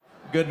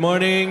Good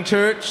morning,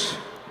 church.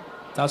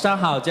 早上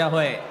好，教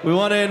会。 We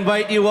want to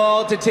invite you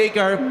all to take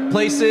our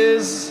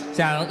places.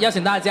 想邀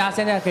请大家，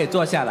现在可以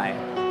坐下来。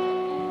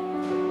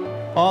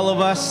 All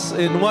of us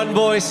in one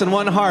voice and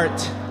one heart.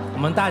 我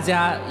们大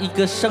家一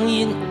个声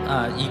音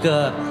一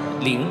个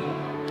灵，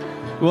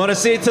 We want to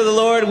say to the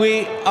Lord,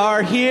 we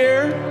are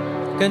here,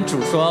 跟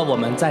主说我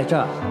们在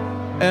这，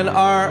 and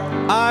our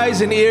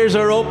eyes and ears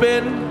are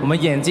open. 我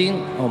们眼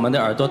睛、我们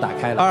的耳朵打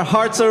开了， Our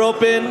hearts are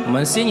open 我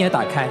们心也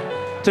打开，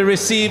 to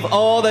receive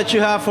all that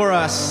you have for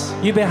us.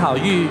 预备好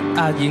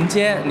迎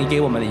接你给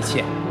我们的一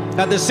切。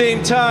 At the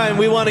same time,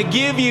 we want to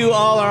give you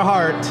all our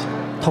heart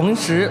同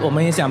时，我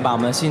们也想把我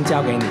们的心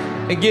交给你，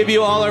 and give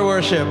you all our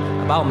worship.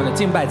 把我们的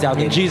敬拜交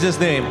给 In 你。 Jesus'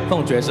 name,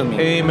 奉主耶稣名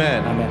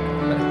amen. 阿门。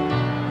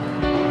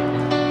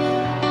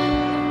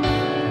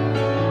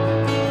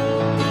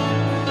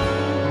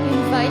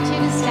 Invite you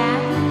to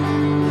stand.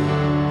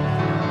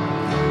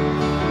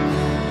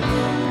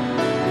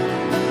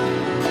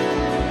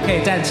 可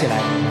以站起来。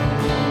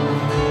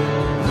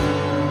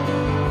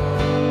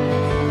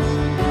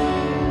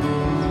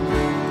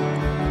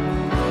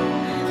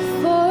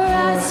 For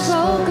I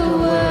spoke a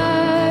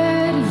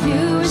word,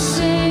 you were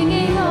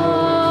singing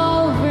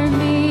over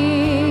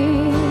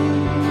me.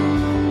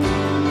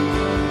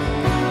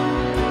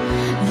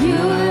 You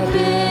have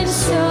been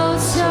so,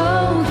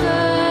 so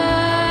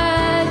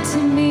good to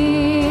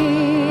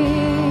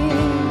me.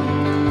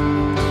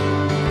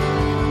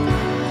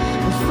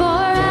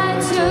 Before I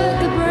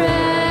took a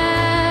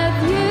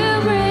breath,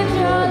 you breathed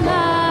your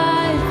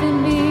life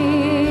in me.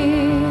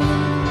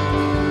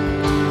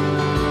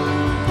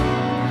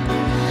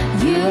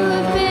 You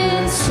have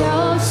been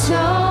so,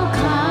 so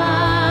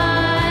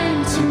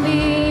kind to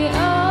me.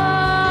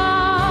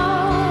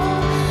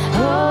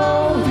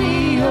 Oh,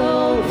 the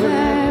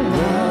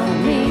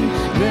overwhelming,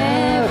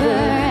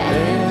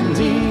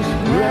 never-ending,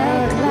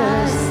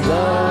 reckless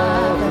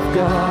love of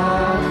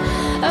God.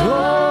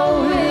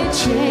 Oh, it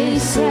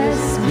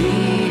chases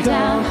me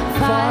down,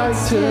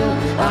 fights till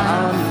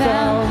I'm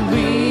found,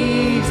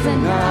 leaves the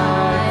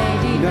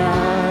 99.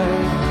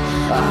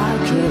 I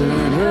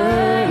couldn't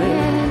hurt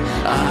it,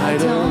 I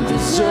don't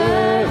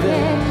deserve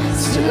it.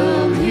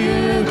 Still,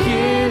 you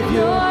give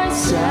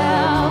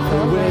yourself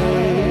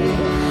away.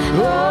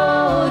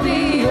 Oh,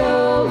 the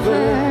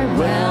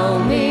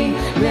overwhelming,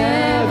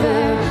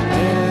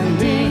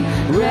 never-ending,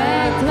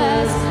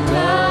 reckless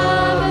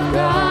love of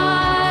God.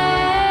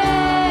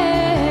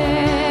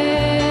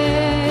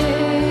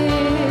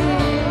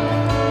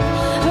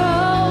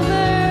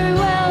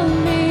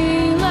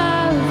 Overwhelming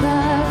love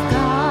of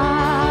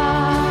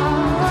God.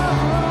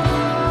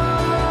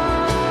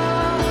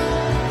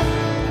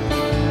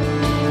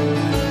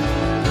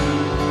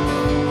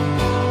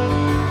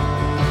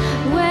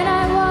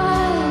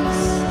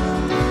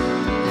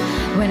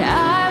 When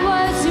I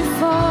was your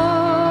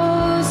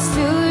foe,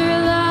 still your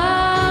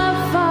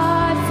love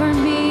fought for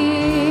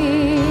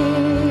me.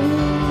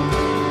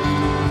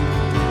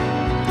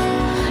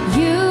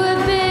 You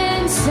have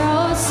been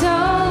so,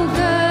 so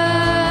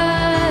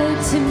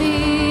good to me.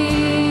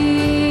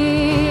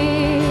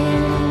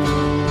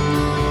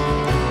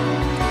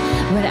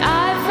 When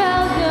I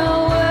felt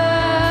no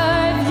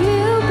worth,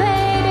 you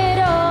paid it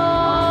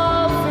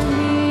all for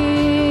me.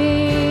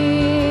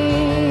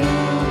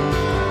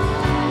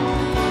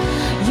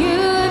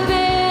 You've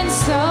been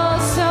so,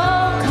 so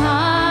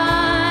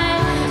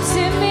kind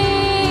to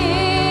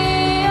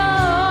me.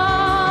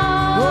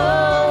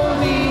 Oh,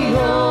 the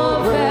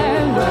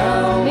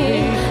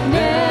overwhelming,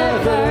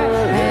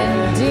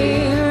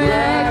 never-ending,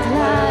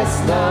 reckless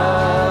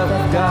love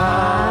of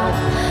God.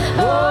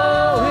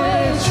 Oh,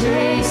 it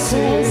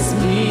chases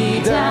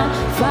me down,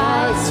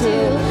 fights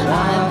till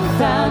I'm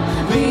found,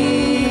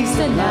 leaves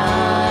the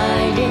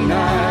 99.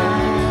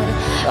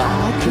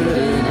 I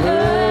couldn't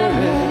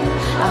earn it,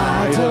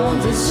 I don't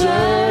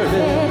deserve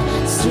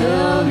it.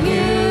 Still,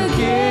 you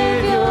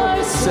give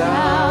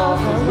yourself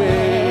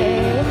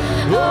away.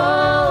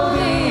 Oh,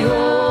 the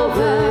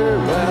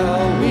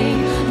overwhelming,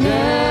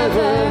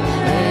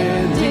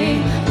 never-ending,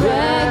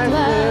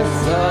 reckless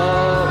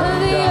love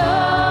of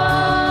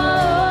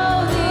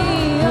God. The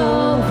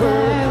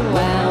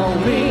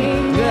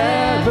overwhelming,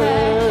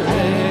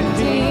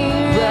 never-ending,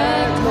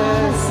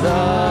 reckless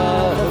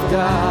love of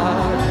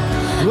God.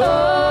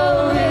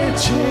 Oh, it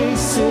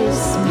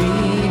chases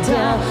me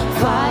down,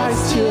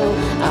 fights till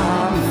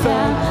I'm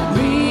found,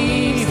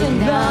 leaves the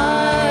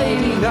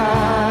 99.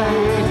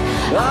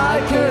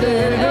 I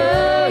couldn't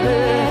earn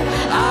it,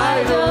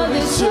 I don't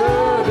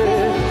deserve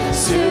it.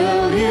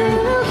 Still, you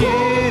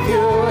give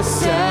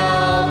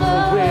yourself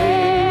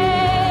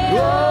away.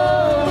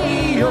 Oh,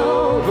 the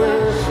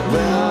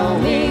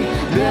overwhelming,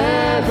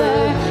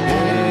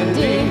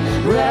 never-ending,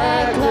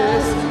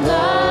 reckless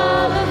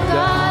love of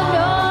God.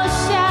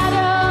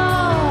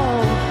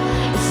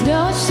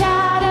 No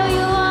shadow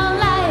you won't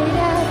light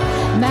up.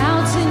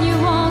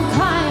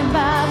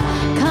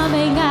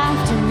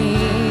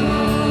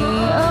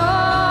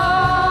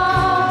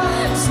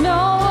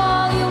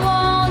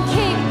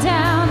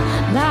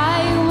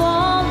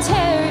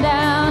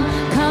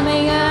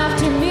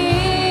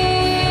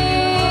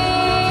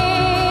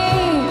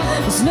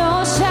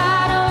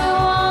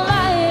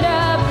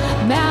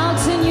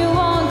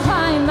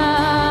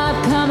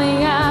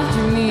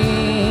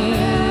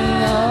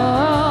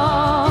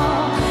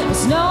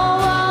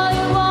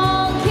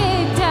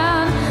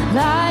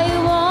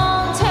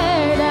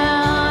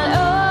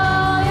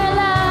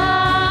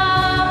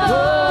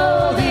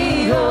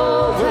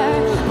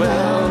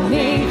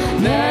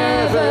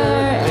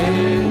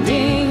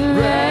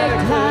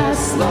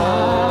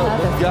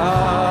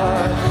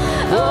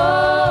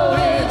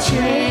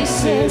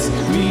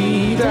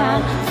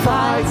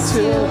 fight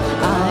till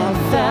I'm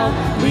found,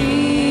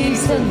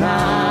 leaves the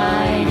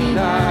 99.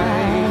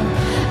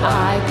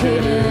 I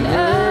couldn't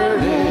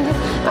earn it,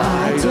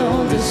 I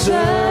don't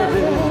deserve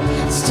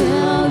it,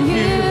 still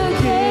you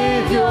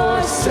give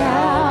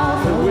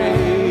yourself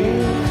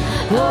away.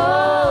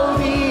 Oh,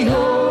 the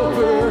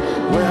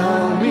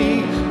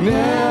overwhelming,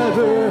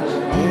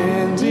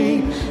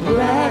 never-ending,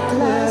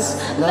 reckless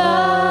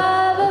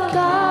love of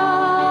God.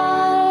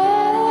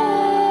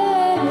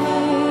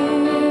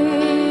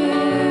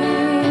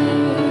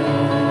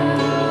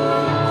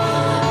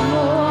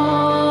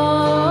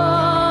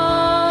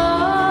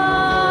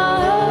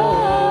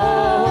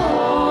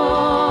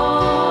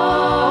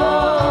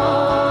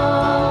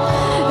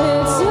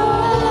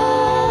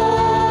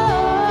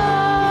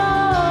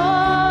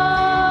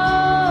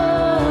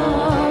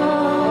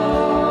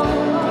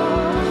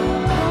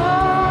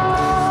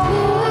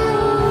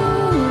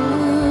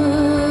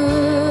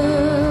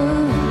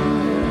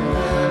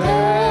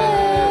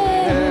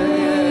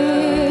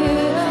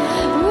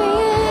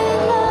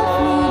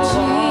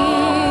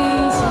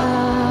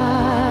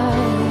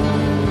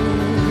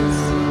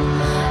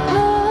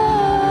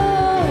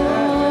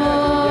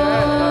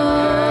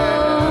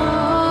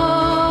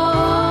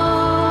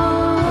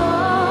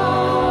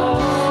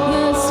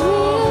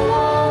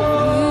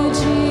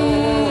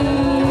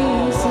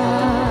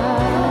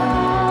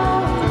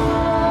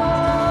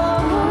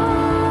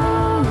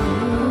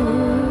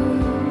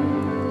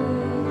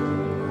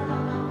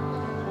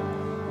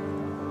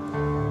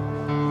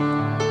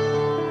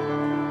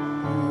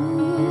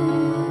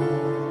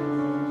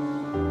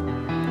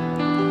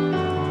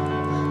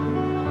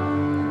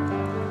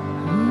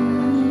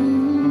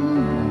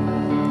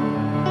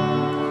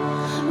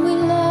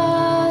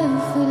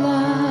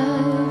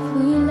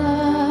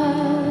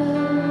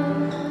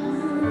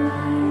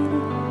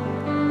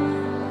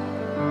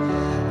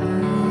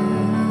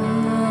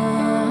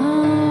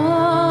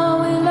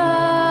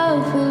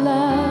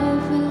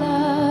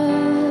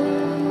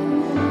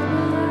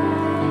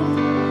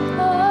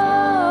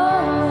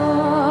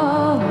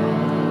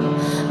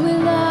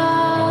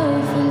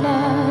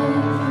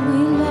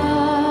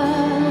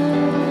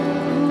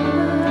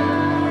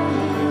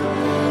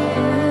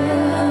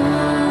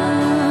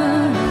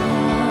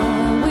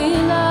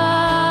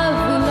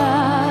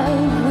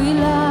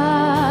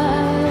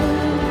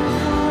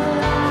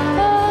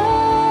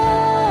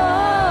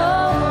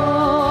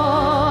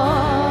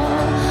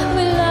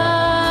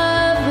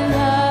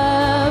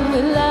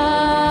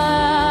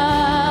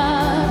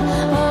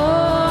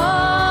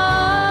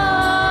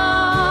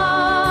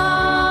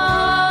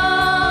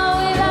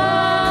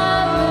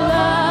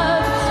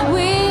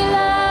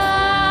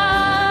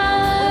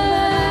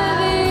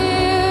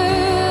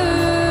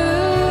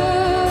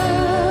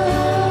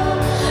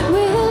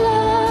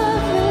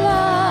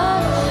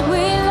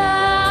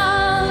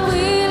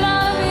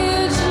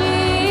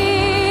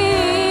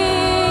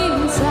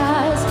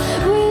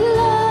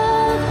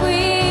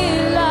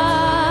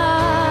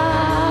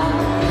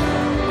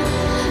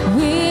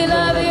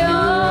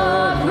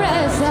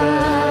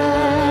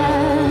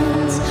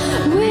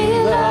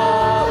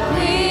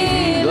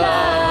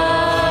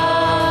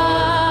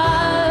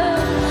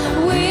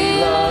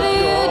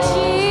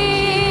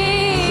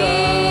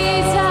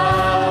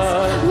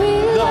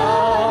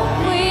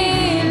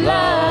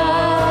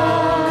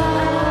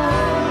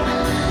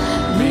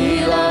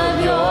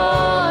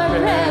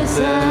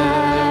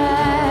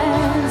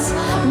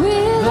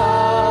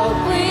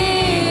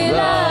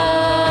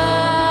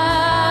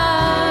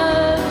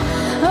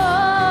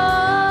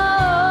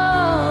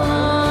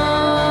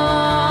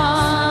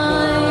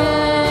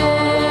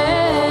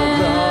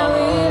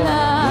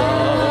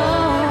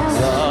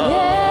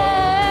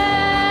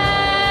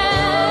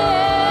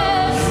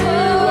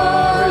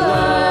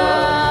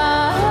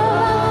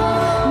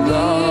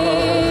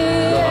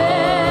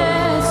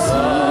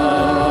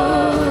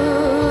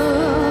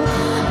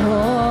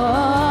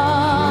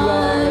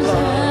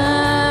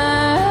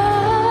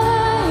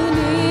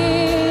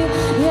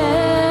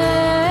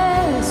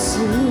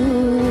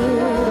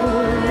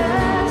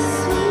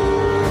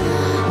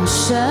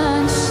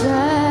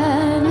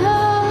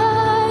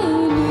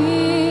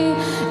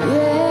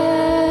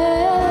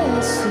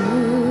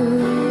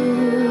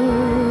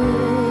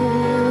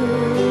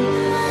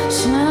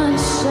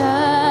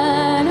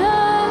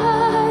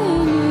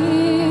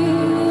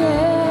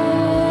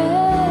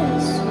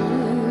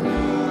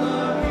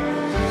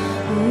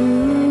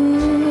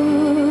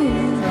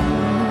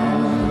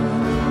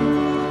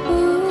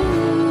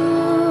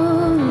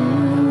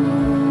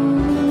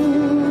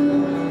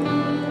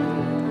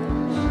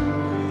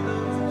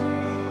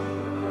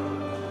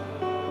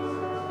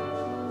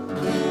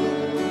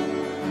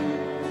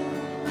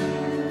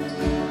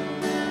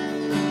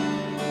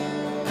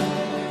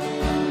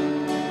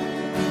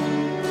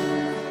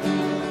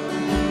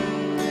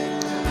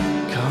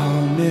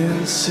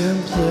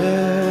 simplicity,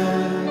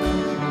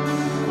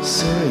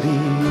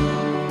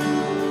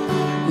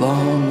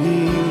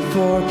 longing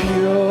for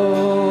purity,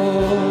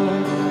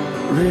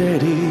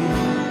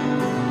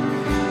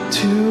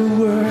 to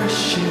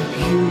worship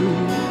you,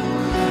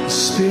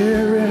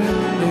 Spirit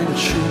and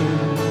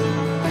truth.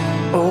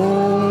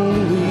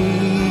 Only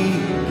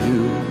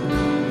you.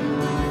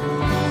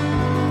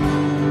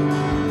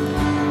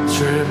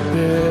 Strip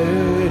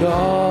it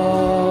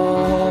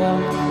all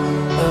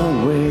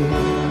away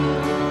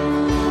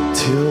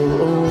till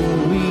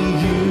only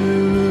you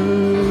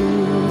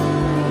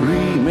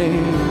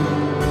remain.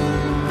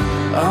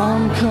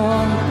 I'm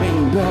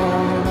coming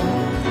back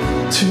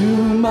to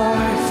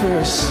my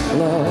first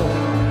love.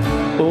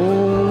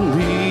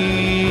 Only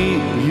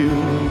you.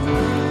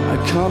 I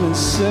come in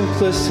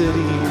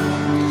simplicity.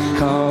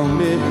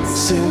 Come in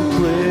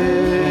simplicity.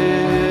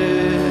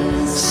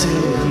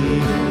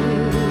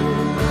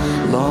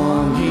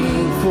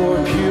 Longing for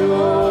purity.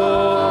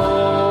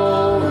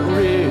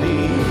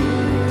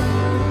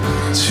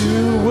 To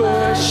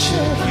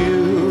worship you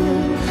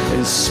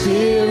in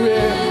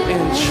spirit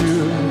and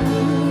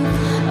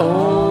truth.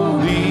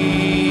 Only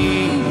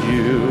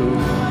you.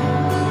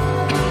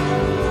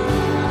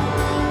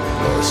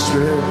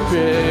 Strip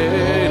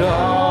it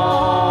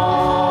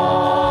all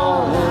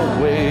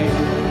away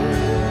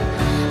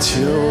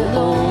till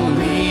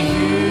only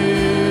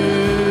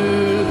you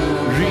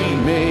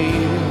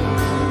remain.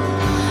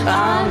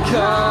 I'm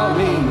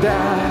coming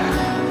back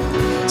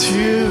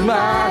to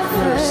my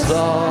first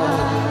love.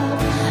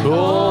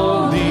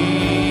 Only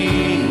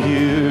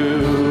you.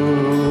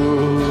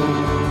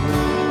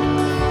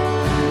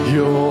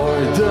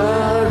 You're the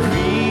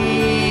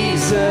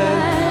reason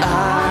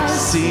I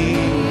see.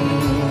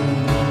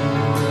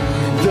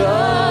 The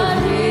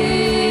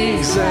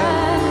reason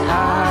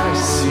I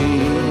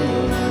see.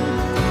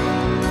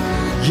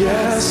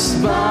 Yes,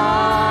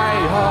 my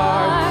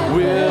heart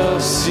will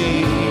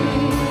see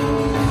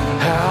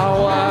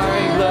how I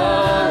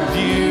love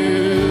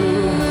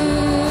you.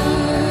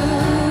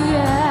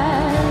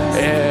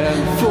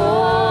 And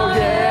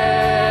forever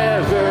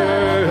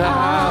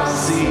I'll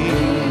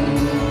sing.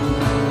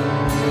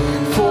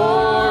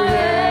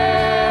 Forever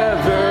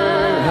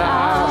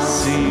I'll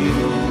sing.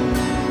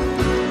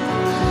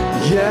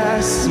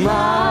 Yes,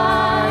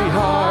 my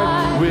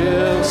heart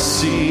will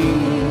sing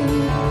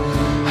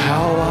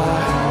how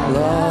I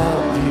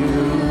love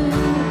you.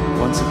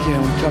 Once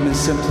again, we come in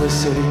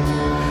simplicity.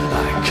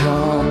 I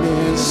come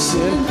in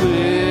simplicity,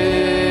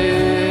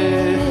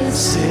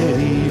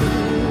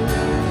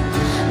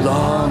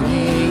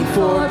 longing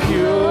for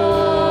purity,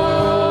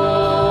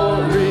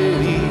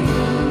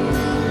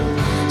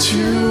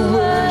 to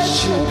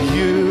worship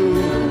you,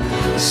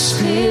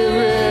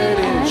 spirit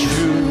and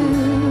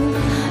truth.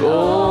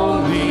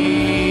 Only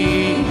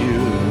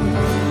you.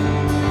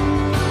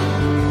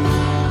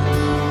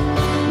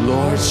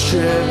 Lord,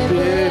 strip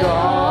it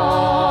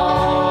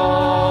all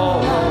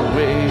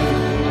away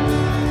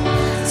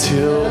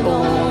till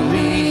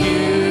only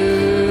you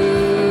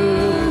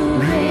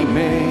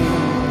remain.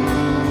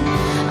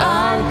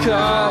 I'm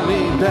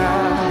coming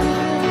back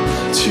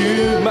to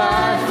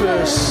my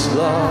first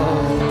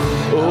love.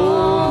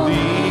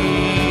 Only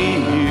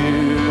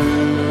you.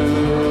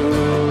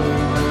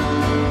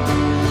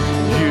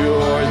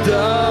 You're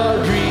the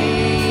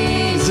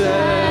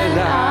reason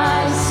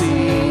I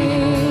see.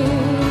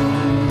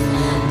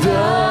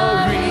 The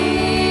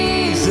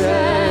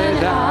reason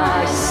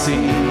I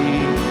see.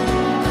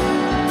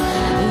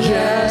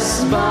 Yes,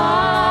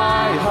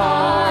 my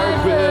heart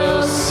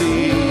will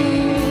see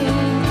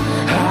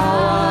how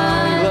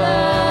I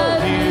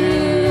love you.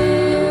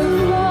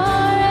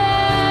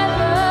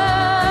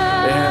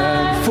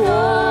 And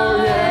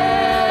forever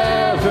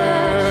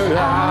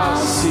I'll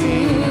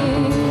sing.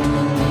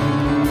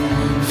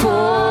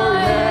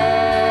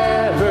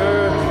 Forever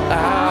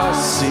I'll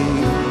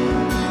sing.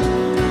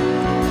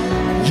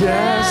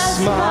 Yes,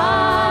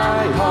 my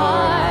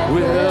heart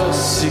will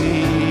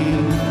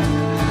sing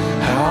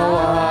how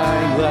I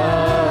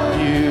love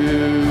you.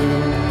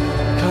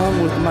 Come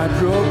with my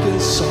broken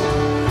soul.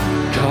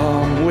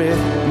 Come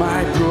with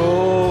my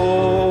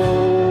broken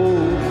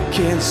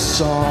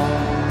song.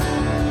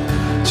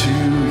 To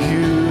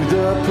you,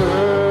 the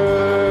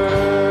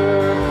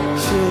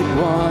perfect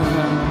one.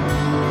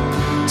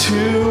 To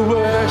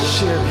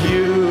worship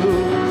you,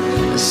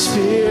 the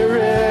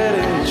spirit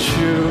and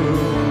truth.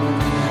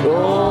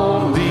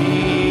 Only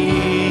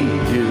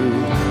you.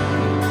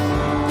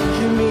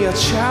 Give me a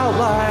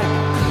childlike,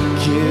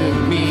 give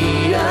me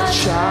a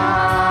childlike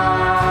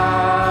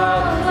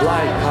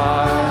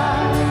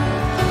heart.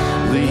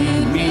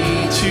 Lead me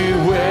to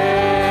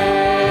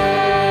where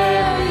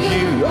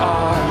you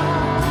are.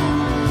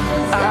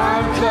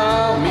 I'm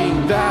coming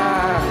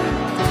back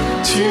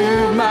to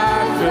my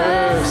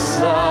first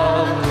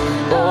love.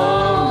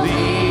 Only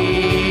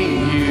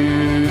you.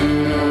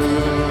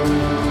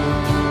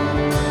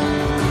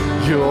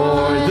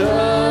 You're the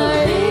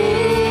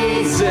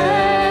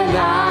reason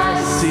I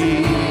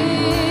see.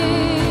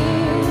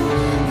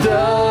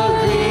 The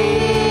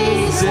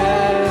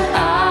reason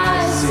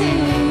I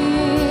see.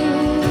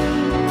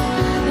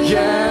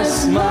 Yes,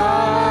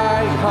 my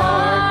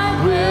heart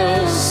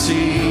will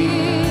see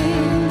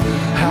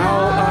how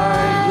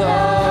I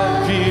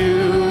love you.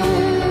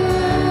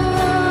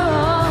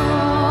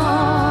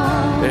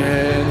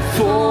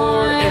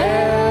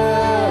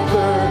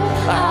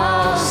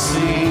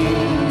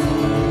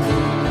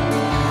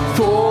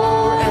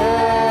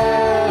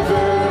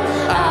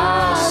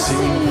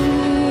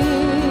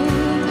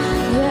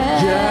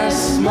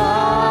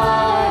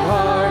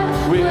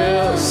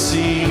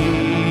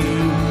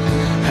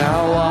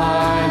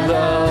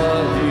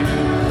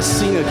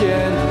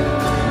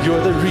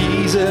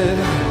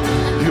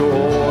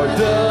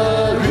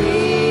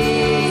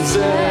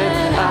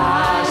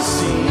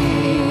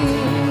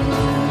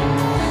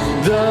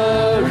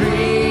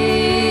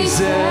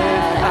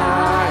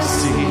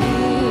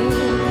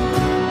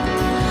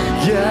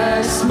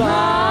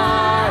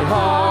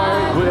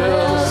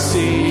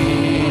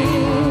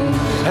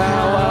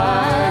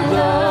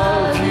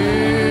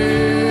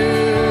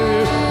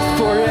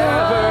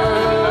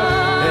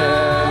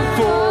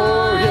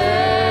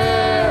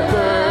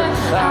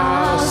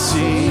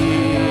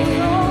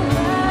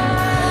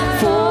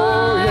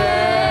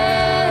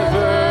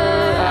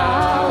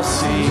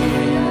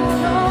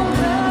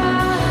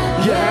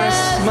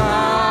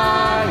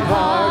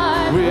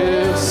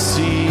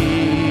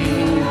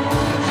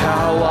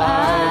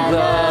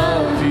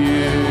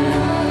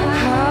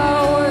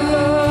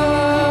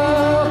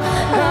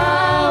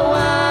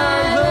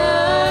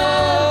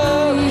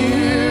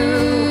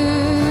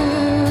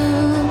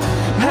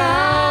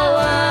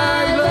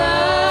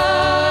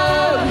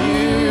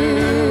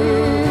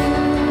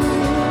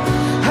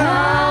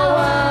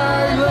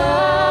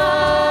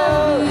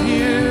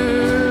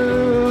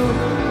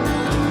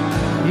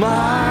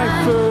 my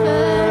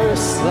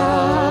first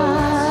love.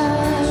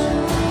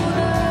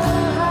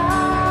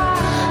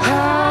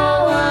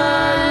 How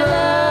I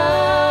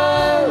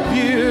love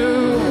you.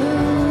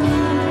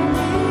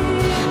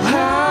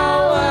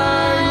 How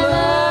I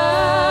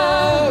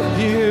love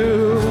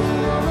you.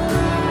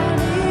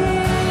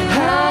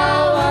 How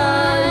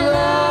I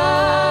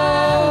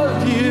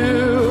love you.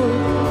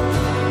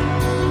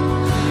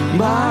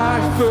 My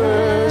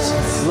first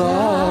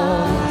love.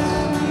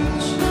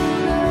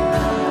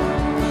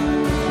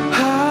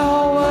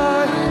 How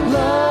I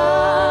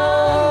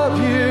love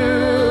you.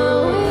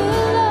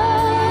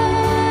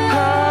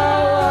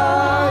 How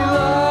I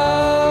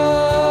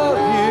love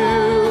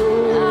you.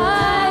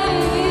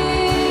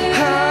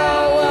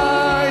 How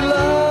I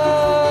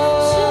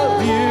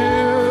love you.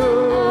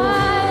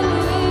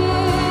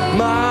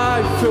 My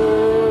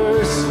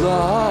first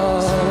love.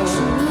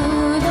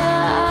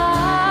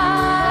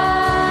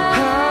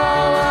 How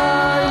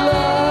I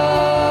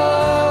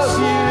love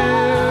you.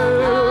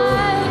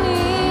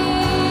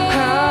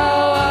 How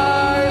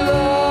I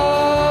love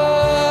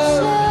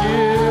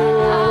you.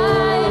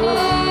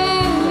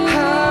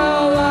 How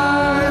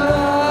I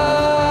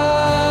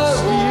love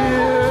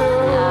you.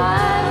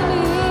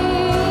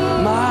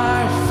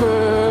 My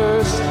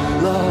first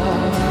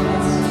love.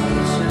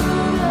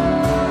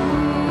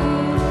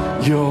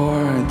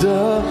 You're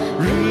the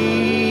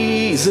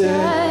reason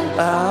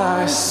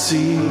I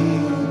see.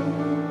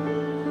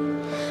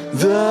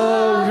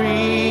 The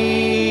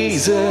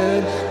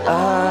reason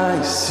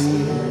I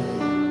see.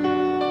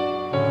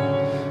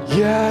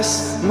 Yes,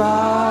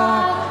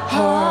 my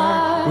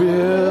heart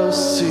will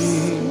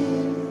see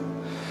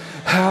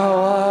how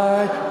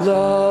I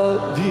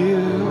love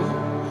you,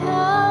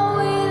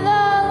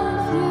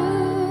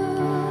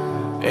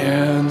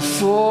 and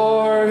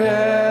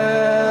forever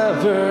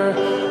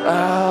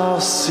I'll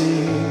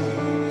sing.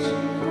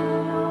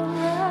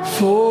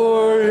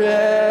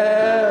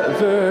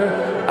 Forever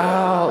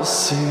I'll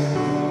sing.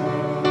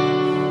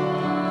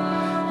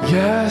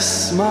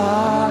 Yes,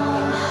 my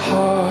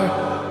heart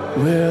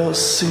will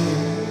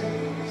sing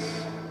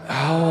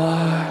how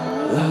I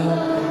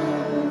love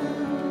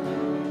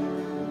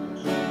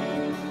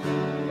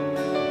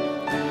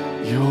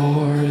you.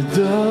 You're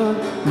the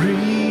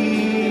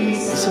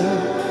reason.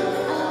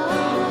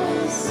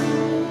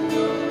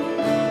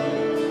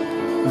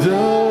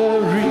 The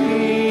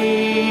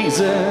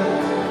reason.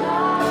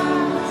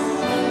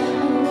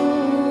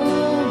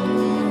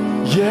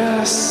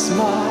 Yes,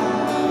 my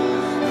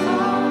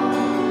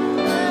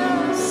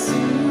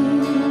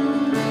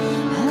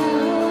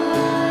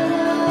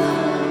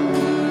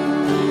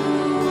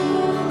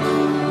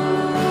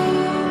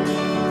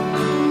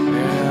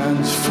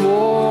and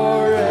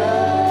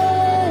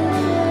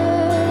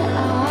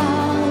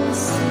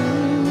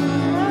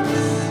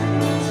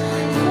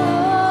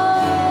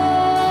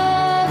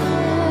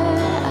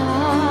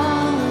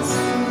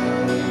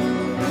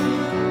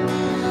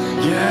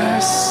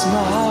yes, my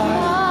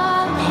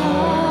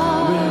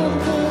heart will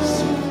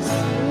sing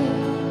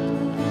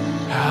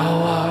how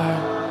I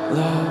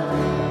love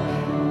you.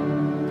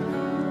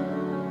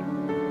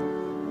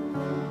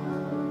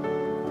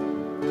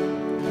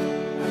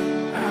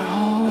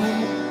 How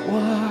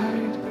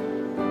wide,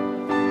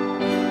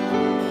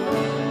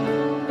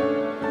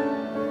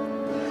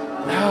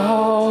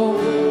 how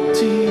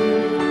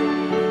deep,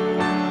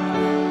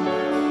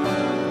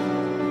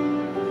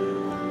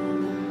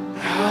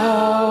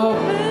 how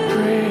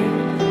great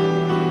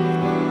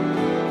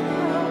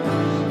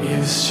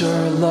is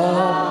your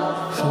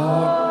love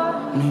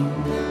for me.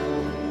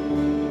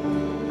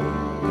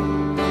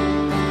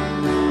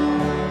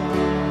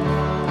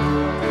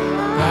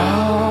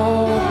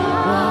 How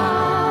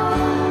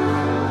wide,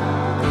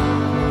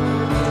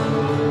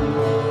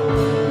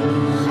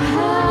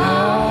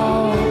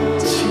 how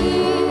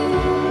deep,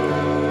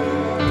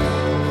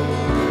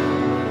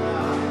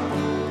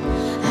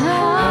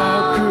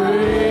 how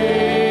great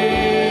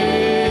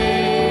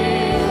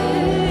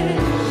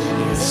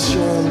is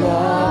your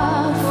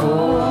love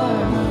for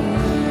me.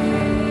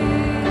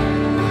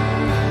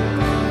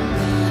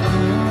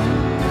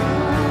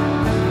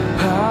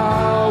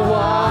 How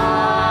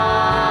wide,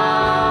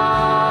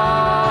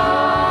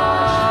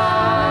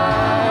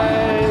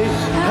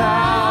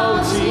 how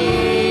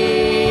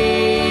deep,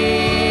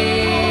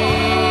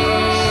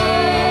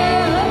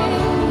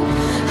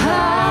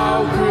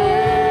 how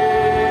great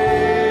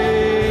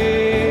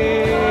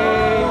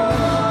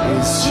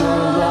is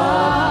your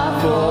love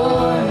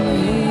for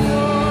me.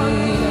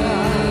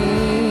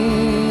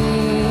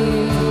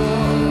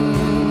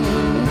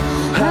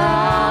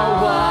 How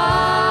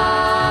wide,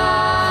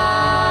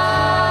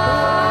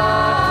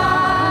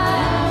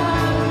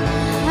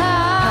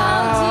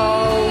 how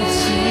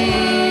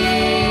deep,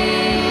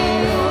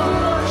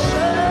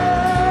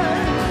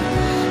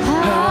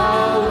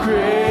 how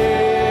great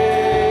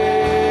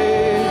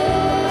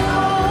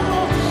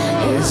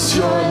is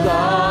your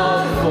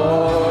love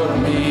for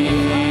me.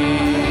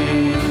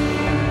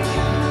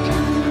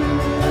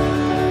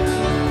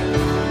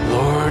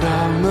 Lord,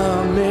 I'm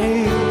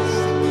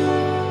amazed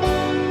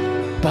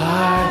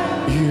by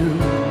you.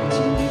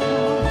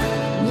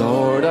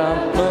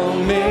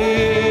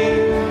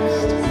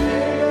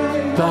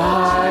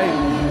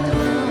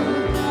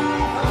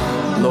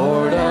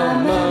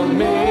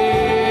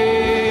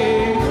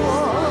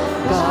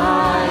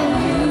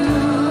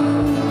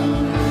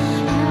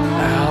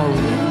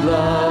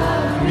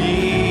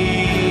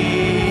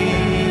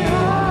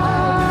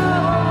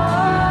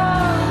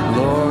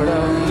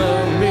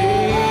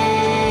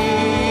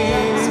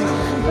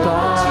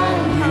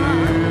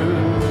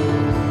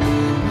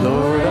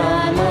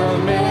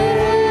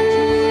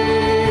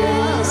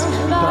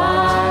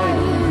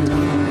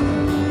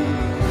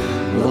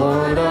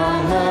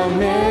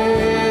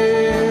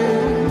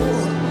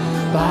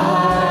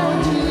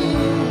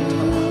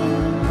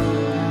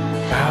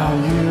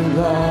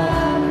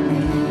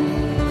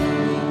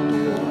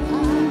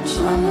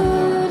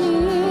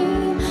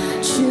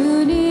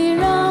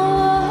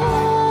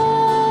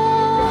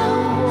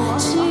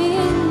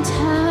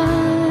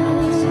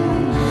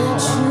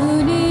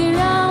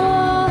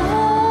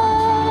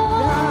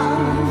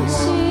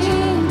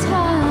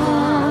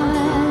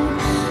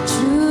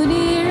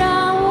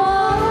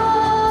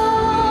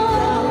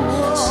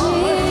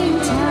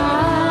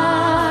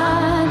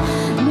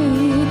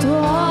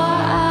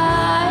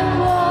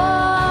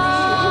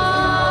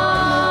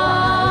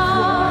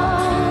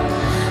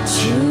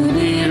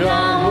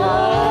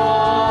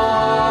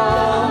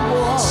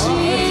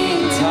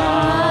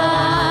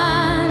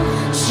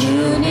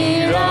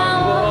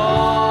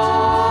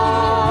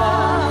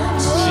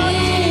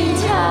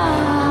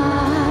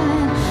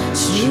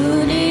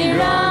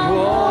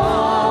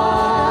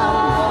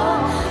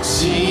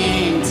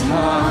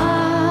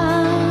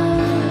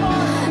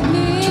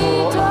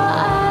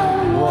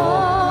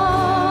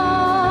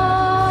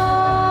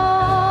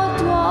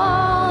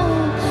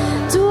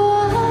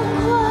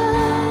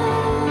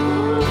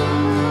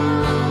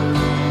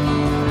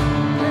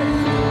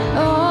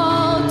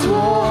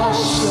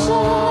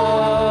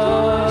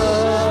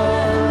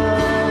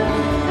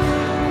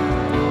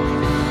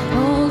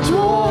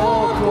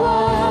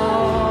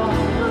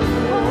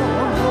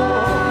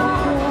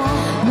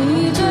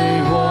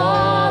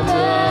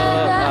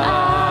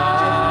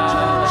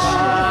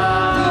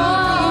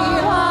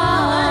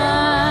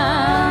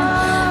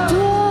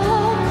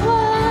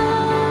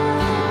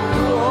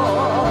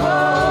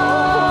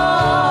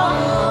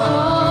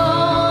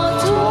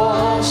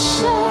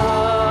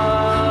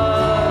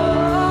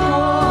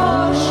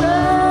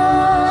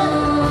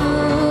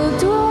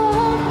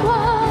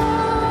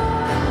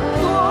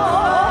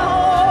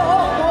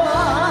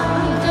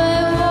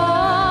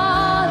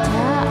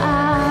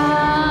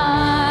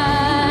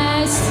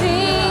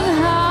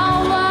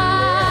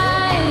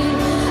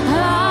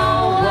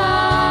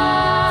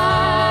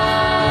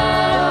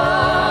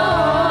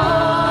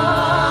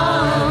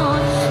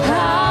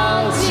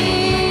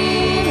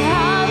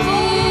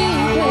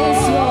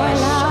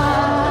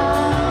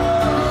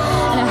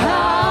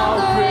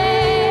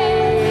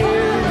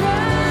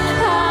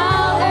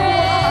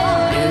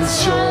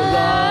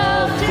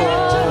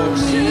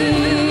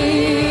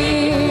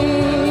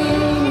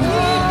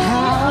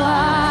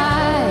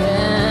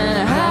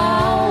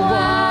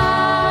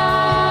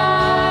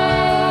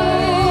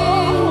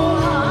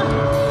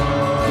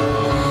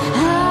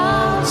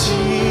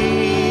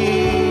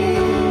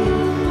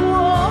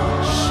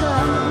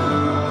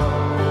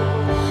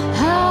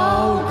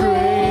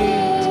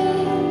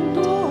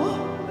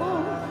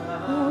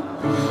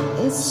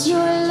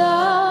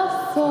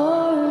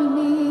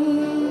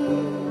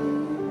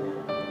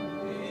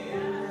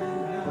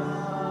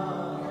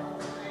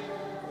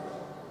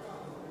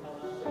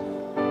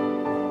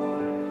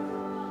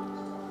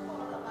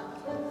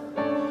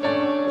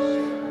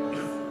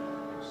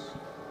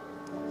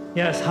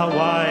 Yes, how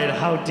wide,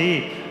 how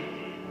deep,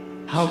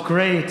 how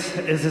great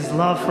is His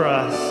love for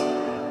us.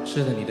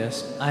 是的，你的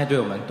爱对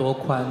我们多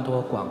宽、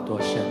多广、多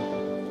深。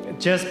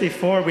Just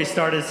before we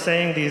started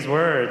saying these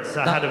words,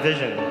 I had a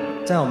vision.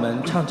 在我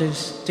们唱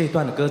这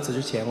段的歌词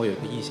之前，我有一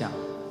个意象，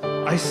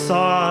 I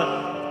saw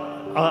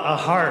a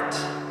heart,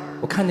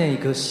 我看见一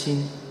颗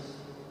心，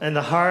 and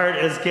the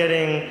heart is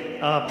getting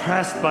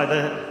pressed by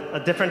the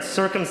different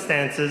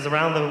circumstances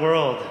around the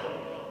world.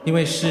 因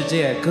为世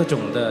界各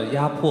种的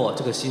压迫，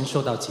这个心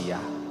受到挤压。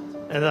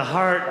 And the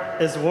heart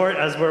is,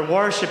 as we're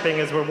worshiping,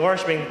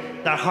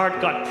 that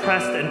heart got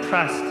pressed and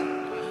pressed.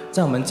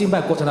 在我们敬拜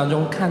过程当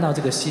中，看到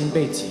这个心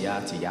被挤压、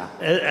挤压。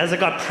 As it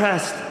got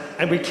pressed,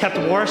 and we kept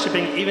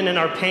worshiping even in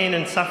our pain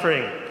and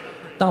suffering.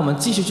 当我们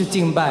继续去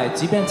敬拜，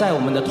即便在我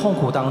们的痛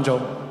苦当中，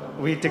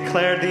 We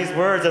declared these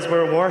words as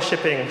we're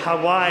worshiping. How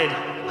wide,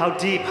 how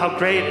deep, how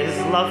great is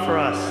His love for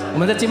us. 我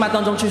们在敬拜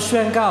当中去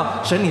宣告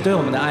神，你对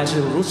我们的爱是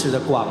如此的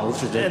广，如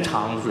此的 And,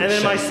 长，如此 and 的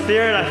in my 深。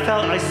 spirit,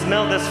 I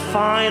smelled this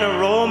fine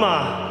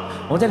aroma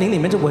我在灵里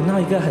面就闻到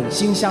一个很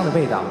馨香的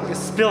味道，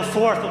 spill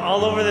forth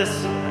all over this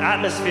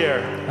atmosphere.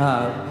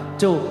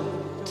 就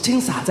倾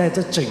洒在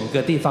这整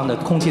个地方的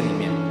空气里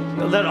面。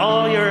 Let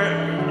all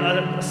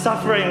your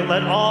suffering,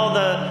 let all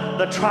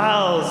the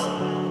trials,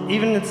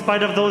 even in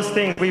spite of those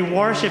things, we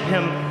worship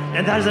Him,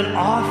 and that is an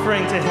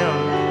offering to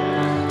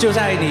Him. 就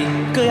在你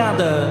各样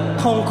的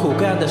痛苦、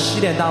各样的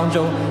试炼当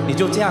中，你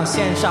就这样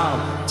献上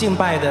敬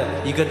拜的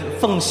一个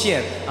奉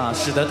献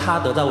使得他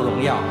得到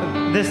荣耀。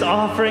 This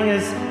offering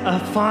is a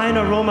fine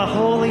aroma,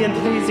 holy and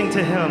pleasing to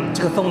Him.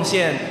 这个奉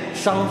献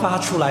生发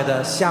出来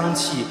的香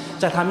气，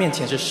在他面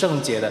前是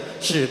圣洁的，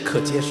是可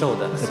接受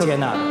的、可接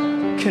纳的。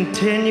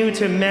 Continue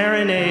to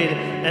marinate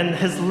in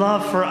His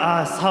love for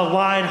us. How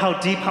wide, how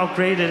deep, how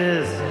great it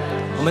is.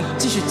 我们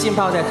继续浸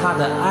泡在他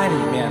的爱里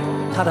面，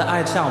他的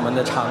爱向我们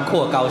的长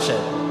阔高深。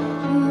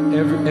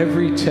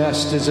 Every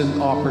test is an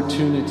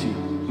opportunity.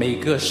 每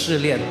个试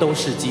炼都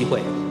是机会，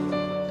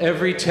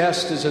 Every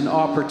test is an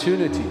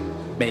opportunity.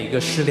 每个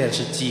试炼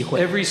是机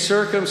会， Every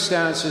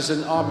circumstance is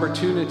an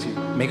opportunity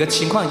每个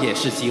情况也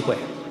是机会，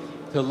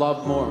 to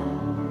love more.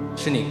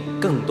 是你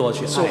更多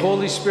去 So 爱。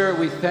 Holy Spirit,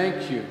 we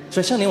thank you.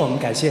 所以圣灵，我们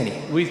感谢你，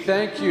 We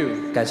thank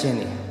you 感谢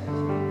你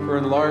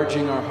for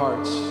enlarging our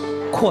hearts.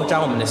 扩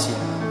张我们的心。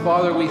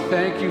 Father, we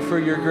thank you for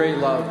your great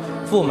love.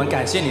 父，我们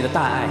感谢你的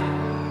大爱。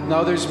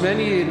 Now there's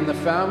many in the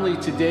family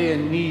today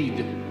in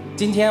need.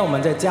 今天我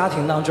们在家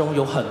庭当中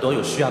有很多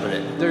有需要的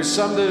人， There's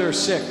some that are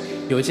sick.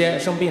 有一些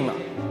生病了，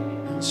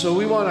 So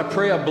we want to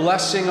pray a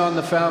blessing on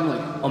the family.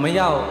 我们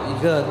要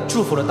一个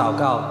祝福的祷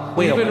告，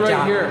为我 Even 们 right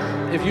家， here,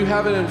 if you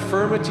have an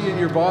infirmity in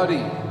your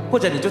body, 或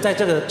者你就在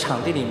这个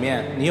场地里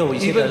面，你有一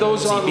些的 even those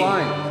疾病，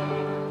 online,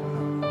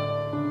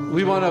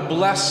 we want to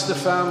bless the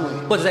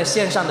family. 或者在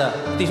线上的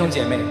弟兄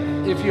姐妹，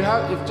 If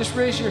just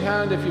raise your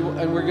hand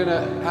and we're going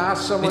to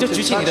ask 你 someone 就 to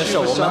举起你的 touch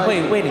手， you 我们会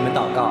beside you. 为你们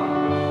祷告。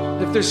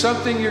 If there's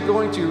something you're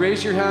going to,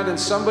 raise your hand and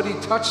somebody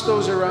touch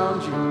those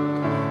around you.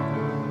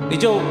 你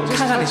就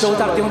看看你周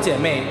遭的弟兄姐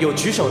妹有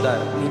举手的，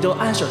你就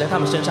按手在他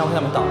们身上为他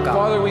们祷告。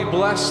 Father, we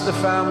bless the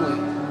family.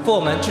 父，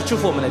我们去祝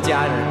福我们的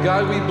家人。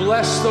 God, we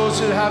bless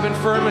those who have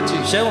infirmity.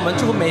 神，我们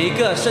祝福每一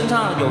个身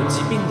上有疾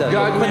病的、有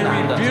God, we 困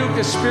难的。 rebuke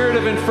a spirit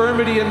of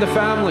infirmity in the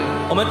family.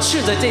 我们斥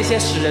责这些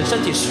使人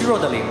身体虚弱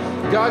的灵。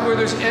 God, where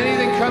there's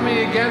anything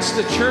coming against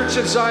the Church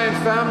of Zion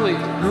family,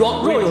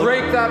 若 we 有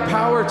break that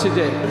power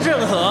today.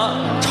 任何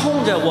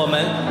冲着我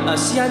们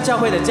西安教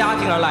会的家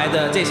庭而来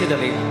的这些的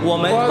灵，我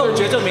们奉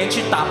决证名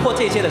去打破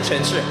这些的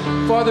权势。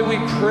 Father, we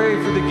pray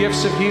for the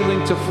gifts of healing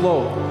to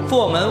flow. 父，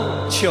我们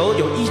求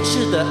有医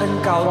治的恩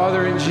膏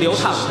Father, in 流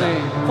淌 Jesus' 的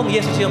name. 奉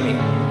耶稣基督名，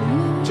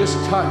 Just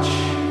touch.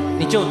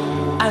 你就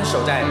按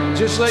手在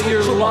Just let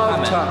your 触摸他 love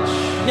们， touch.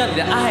 让你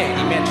的爱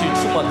里面去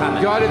触摸他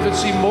们。 God, if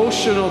it's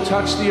emotional,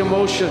 touch the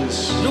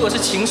emotions. 如果是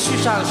情绪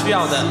上需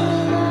要的，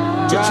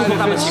就 God, 触摸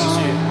他 if 们情 it's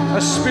绪。 a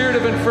spirit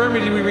of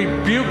infirmity, we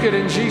rebuke it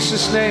in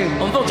Jesus' name.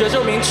 我们奉决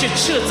证名去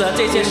斥责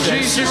这些 In 使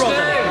人虚 Jesus' 弱的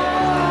灵。 name.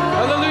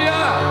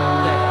 Hallelujah.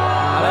 对，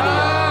哈利路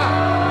亚。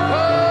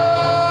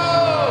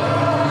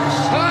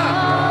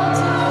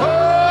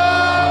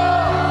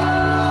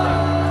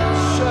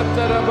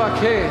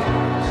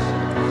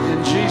 In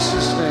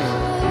Jesus' name.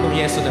 奉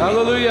耶稣的名。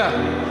 Hallelujah.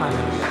 哈利路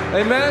亚。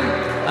 Amen.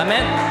 阿门。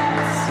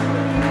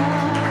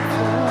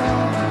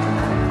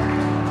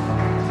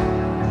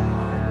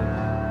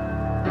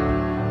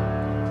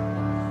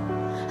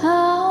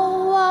 How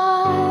wide,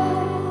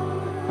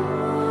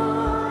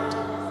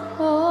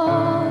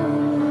 oh,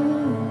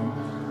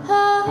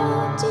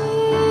 how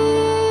deep,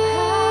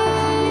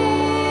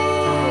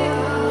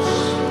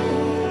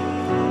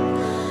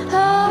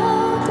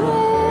 how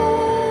great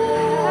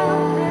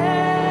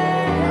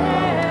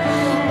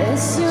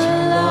is your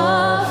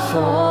love for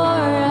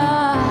us.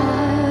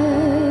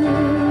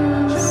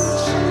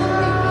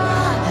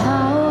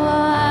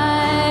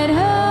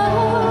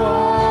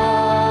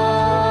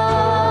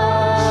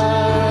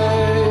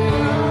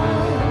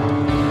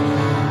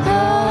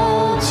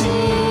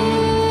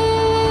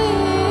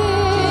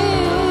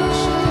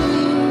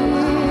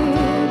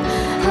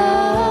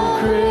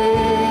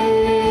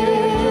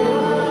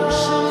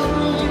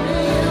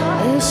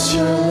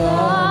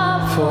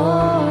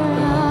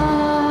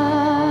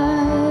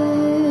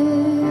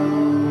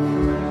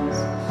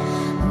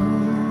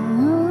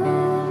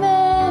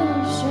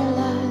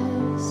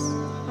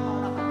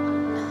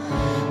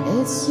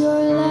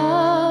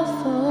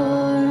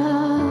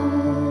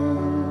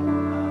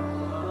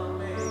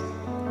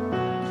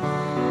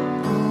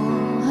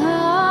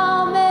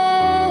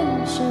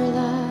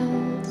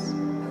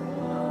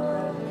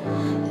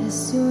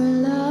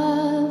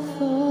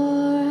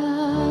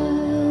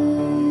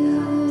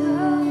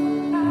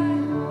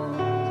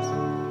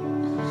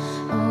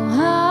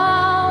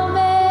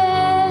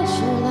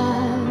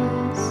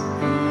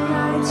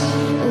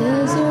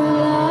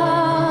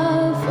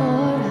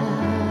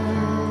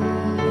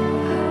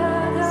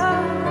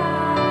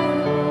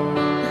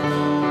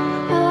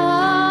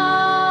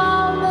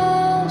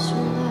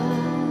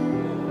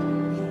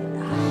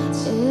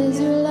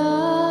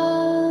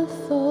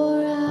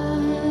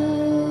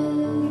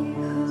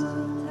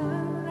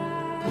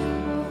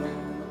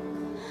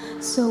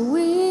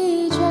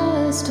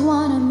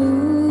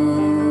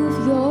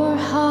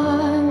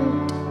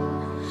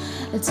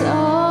 It's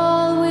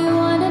all we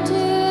wanna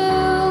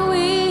do.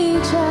 We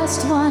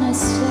just wanna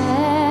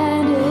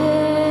stand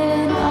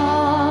in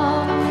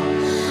awe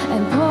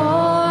and pour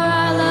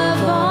our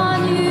love on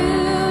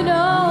you,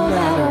 no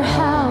matter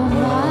how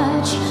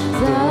much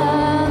the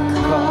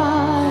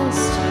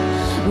cost.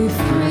 We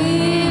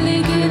freely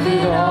give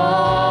it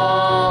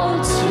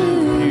all to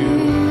you.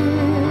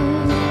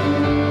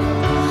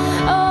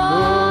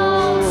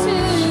 All to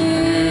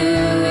you.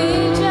 We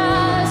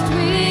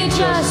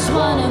just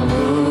wanna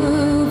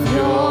move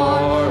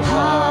your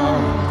heart.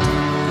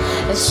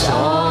 It's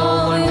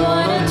all we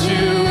wanna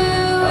do.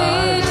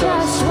 We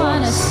just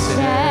wanna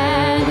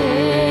stand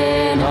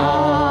in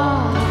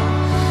awe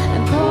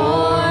and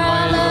pour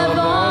our love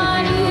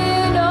on you,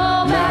 no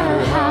matter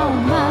how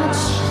much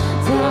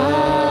the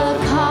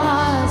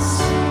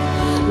cost.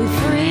 We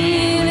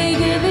freely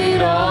give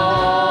it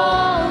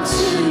all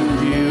to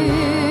you.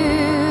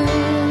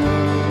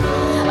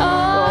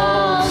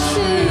 All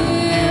to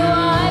you.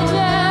 I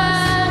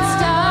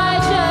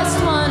just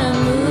wanna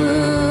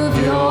move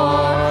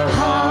your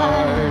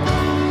heart.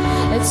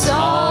 It's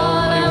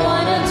all I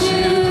wanna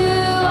do.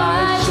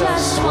 I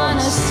just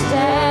wanna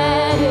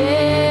stand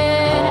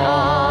in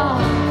awe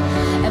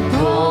and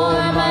pour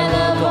my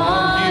love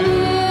on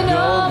you,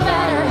 no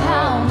matter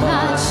how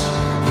much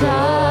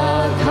the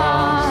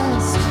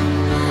cost.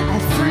 I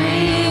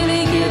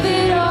freely give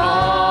it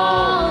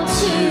all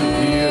to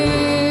you.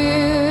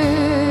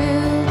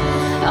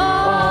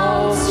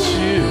 All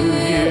to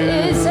you.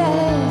 Is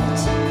it?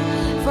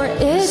 For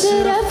is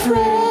it a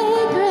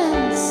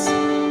fragrance?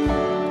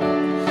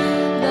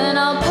 Then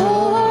I'll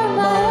pour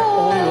my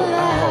oil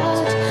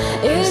out.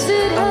 Is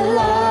it a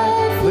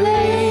life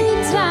laid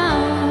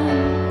down?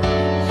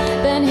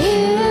 Then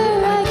here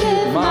I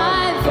give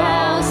my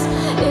vows.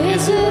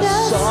 Is it a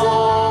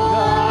song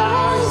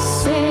I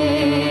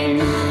sing?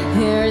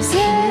 Here's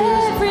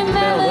every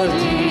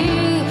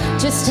melody.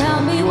 Just tell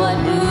me what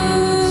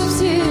moves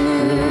you.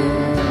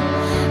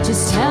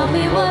 Just tell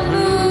me what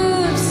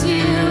moves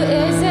you.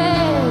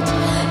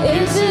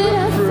 Is it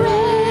a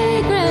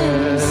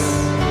fragrance?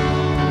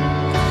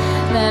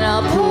 Then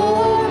I'll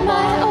pour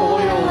my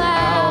oil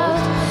out.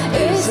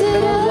 Is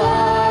it a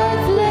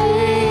life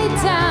laid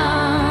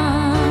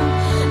down?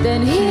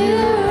 Then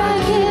here I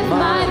give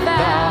my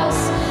vows.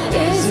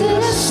 Is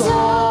it a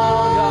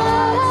song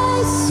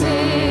I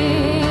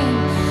sing?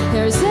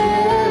 There's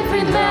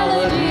every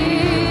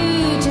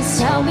melody. Just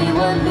tell me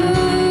what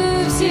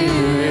moves you.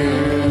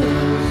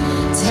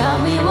 Tell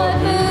me what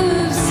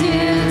moves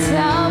you.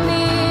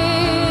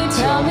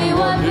 Tell me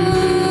what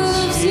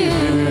moves you.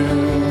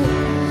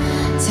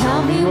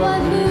 Tell me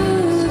what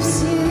moves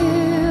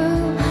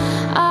you.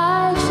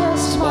 I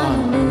just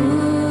wanna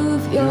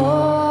move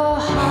your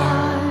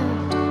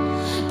heart.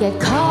 Get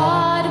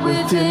caught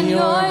within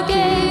your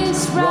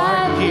gaze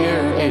right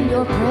here in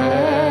your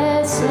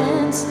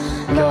presence,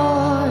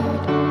 Lord.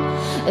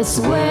 It's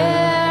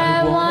where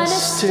I wanna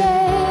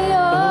stay,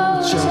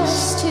 oh,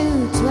 just to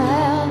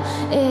dwell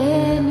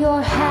in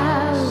your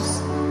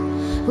house.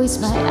 Waste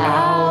my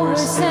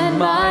hours and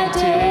my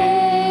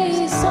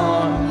days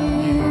on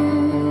you.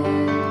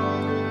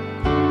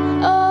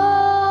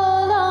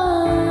 All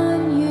on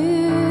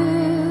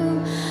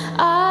you.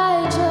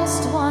 I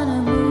just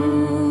wanna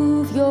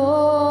move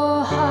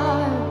your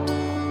heart.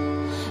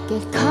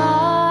 Get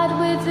caught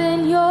within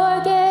your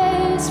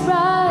gaze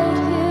right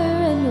here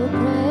in your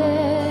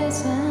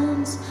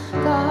presence,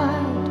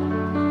 God.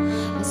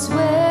 It's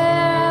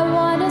where I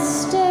wanna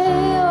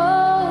stay,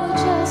 oh,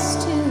 just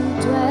to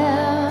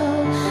dwell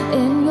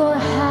in your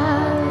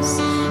house.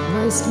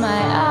 Waste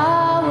my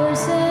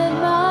hours and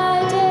my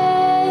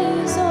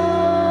days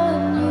on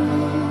you.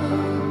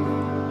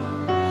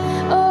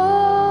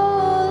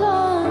 All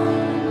on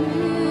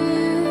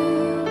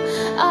you.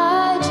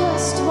 I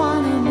just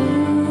wanna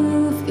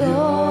move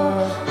your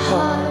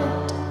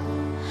heart.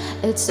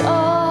 It's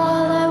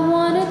all I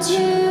wanna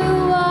do.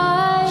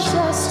 I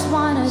just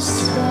wanna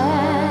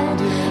stand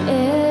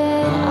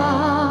in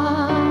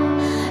awe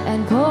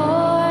and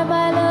pour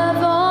my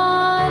love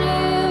on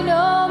you,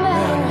 no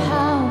matter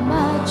how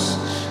much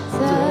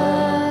the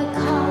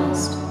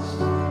cost.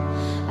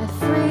 I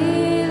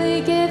freely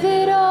give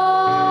it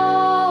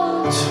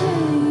all to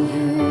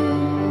you.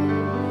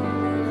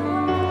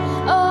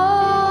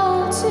 All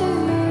to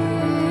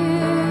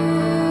you.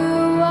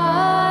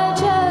 I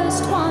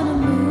just wanna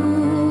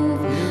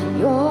move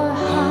your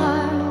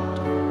heart.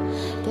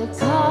 Get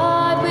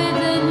caught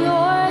within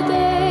your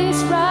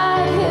gaze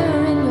right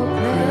here in your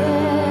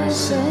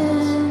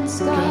presence,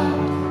 God.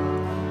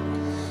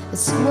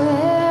 It's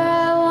where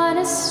I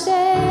wanna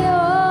stay,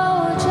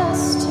 oh,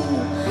 just to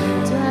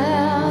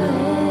dwell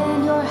in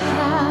your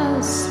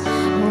house.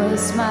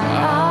 Waste my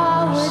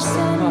hours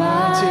and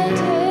my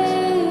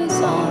days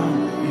on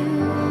you.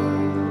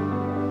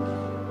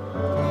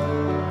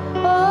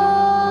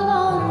 All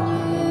on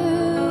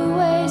you.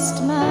 Waste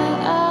my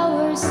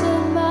hours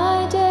and my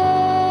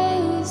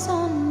days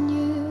on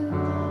you.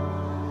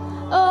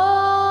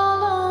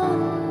 All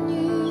on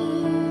you.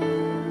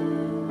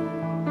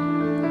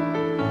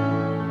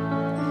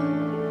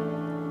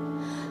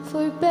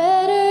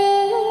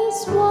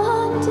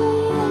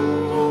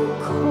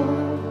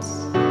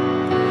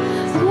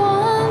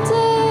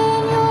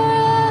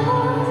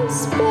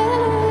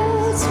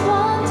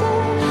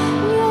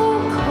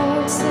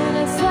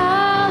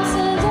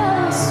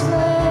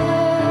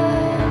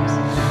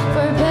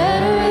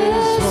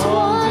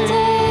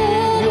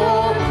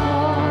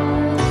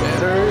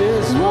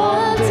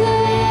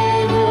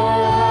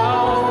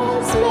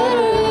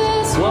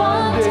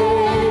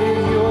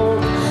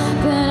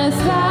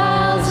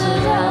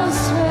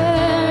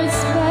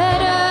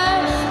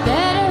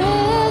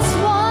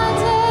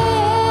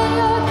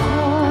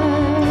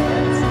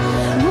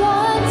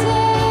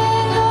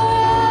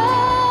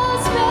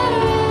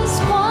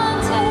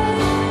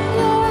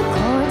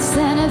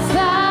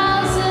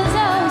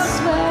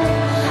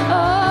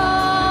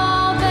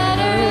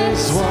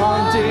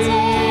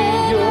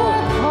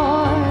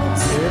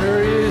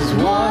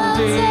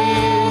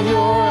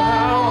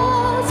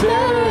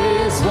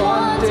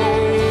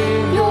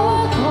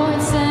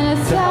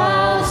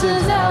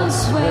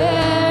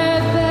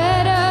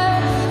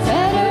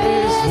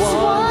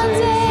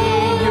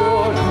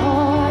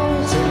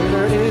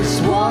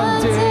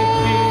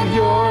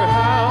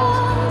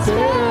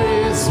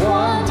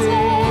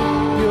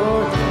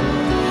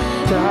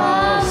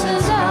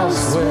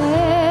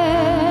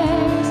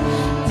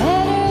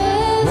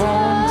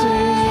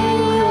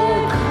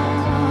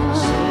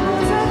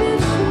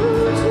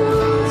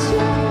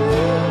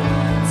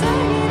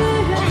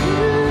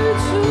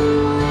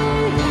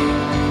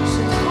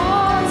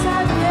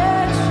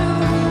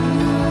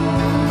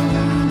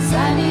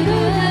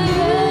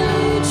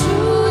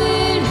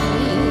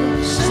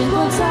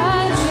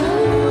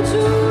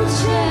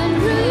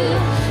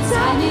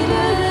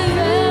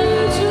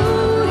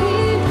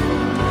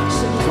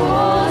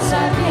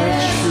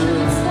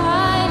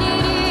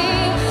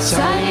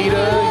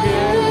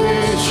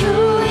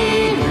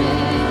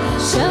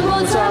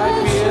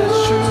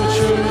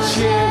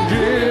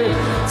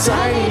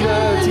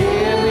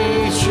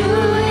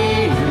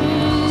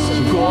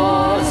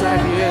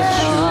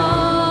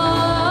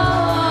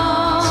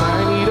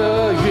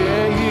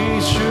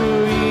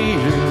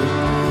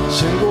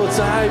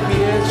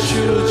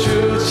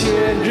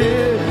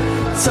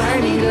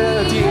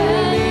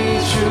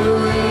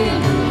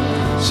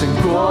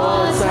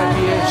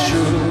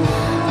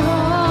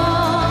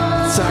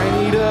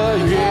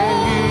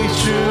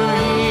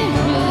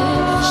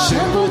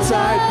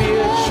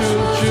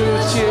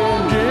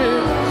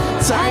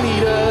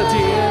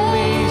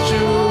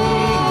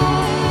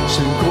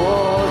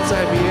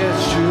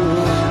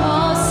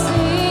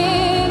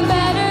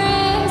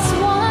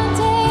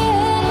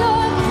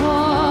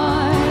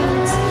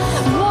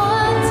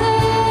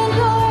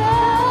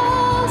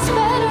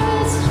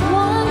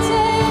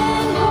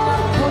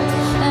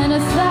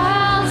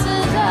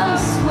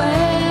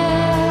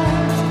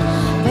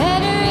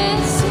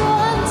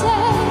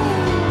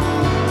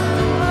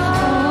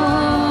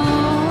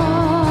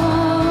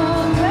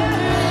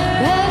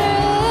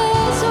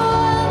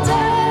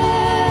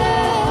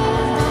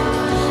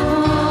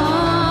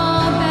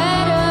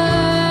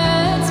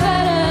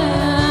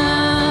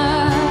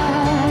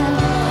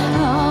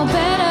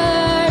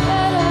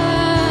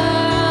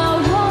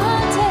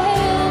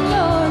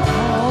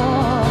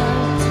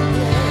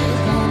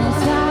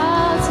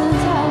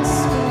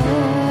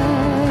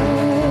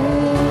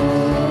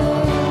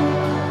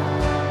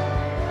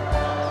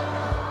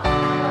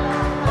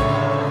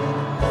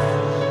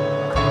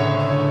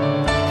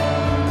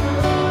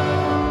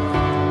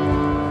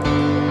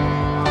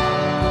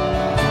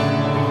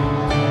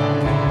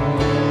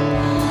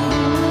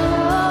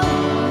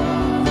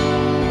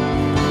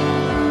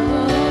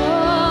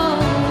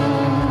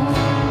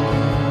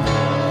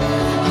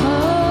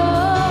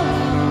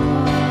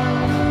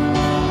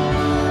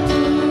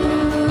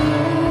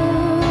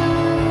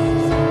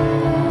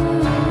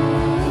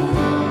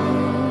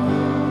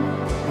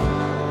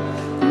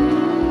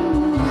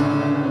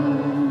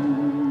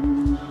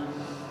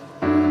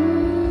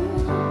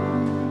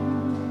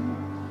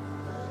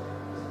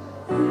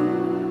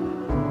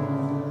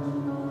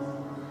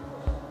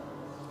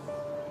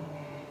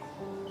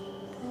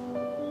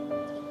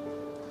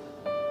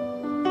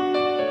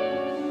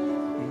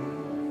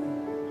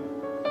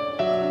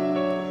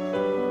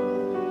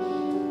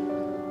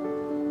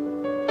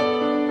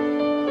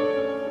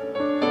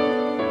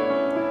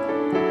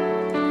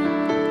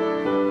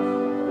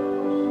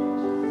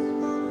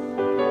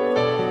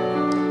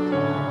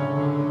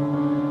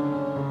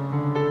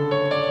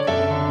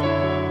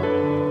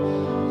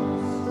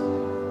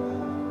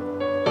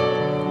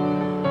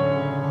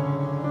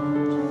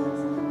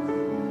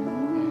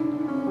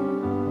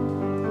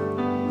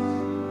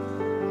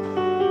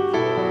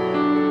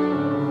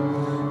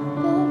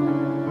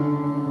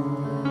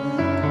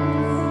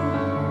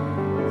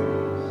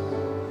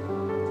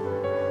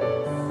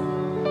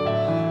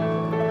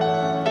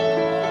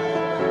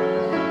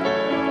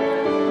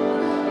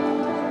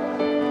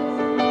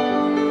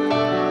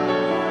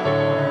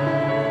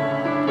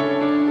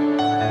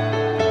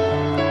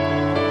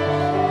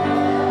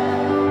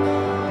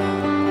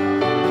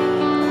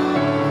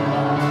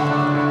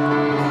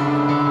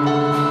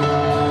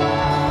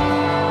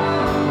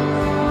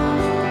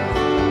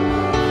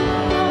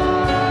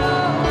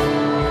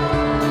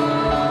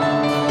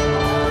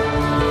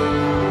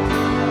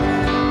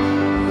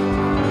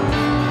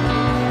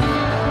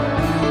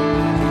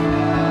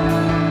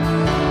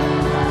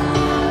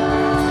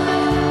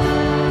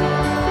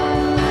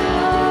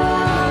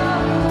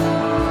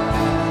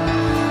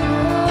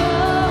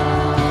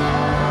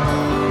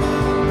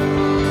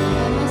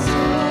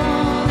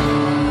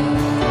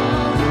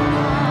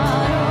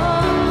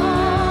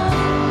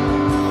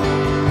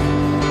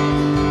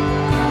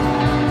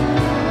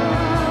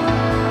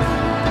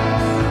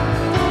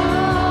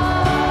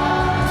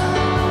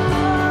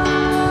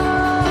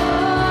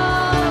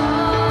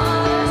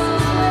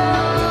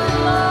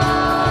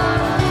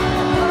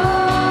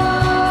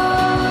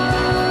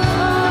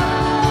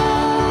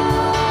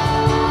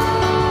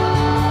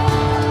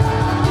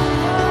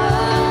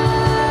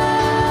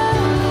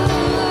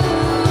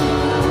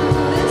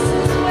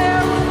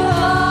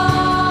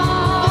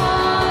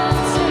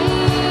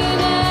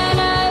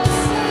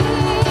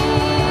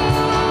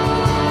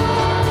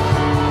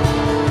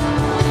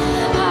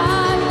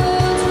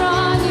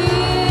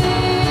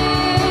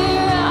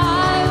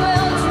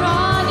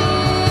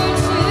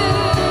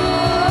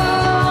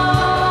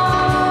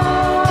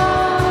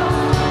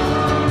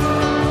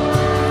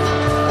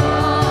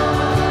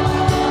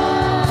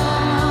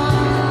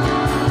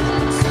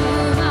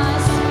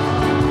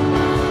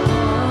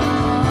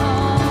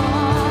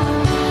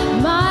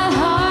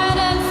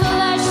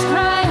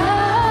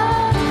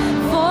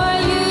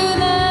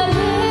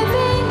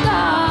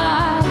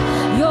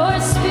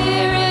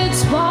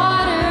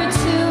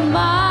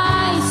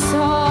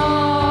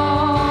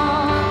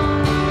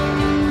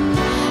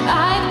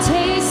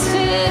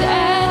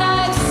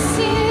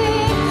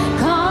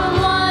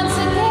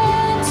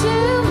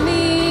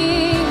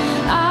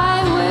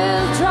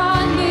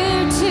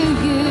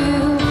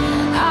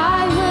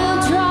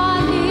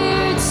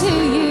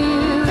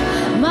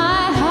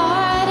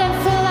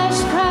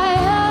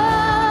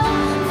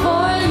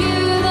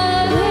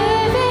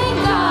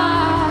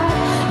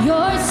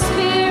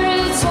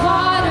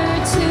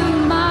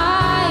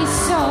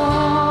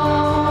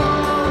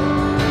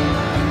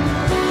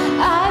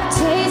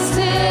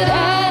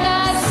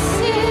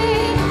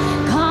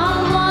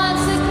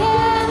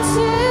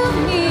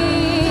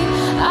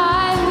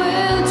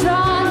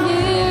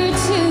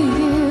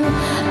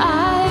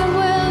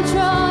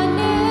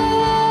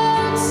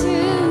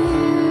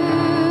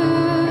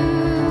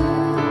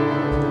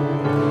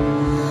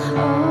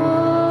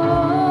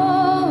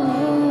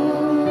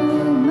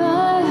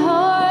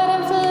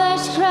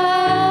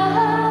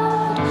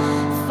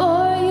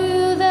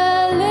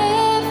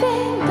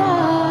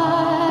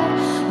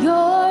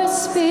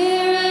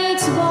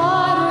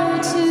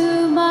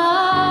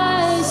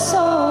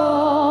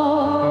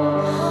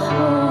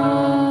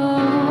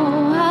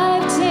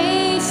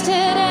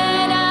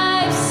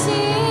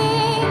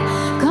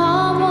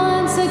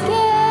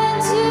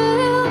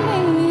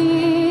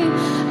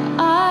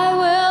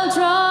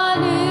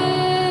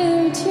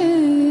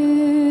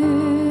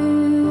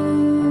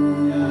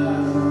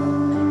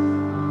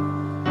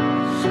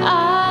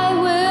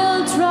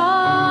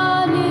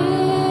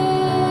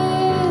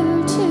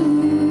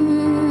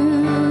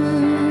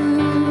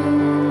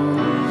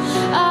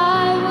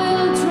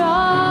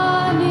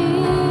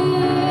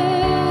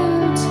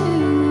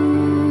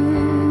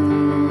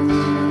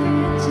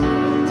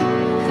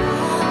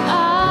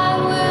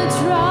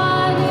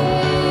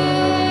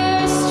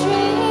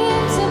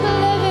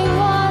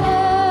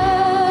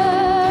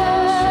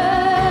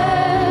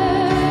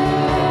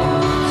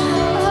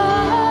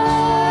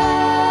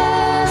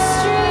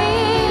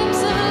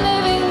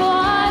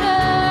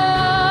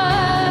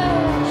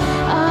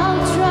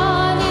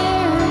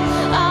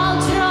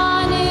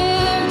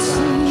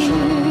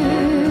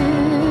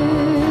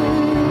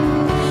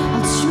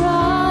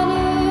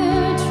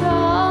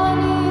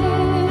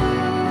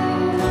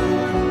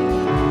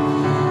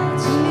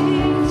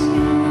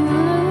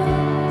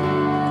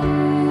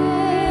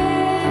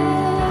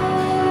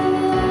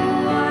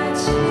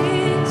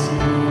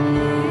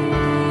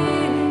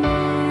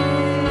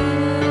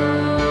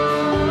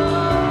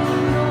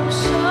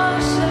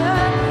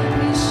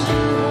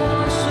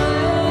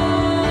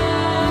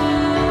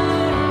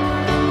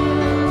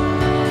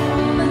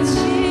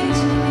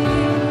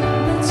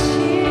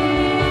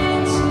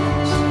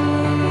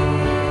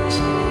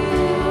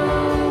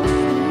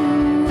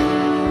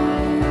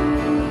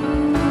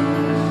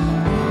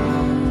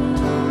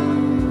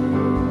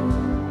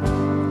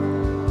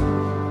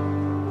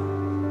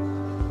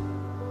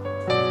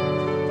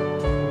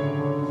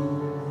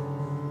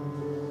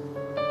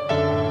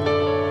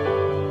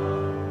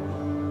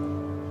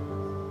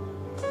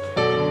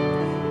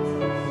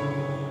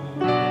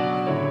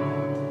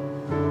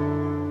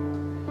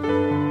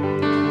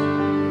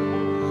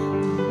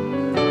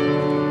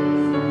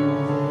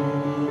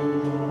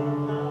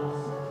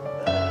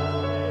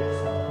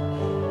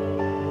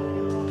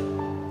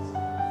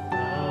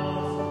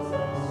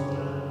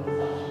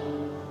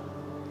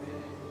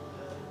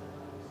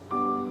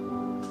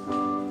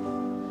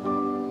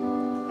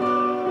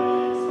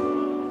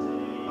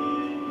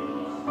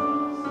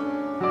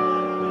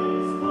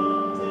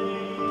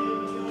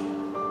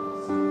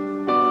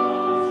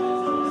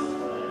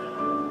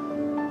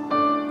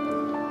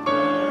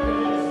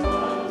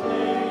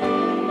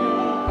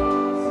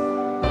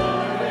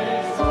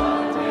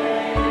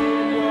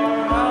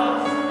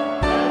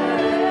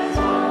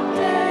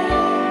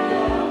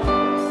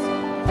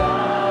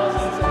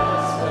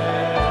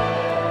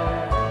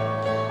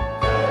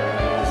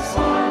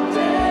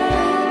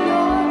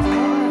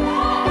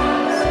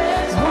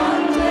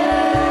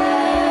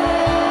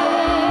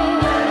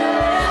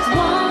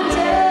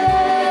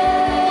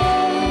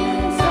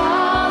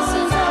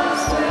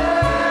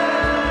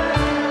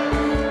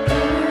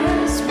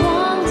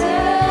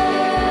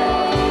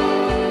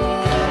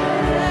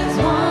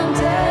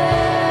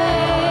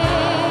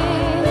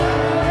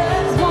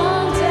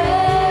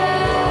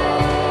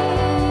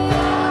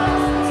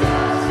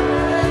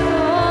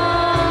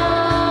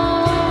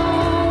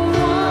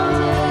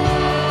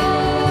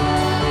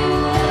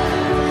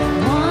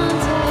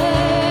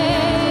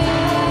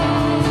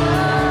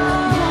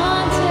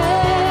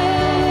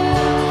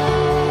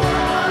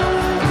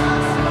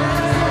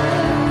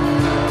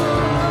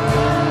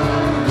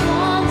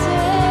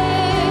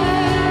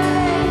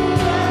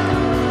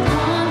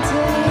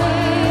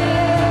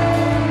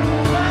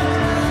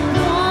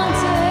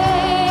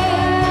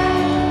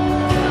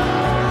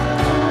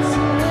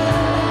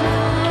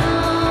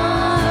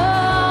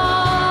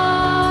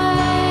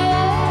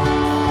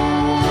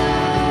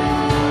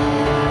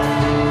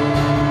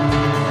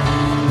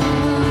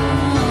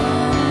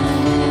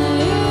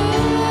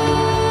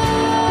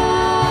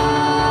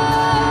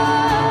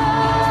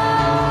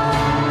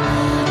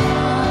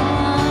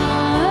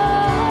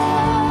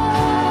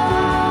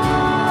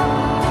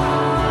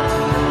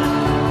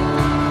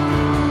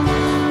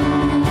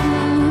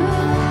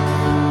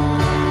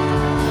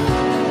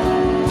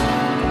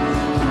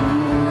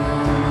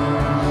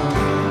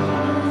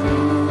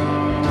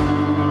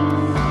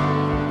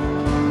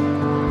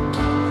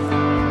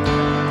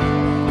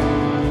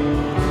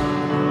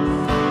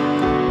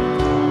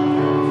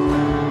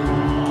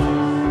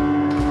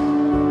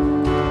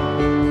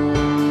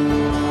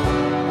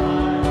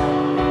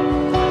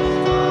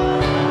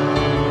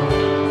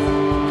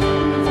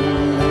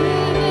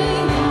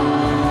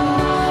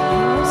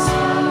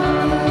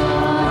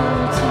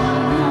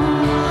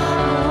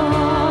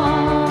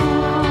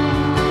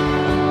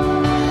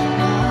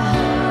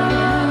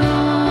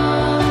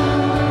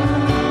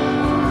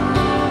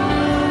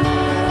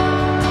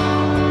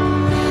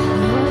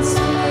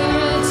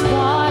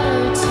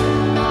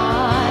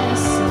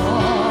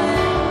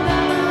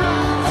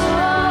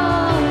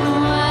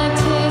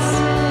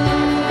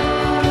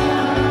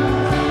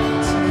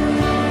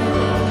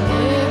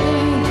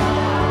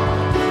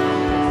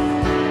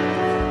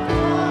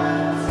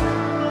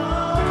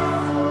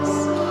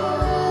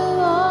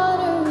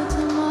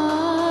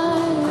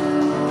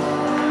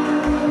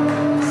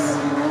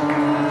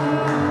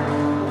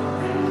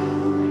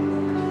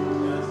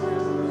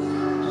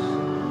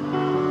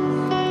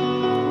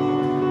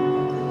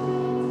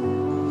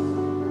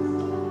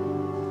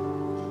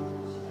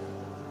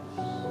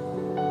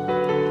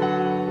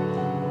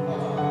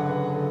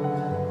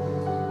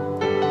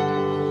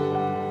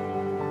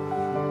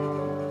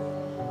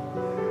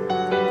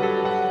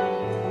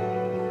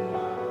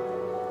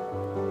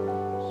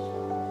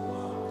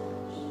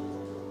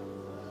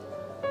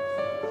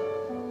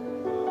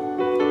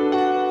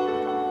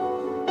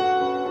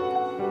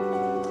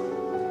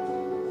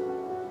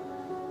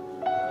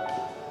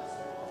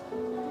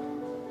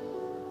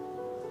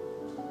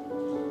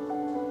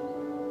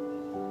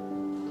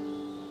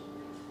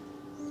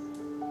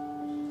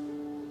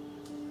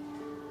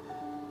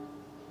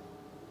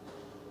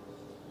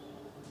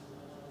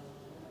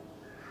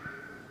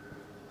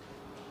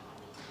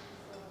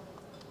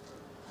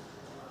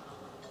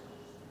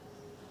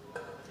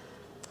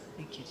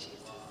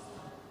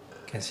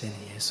 感谢你，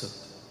耶稣。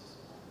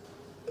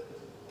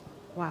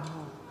 Wow.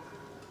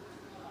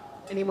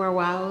 Any more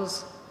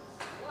wows?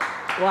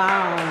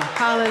 Wow.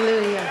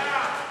 Hallelujah.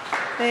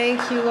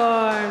 Thank you,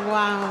 Lord.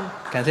 Wow.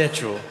 感谢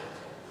主，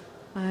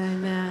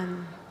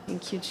 Amen.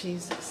 Thank you,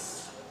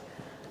 Jesus.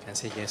 感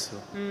谢耶稣。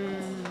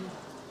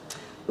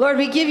 Lord,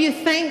 we give you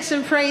thanks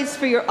and praise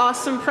for your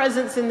awesome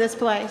presence in this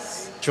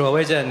place. 主啊，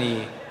为着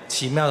你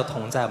奇妙的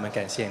同在，我们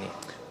感谢你。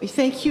 We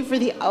thank you for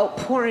the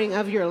outpouring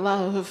of your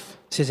love.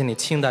 谢谢你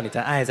倾倒你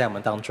的爱在我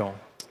们当中。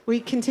 We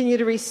continue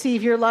to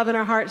receive your love in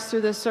our hearts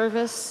through this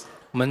service.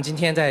 我们今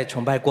天在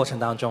崇拜过程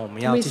当中，我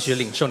们要继续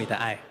领受你的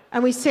爱。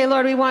 And we say,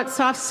 Lord, we want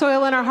soft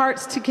soil in our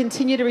hearts to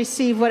continue to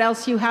receive what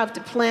else you have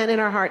to plant in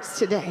our hearts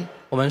today.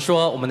 我们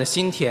说，我们的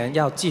心田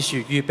要继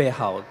续预备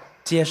好，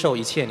接受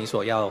一切你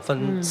所要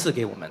分赐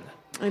给我们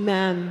的。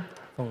 Amen.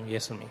 奉耶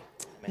稣名。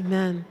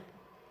 Amen.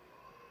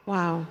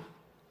 Wow.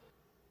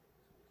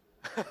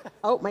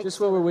 Oh, my. Just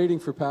while we're waiting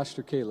for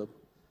Pastor Caleb.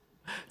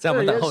 在我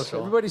There 们 he 等候的 is. 时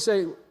候， Everybody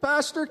say,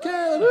 Pastor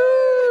Caleb.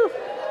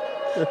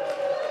 Woo!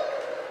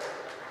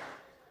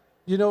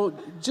 You know,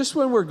 just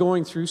when we're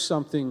going through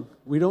something,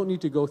 we don't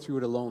need to go through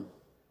it alone.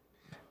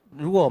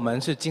 如果我们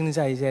是经历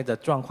在一些的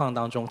状况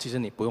当中，其实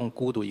你不用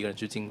孤独一个人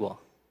去经过。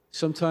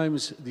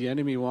 Sometimes the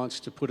enemy wants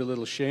to put a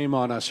little shame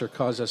on us or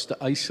cause us to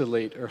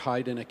isolate or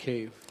hide in a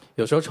cave.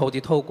 有时候仇敌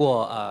透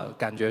过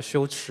感觉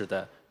羞耻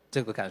的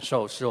这个感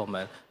受，使我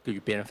们与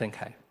别人分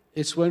开。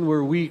 It's when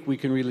we're weak we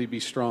can really be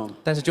strong.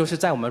 但是就是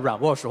在我们软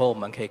弱的时候，我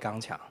们可以刚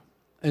强。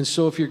 And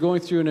so if you're going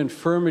through an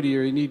infirmity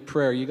or you need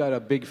prayer, you got a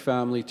big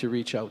family to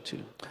reach out to.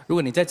 如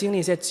果你在经历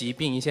一些疾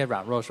病、一些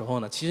软弱的时候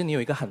呢，其实你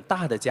有一个很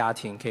大的家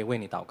庭可以为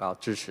你祷告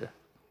支持。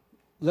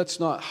 Let's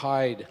not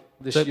hide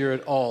this year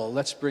at all.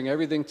 Let's bring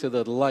everything to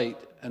the light,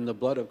 and the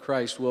blood of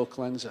Christ will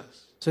cleanse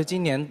us. 所以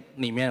今年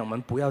里面我们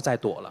不要再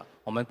躲了，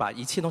我们把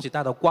一切东西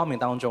带到光明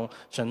当中，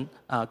神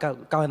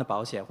高安的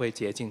保险会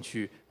接进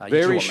去医治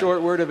我 Very 们。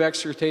 short word of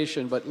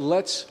exhortation, but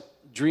let's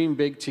dream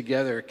big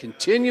together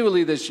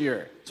continually this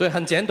year. 所以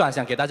很简短，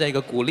想给大家一个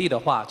鼓励的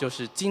话，就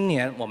是今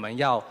年我们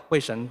要为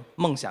神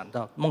梦想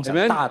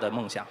Amen. 大的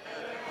梦想。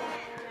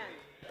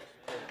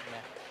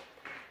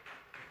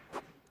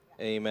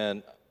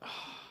 Amen.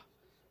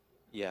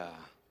 Yeah.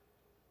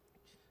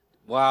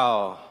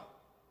 Wow.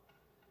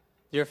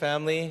 Dear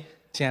family,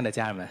 亲爱的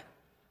家人们，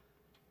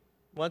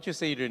 why don't you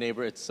say to your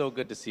neighbor, it's so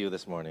good to see you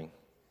this morning.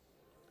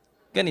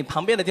 跟你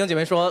旁边的弟兄姐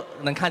妹说，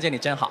能看见你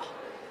真好。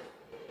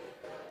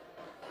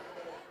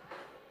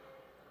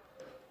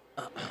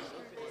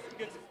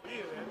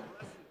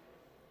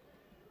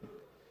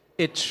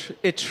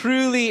 It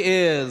truly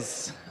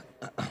is.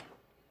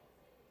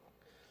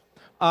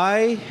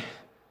 I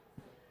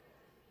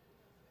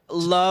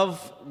love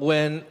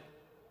when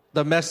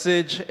the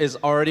message has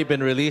already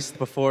been released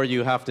before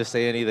you have to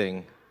say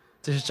anything.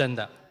 这是真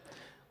的。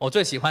我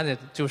最喜欢的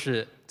就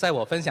是在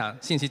我分享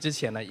信息之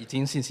前呢，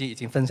信息已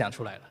经分享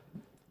出来了。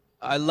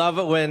 I love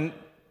it when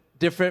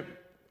different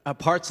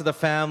parts of the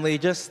family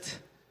just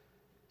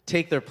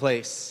take their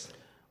place.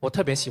 我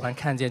特别喜欢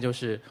看见，就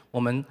是我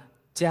们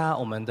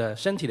的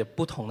身体的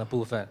不同的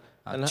部分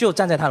就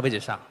站在他的位置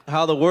上。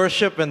 How the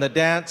worship and the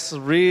dance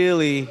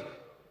really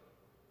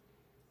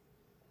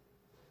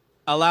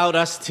allowed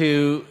us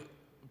to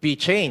be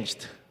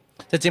changed.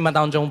 在敬拜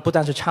当中，不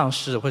但是唱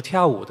诗或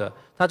跳舞的，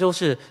它就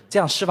是这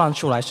样释放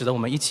出来，使得我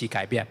们一起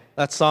改变。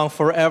 That song,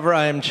 Forever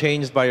I Am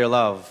Changed by Your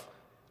Love.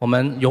 我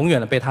们永远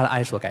的被他的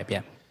爱所改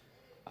变。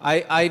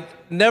 I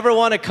never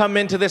want to come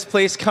into this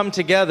place, come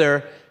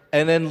together,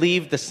 and then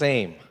leave the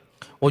same.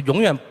 我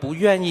永远不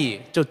愿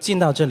意就进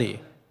到这里，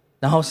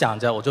然后想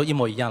着我就一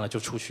模一样的就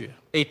出去。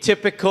 A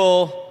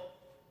typical,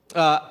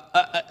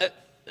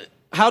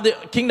 how the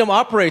kingdom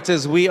operates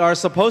is we are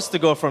supposed to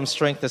go from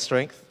strength to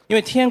strength. 因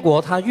为天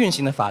国它运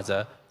行的法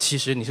则，其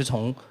实你是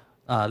从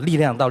力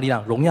量到力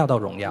量，荣耀到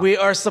荣耀。 We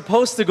are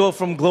supposed to go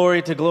from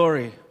glory to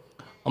glory.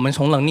 我们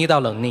从能力到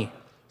能力。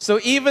 So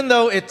even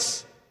though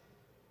it's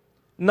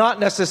not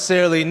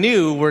necessarily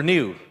new, we're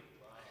new.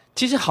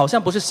 其实好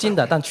像不是新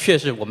的，但却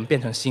是我们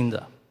变成新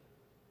的。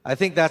 I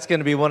think that's going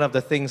to be one of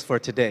the things for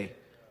today.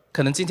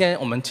 可能今天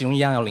我们其中一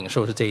样要领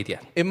受的是这一点，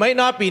 It might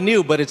not be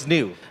new, but it's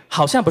new.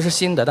 好像不是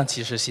新的，但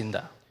其实是新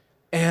的。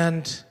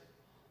 And,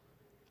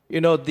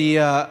 you know,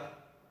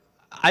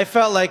 I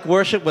felt like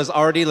worship was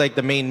already like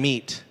the main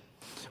meat.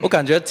 我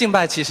感觉敬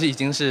拜其实已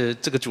经是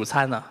这个主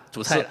餐了，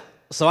主菜了。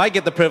 So I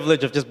get the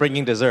privilege of just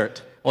bringing dessert.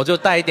 我就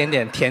带一点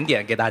点甜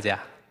点给大家。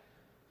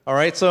 All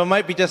right, so it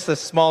might be just a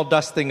small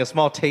dusting, a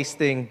small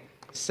tasting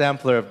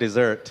sampler of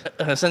dessert.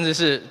 甚至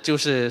是就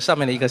是上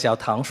面的一个小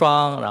糖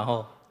霜，然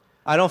后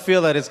I don't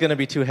feel that it's going to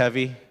be too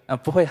heavy.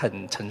 不会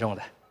很沉重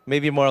的。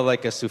 Maybe more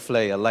like a souffle,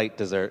 a light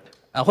dessert.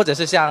 或者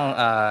是像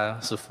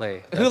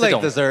souffle Who 这 like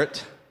种 dessert?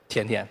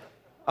 甜点。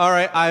 All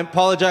right, I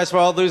apologize for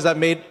all those that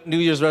made New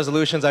Year's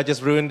resolutions. I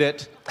just ruined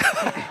it.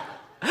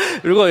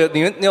 如果你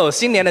有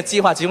新年的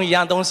计划，其中一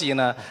样东西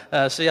呢，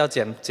是要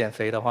减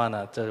肥的话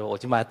呢，这我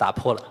就把它打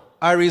破了。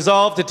 I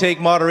resolved to take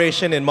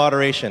moderation in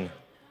moderation.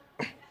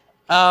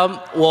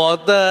 我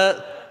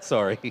的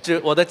Sorry.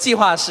 我的计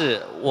划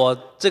是我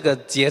这个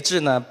节制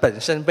呢本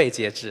身被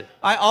节制，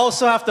 I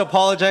also have to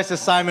apologize to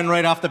Simon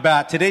right off the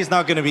bat. Today's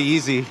not going to be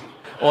easy.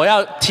 我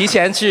要提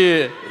前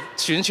去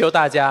寻求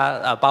大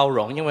家包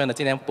容，因为呢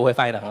今天不会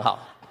翻译得很好。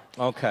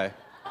 Okay.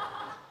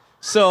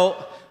 So,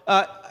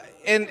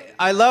 and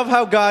I love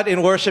how God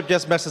in worship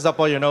just messes up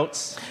all your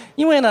notes.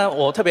 因为呢，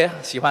我特别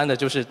喜欢的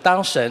就是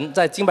当神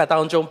在敬拜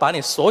当中把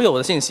你所有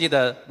的信息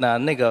的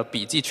那个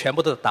笔记全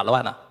部都打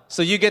乱了，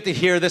 So you get to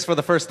hear this for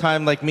the first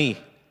time like me.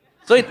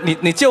 所以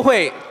你就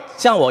会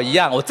像我一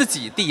样，我自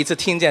己第一次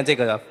听见这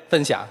个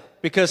分享，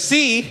 Because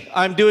see,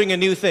 I'm doing a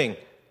new thing.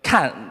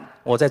 看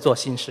我在做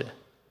新事。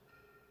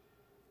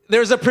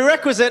 There's a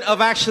prerequisite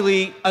of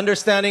actually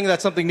understanding that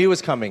something new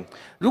is coming.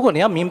 如果你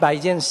要明白一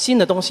件新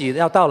的东西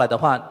要到来的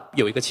话，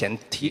有一个前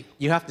提，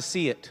 You have to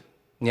see it.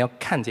 你要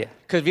看见。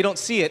 Because if you don't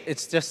see it,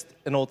 it's just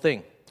an old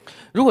thing.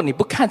 如果你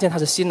不看见它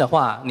是新的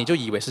话，你就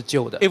以为是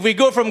旧的。 If we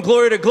go from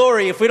glory to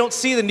glory, if we don't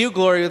see the new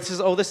glory, it's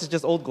just, oh, this is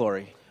just old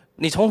glory.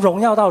 你从荣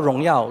耀到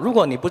荣耀，如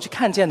果你不去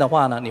看见的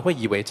话呢，你会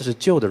以为这是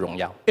旧的荣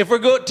耀。 If we're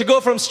to go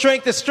from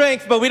strength to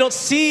strength, but we don't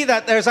see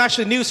that there's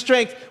actually new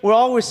strength, we're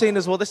always saying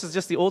is, well, this is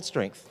just the old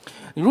strength.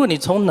 如果你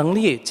从能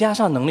力加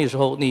上能力的时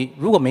候，你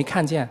如果没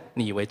看见，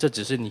你以为这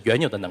只是你原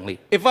有的能力。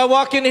 If I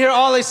walk in here,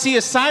 all I see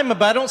is Simon,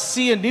 but I don't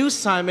see a new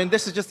Simon.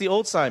 This is just the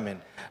old Simon.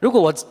 如果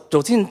我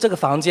走进这个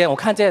房间，我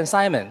看见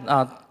Simon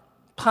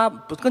他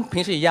不跟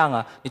平时一样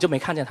啊，你就没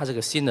看见他是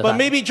个新的。 But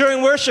maybe during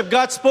worship,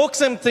 God spoke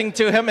something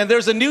to him, and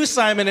there's a new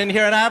Simon in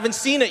here, and I haven't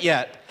seen it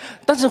yet.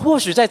 但是或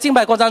许在敬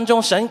拜过程当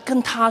中，神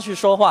跟他去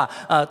说话，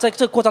在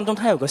这个过程当中，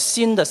他有个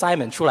新的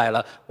Simon 出来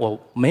了，我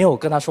没有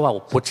跟他说话，我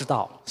不知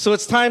道。 So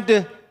it's time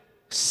to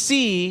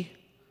see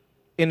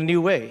in a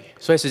new way.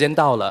 所以时间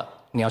到了，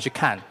你要去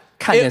看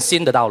见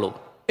新的道路。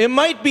 It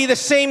might be the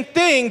same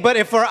thing, but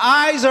if our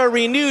eyes are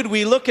renewed,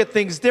 we look at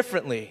things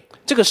differently.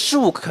 这个事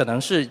物可能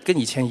是跟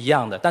以前一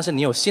样的，但是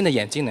你有新的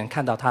眼睛，能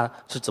看到它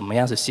是怎么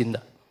样是新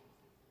的。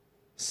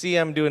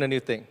 See, I'm doing a new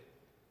thing.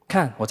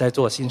 看，我在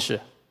做新事。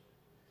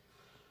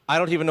 I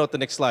don't even know what the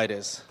next slide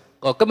is.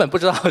 我根本不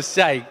知道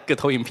下一个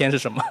投影片是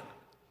什么。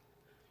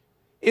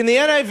 In the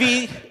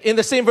NIV, in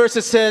the same verse,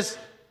 it says,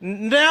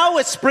 "Now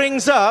it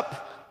springs up.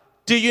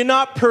 Do you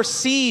not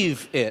perceive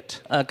it?"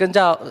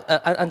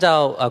 按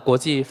照国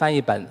际翻译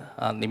本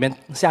里面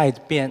下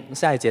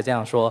一节这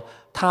样说，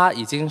它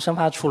已经生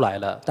发出来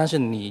了，但是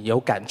你有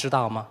感知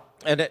到吗？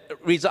 And it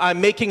reads, "I'm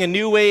making a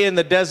new way in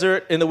the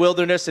desert, in the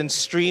wilderness, and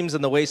streams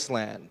in the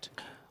wasteland."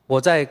 我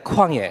在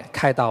旷野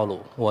开道路，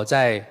我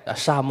在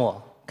沙漠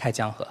开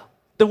江河。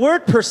 The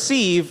word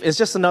perceive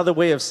is just another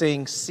way of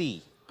saying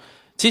see.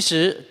 其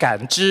实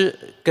感知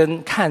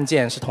跟看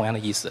见是同样的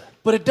意思，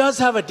 But it does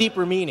have a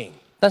deeper meaning.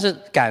 但是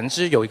感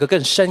知有一个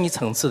更深一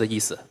层次的意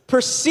思。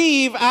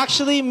 Perceive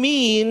actually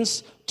means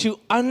to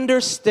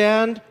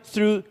understand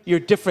through your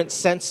different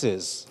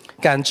senses.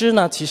 感知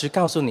呢，其实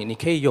告诉你，你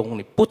可以用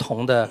你不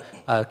同的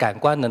感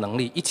官的能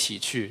力一起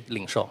去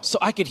领受。 So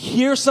I could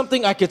hear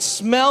something, I could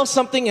smell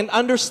something, and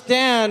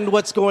understand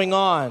what's going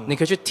on. 你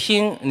可以去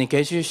听，你可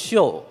以去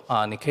嗅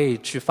你可以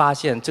去发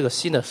现这个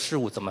新的事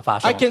物怎么发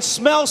生 I。can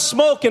smell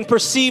smoke and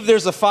perceive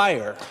there's a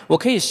fire. 我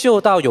可以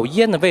嗅到有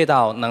烟的味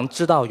道，能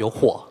知道有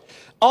火。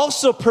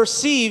 Also,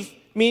 perceive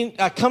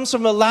comes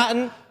from the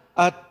Latin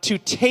to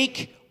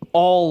take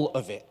all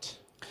of it.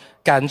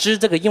 感知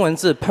这个英文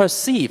字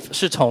perceive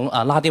是从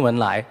拉丁文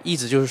来，意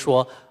思就是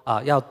说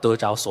要得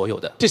着所有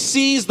的， To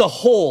seize the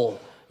whole.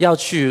 要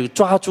去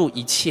抓住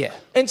一切。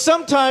 And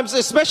sometimes,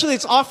 especially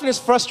it's often as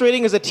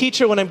frustrating as a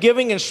teacher when I'm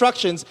giving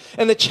instructions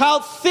and the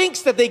child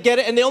thinks that they get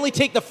it and they only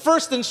take the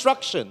first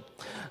instruction.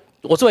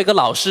 我作为一个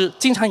老师，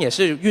经常也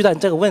是遇到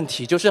这个问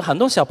题，就是很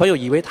多小朋友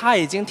以为他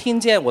已经听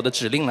见我的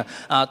指令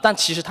了但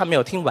其实他没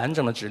有听完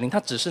整的指令，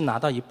他只是拿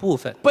到一部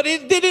分。 But they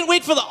didn't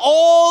wait for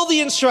all the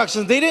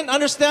instructions. They didn't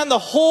understand the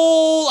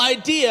whole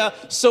idea,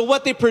 so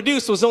what they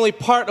produced was only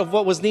part of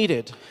what was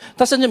needed.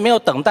 他甚至没有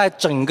等待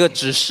整个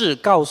指示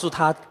告诉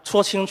他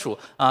说清楚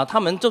他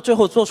们最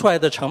后做出来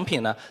的成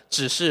品呢，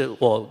只是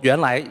我原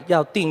来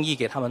要定义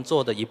给他们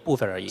做的一部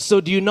分而已。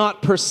 So do you not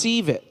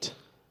perceive it?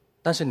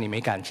 但是你没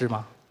感知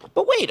吗？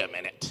 But wait a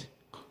minute.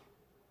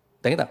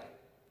 等一等，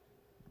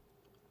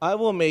 I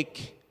will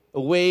make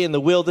a way in the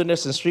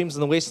wilderness and streams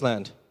in the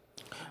wasteland.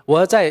 我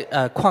要在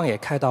旷野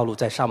开道路，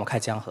在沙漠开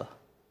江河，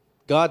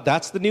 God,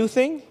 that's the new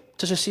thing?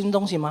 这是新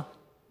东西吗？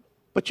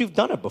 But you've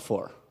done it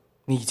before.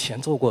 你以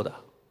前做过的，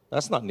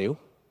 That's not new.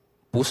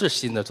 不是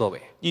新的作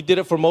为。 You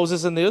did it for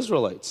Moses and the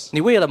Israelites.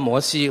 你为了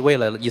摩西，为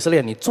了以色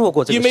列，你做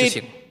过这 You 个事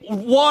情。 made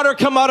water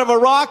come out of a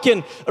rock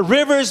and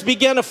rivers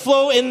began to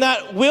flow in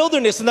that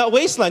wilderness, in that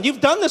wasteland. You've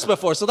done this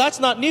before, so that's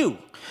not new.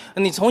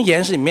 你从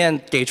岩石里面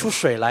给出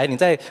水来，你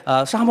在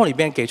沙漠里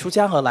面给出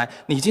江河来，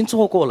你已经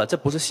做过了，这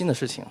不是新的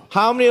事情。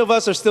 How many of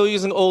us are still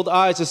using old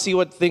eyes to see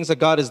what things that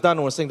God has done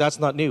and we're saying that's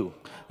not new?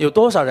 有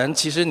多少人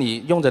其实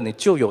你用着你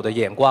旧有的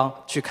眼光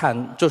去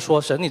看，就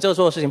说神，你这个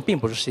做的事情并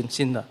不是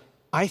新的。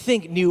 I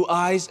think new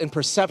eyes and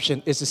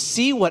perception is to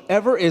see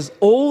whatever is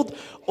old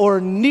or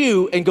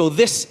new and go,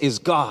 this is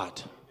God.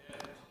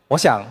 我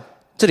想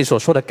这里所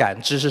说的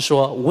感知是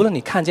说，无论你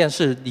看见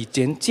是以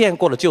前见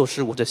过的旧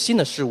事物或者新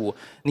的事物，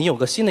你有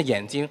个新的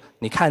眼睛，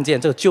你看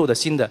见这个旧的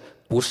新的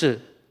不是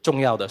重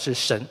要的，是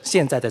神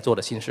现在在做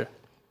的新事。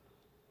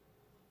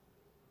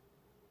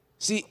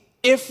See,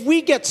 if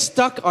we get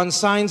stuck on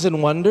signs and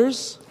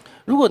wonders,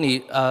 如果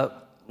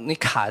你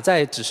卡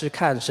在只是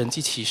看神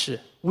迹奇事，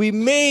 we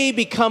may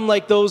become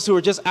like those who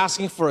are just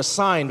asking for a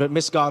sign but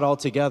miss God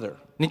altogether.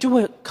 你就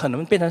会可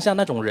能变成像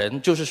那种人，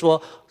就是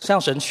说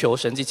向神求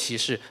神迹奇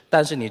事，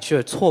但是你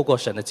却错过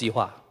神的计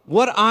划。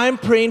What I'm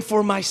praying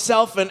for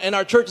myself and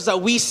our church is that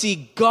we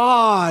see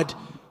God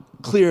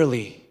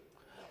clearly.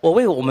 我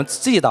为我们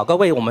自己祷告，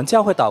为我们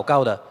教会祷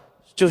告的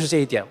就是这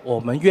一点，我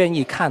们愿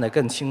意看得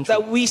更清楚，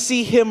 That we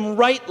see Him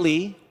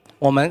rightly,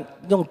 我们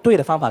用对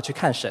的方法去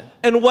看神。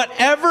 and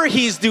whatever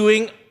He's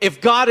doing, if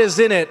God is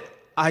in it,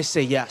 I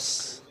say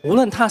yes. 无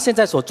论他现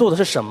在所做的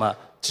是什么，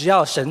只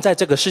要神在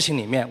这个事情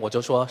里面，我就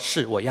说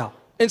是我要。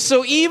 And so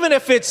even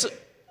if it's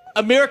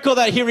a miracle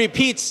that He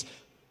repeats,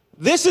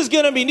 this is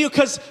going to be new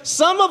because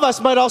some of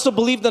us might also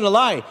believe in a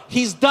lie.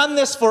 He's done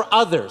this for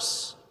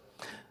others.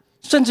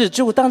 甚至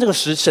就当这个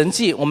神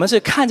迹，我们是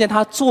看见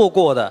他做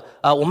过的，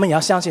我们也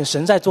要相信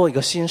神在做一个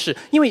新事。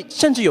因为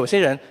甚至有些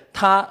人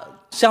他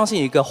相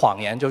信一个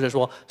谎言，就是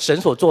说神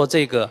所做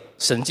这个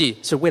神迹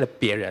是为了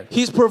别人。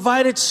 He's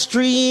provided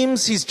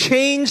streams. He's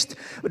changed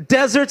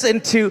deserts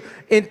into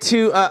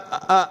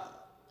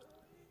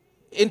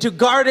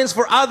gardens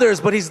for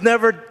others, but He's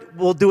never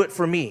will do it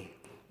for me.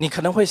 你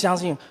可能会相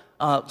信，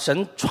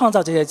神创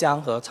造这些江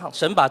河，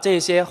神把这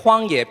些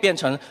荒野变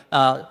成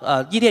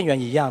伊甸园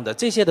一样的，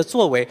这些的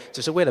作为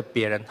只是为了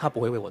别人，他不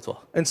会为我做。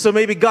 And so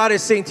maybe God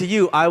is saying to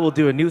you, I will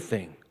do a new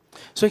thing.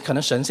 所以可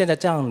能神现在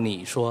这样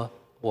你说，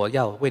我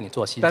要为你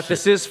做新 That 事，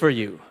 this is for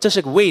you. 这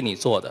是为你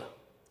做的。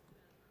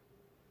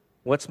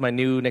 What's my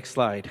new next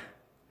slide?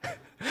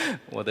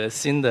 我的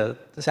新的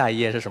下一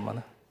页是什么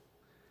呢？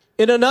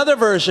 In another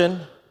version,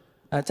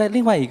 在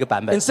另外一个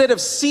版本， instead of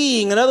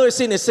seeing, another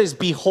saying it says,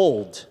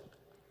 behold.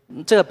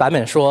 这个版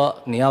本说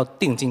你要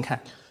定睛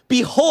看，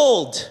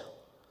 Behold,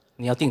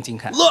 你要定睛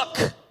看，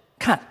 look,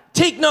 看，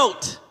 take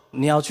note.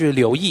 你要去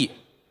留意。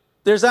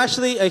 There's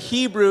actually a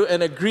Hebrew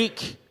and a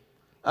Greek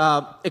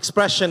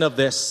expression of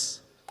this.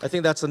 I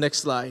think that's the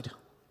next slide.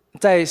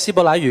 在希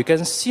伯来语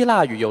跟希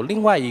腊语有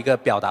另外一个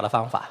表达的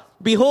方法。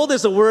 Behold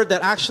is a word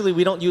that actually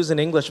we don't use in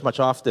English much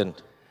often.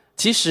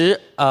 其实，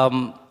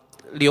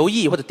留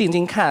意或者定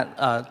睛看，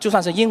就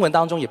算是英文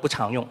当中也不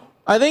常用。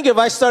 I think if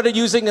I started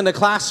using in the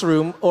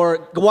classroom or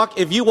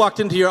if you walked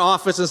into your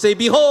office and say,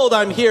 behold,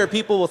 I'm here,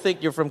 people will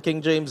think you're from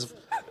King James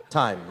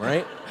time,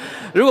 right?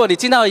 如果你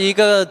进到一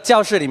个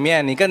教室里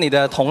面，你跟你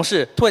的同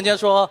事突然间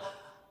说，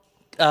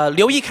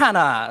留意看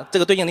啊，这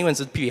个对应的英文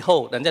词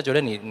behold， 人家觉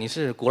得你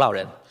是古老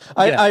人。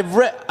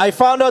I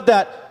found out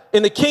that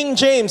in the King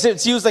James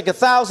it's used like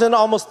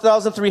almost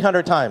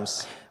 1,300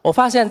 times. 我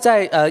发现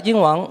在英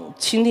王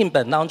钦定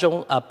本当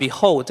中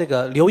behold 这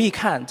个留意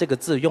看这个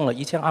字用了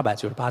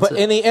1298 But 次，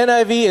 in the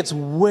NIV it's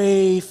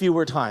way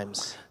fewer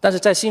times. 但是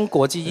在新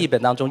国际译本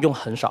当中用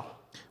很少。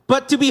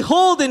 But to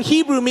behold in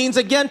Hebrew means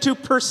again to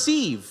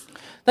perceive.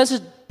 但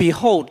是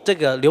behold 这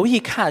个留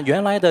意看，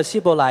原来的希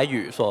伯来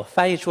语所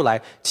翻译出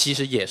来，其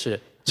实也是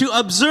To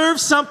observe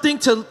something,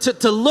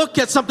 to look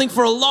at something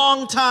for a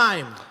long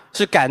time.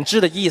 是感知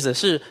的意思，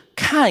是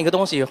看一个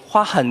东西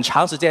花很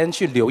长时间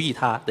去留意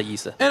它的意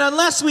思。 And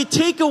unless we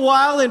take a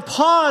while and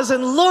pause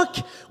and look,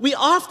 we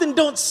often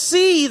don't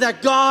see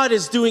that God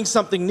is doing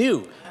something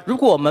new. 如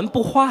果我们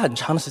不花很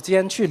长的时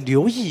间去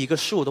留意一个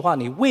事物的话，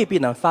你未必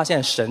能发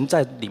现神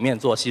在里面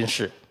做新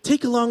事。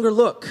 Take a longer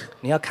look.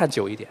 你要看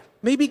久一点，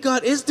 Maybe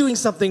God is doing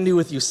something new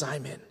with you,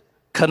 Simon.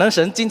 可能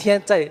神今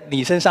天在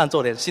你身上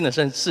做点新的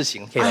事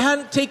情。可以 I 吗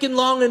hadn't taken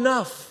long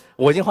enough.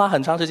 我已经花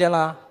很长时间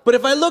啦。 But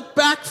if I look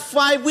back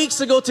 5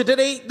 weeks ago to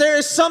today,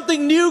 there is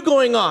something new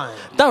going on.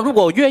 但如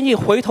果我愿意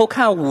回头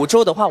看5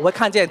周的话，我会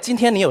看见今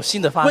天你有新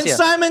的发 When 现。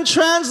 Simon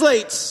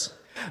translates,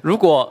 如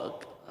果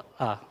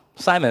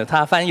Simon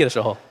他翻译的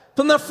时候，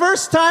 from the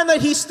first time that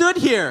he stood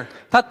here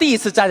他第一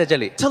次站在这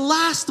里， to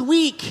last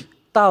week,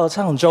 到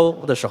上周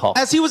的时候，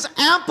 as he was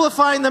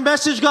amplifying the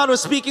message God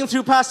was speaking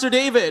through Pastor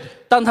David,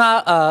 当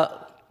他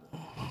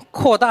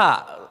扩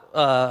大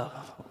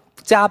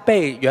加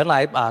倍原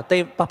来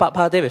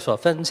David 所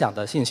分享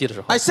的信息的时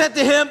候， I said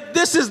to him,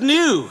 this is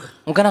new.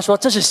 我跟他说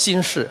这是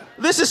新事，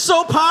 This is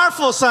so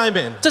powerful,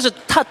 Simon. 这是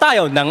他大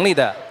有能力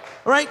的。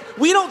 Right?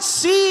 We don't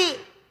see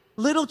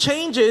little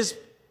changes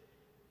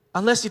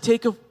unless you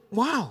take a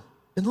while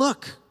and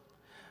look.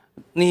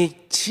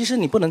 其实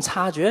你不能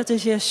察觉这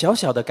些小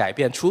小的改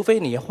变，除非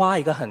你花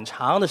一个很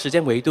长的时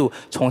间维度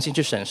重新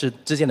去审视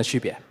之间的区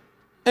别。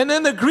 And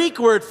then the Greek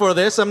word for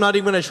this, I'm not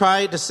even going to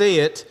try to say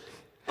it,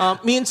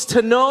 means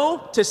to know,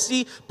 to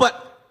see, but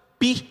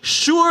be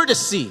sure to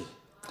see.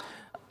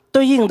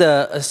 对应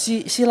的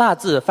希腊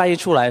字翻译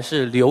出来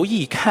是留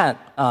意看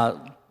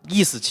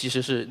意思其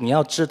实是你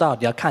要知道，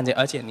你要看见，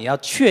而且你要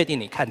确定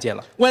你看见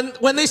了。 When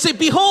they say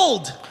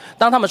behold,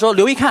 当他们说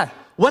留意看，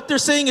 what they're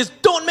saying is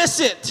don't miss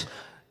it.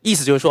 意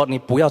思就是说你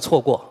不要错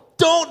过，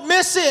 Don't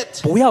miss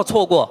it. 不要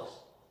错过。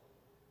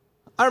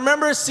I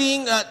remember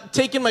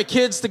taking my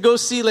kids to go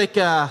see like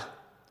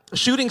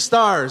shooting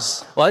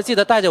stars, 我还记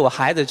得带着我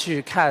孩子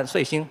去看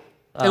彗星，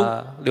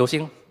流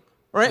星。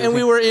 right? And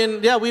we were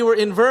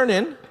in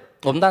Vernon,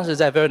 我们当时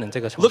在 Vernon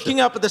这个城市，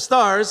 looking up at the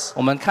stars,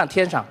 我们看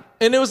天上，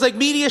 and it was like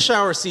meteor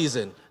shower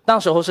season.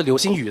 当时候是流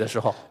星雨的时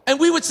候， And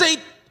we would say,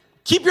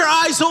 keep your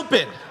eyes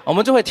open. 我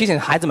们就会提醒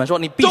孩子们说，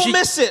你必 Don't 须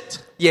miss it.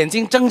 眼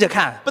睛睁着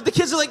看， But the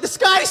kids are like, the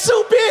sky is so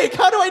big.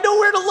 How do I know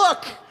where to look?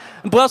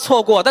 不要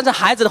错过。但是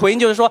孩子的回应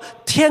就是说，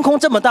天空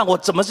这么大，我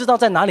怎么知道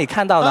在哪里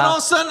看到 And all 呢 of a？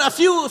 sudden, a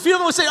few of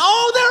them would say,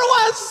 oh, there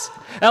it was.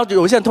 然后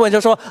有一些人突然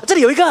就说，这里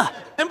有一个。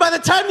 And by the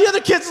time the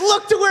other kids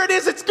look to where it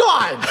is, it's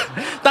gone.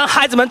 当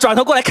孩子们转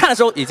头过来看的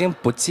时候，已经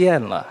不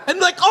见了 And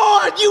like,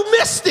 oh, you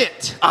missed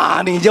it.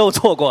 啊！你又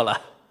错过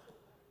了。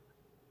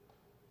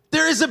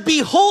 There is a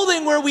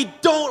beholding where we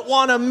don't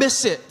want to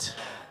miss it.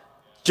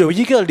 有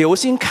一个留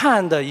心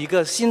看的一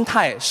个心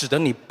态，使得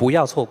你不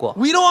要错过。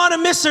 We don't want to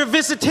miss our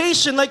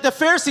visitation like the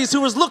Pharisees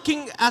who was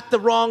looking at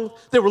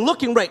they were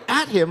looking right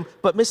at him,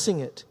 but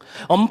missing it.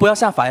 我们不要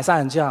像法利赛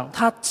人这样，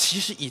他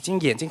其实已经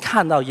眼睛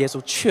看到耶稣，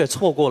却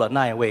错过了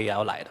那一位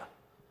要来的。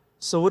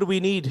 So what do we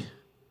need?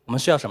 我们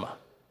需要什么？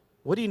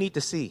 What do you need to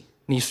see?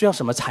 你需要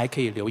什么才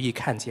可以留意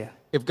看见？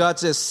 If God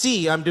says,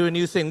 see, I'm doing a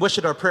new thing, what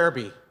should our prayer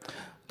be?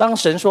 当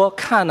神说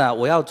看了，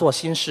我要做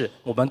新事，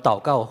我们祷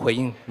告回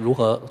应如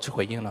何去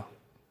回应呢？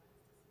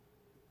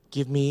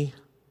 Give me,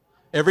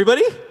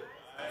 everybody,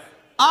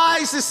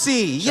 eyes to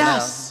see.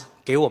 Yes.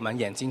 给我们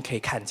眼睛可以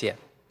看见。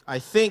 I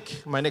think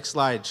my next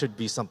slide should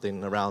be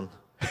something around.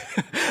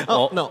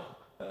 Oh, no.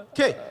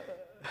 Okay.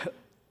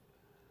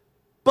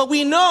 But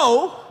we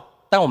know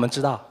但我们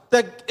知道，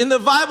 that in the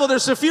Bible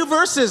there's a few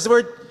verses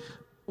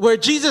where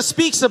Jesus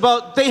speaks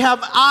about they have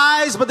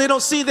eyes but they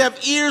don't see, they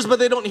have ears but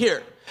they don't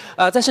hear.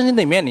 在圣经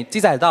里面，你记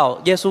载到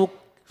耶稣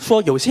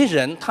说，有些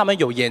人他们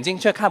有眼睛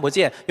却看不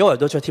见，有耳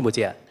朵却听不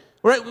见。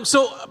 Right?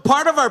 So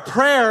part of our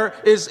prayer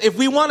is if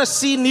we want to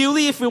see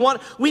newly,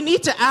 we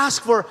need to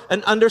ask for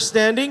an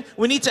understanding,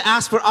 we need to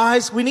ask for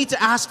eyes, we need to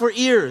ask for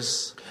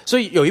ears. 所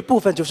以有一部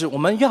分就是我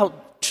们要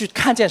去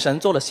看见神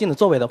做了新的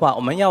作为的话，我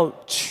们要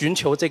寻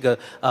求这个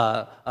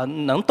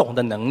能懂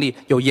的能力，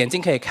有眼睛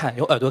可以看，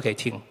有耳朵可以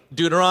听。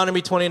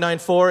 Deuteronomy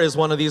 29:4 is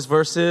one of these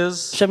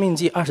verses. 申命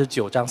记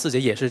29章4节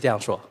也是这样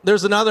说。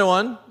 There's another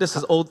one. This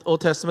is Old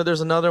Testament.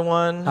 There's another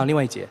one. 还有另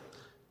外一节，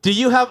 Do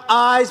you have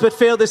eyes but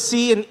fail to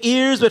see and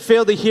ears but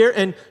fail to hear?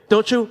 And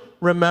don't you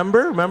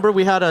remember? Remember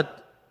we had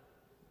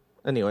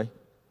Anyway,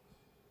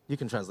 you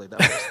can translate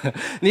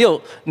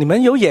that. 你们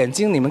有眼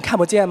睛，你们看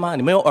不见吗？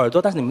你们有耳朵，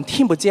但是你们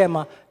听不见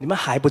吗？你们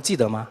还不记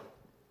得吗？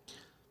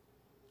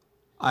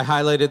 I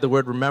highlighted the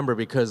word remember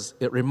because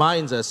it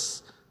reminds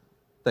us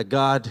that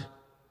God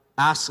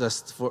asks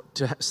us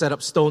to set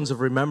up stones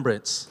of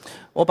remembrance.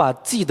 我把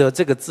记得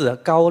这个字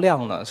高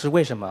亮了，是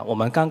为什么？我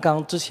们刚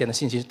刚之前的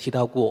信息提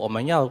到过，我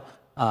们要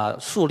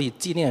树立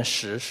纪念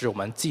石，使我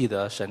们记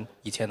得神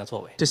以前的作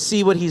为， To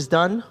see what he's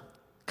done,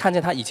 看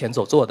见他以前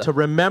所做的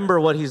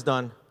to，remember what he's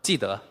done, 记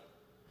得，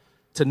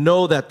 to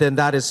know that then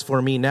that is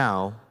for me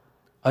now.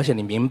 而且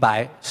你明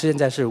白现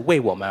在是为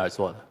我们而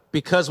做的。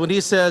 Because when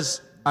he says,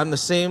 I'm the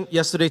same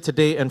yesterday,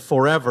 today, and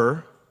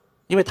forever,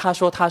 因为他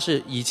说他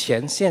是以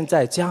前、现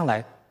在、将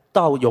来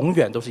到永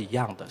远都是一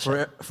样的，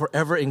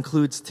 forever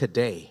includes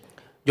today.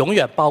 永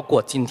远包括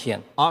今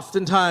天。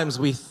 Oftentimes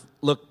we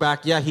look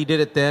back, yeah, he did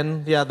it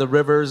then. Yeah, the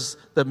rivers,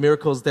 the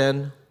miracles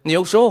then. 你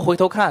有时候回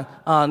头看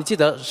你记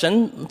得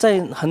神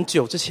在很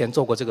久之前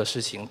做过这个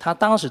事情，他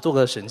当时做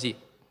过的神迹。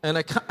 And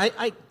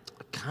I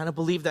kind of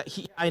believe that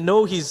I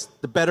know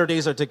the better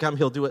days are to come.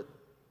 He'll do it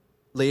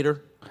later.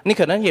 你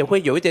可能也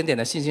会有一点点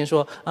的信心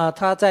说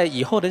他在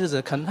以后的日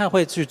子可能他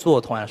会去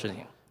做同样的事情。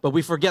 But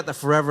we forget that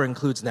forever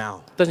includes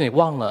now, 但是你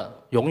忘了，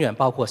永远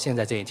包括现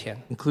在这一天，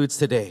 includes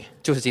today.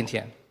 就是今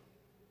天。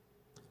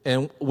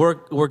 And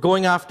we're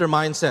going after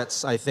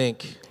mindsets, I think.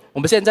 我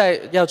们现在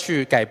要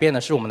去改变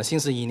的是我们的心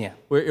思意念，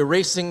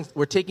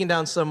 We're taking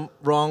down some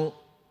wrong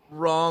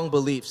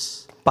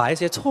beliefs. 把一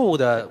些错误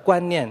的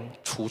观念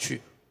除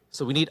去。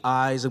 So we need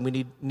eyes and we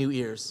need new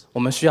ears. 我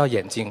们需要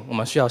眼睛，我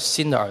们需要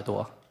新的耳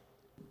朵。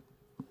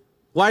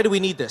 Why do we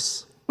need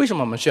this? 为什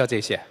么我们需要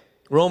这些？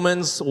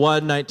 Romans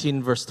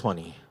 1:19 verse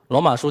 20. 罗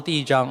马书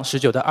第1章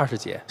19到20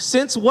节，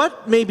 Since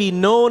what may be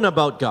known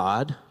about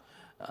God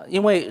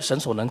因为神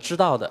所能知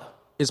道的，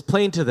 is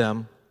plain to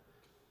them,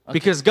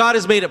 because God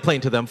has made it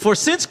plain to them. For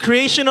since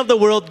creation of the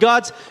world,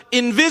 God's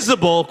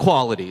invisible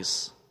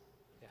qualities,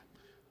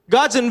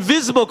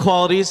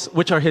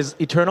 which are his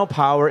eternal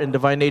power and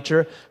divine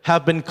nature,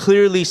 have been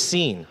clearly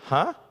seen.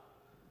 Huh?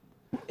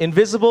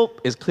 Invisible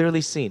is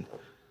clearly seen.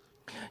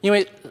 因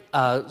为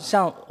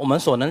像我们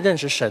所能认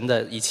识神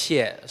的一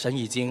切，神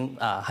已经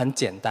很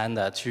简单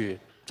的去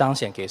彰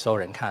显给所有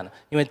人看了。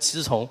因为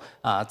自从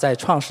在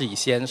创世以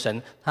前，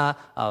神他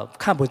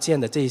看不见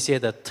的这些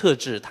的特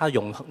质，他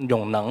永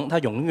能，他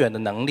永远的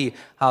能力，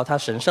还有他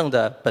神圣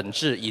的本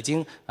质，已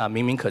经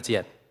明明可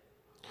见。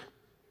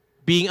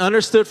 Being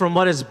understood from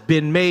what has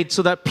been made,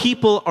 so that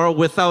people are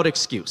without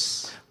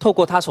excuse. 透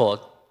过他所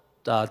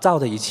造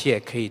的一切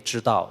可以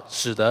知道，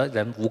使得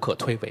人无可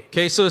推诿。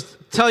 Okay, so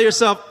tell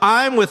yourself,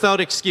 I'm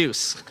without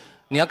excuse.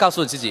 你要告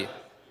诉自己，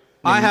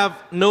 I have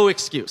no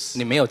excuse.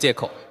 你没有借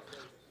口。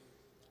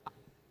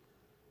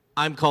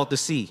 I'm called to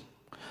see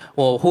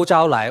我呼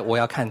召来，我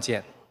要看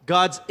见，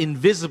 God's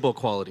invisible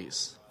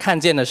qualities. 看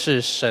见的是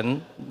神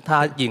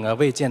他隐而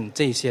未见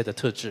这些的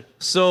特质。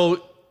 So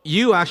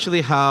you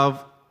actually have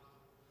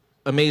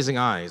amazing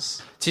eyes.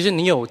 其实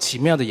你有奇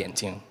妙的眼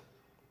睛，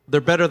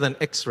 They're better than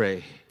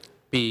X-ray.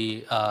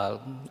 比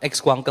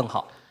X 光更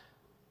好，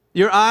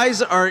 Your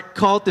eyes are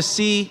called to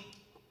see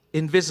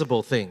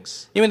invisible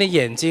things, 因为你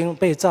眼睛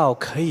被造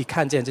可以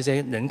看见这些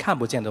人看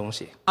不见的东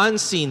西，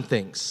 unseen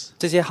things.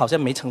 这些好像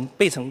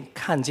被曾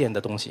看见的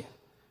东西。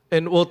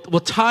 And we'll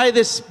tie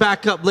this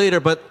back up later,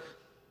 but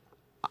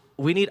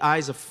we need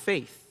eyes of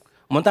faith.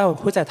 我们待会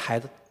会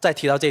再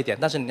提到这一点，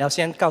但是你要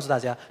先告诉大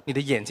家，你的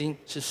眼睛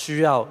是需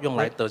要用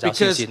来得着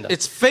信 Because 心的，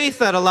 it's faith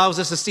that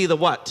allows us to see the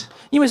what?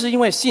 因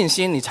为信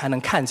心你才能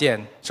看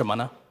见什么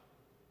呢？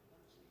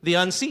 The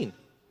unseen.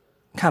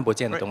 看不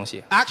见的东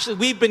西。 Actually,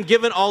 we've been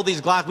given all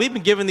these we've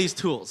been given these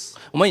tools.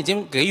 我们已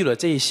经给予了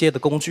这一些的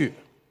工具，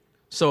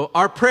 So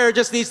our prayer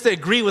just needs to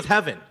agree with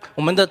heaven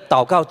我们的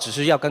祷告只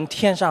是要跟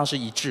天上是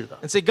一致的。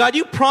 and say, God,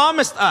 you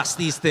promised us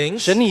these things.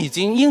 神你已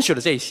经应许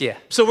了这一些，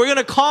 So we're going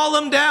to call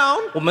them down.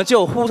 我们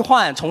就呼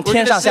唤从 We're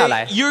天 going 上 to 下 say,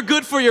 来， you're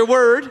good for your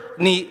word.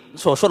 你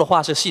所说的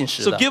话是信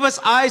实 So 的， give us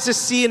eyes to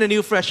see in a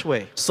new, fresh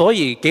way. 所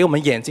以给我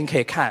们眼睛可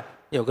以看，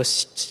有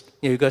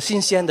一个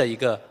新鲜的一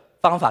个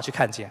方法去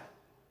看见。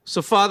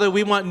 So, Father,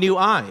 we want new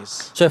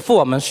eyes. 所以父，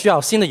我们需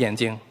要新的眼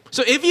睛。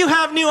 So if you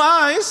have new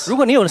eyes, 如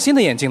果你有了新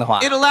的眼睛的话，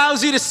 it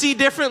allows you to see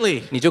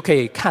differently. 你就可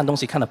以看东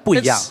西看得不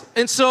一样。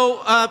 And so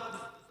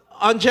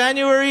on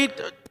January,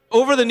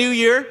 over the new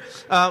year,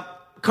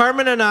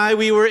 Carmen and I,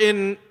 we were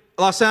in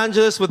Los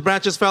Angeles with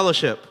Branches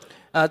Fellowship.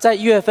 在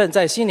1月份，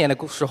在新年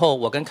的时候，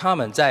我跟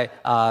Carmen 在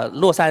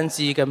洛杉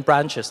矶跟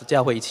Branches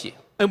教会一起。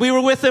 And we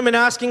were with them and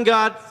asking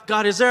God,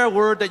 God, is there a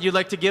word that you'd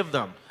like to give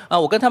them?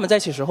 我跟他们在一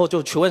起的时候，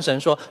就求问神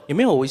说，有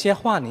没有一些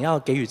话你要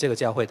给予这个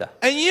教会的？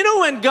 And you know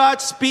when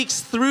God speaks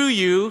through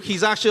you,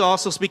 he's actually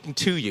also speaking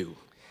to you.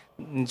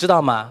 你知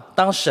道吗？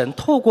当神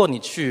透过你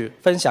去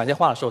分享一些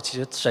话的时候，其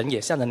实神也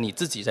向着你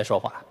自己在说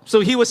话， So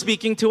he was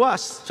speaking to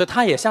us. 所以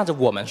他也向着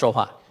我们说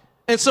话。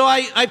 And so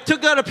I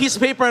took out a piece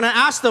of paper and I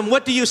asked them,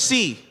 what do you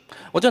see?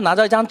 我就拿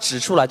着一张纸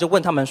出来，就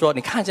问他们说：“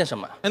你看见什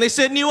么 And they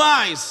said, new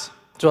eyes.？”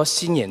 说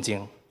新眼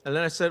睛。 And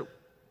then I said,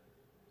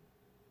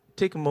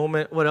 take a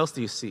moment, what else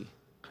do you see?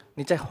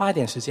 你再花一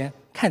点时间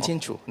看清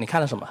楚，你看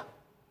了什么？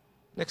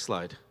 Next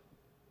slide.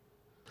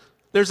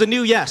 There's a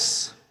new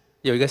yes.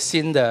 有一个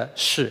新的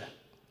是。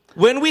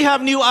 When we have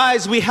new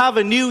eyes, we have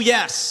a new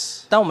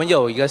yes. 当我们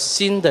有一个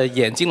新的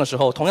眼睛的时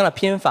候，同样的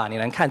拼法你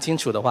能看清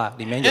楚的话，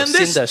里面有 And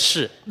this- 新的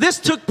是。 This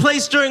took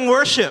place during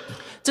worship,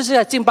 这是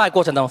在敬拜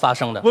过程当中发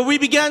生的。 where we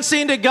began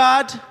saying to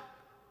God,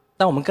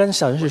 当我们跟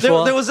神是 there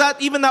说， was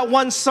even that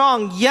one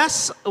song,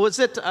 yes, was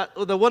it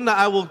the one that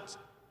I will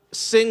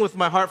sing with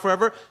my heart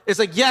forever? It's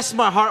like, yes,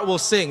 my heart will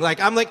sing.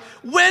 Like, I'm like,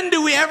 when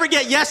do we ever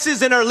get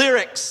yeses in our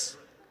lyrics?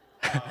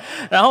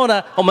 然后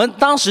呢，我们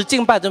当时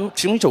敬拜中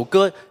其中一首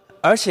歌，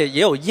而且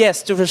也有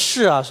yes， 就是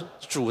是啊，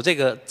主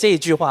这一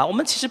句话，我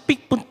们其实并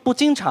不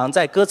经常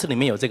在歌词里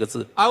面有这个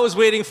字。 I was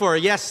waiting for a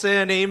yes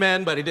and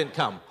amen, but it didn't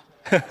come.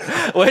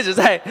 我一直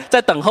在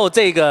等候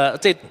这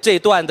一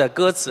段的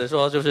歌词，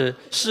说就是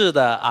是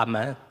的，阿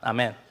门，阿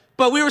门。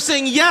 But we were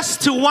saying yes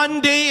to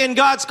one day in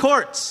God's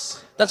courts.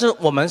 但是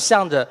我们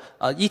向着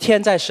一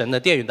天在神的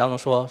殿宇当中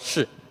说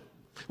是，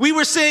 We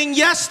were saying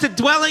yes to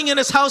dwelling in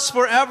his house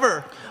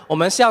forever. 我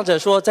们向着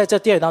说在这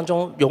殿宇当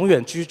中永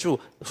远居住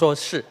说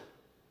是，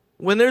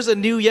 When there's a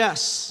new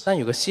yes, 但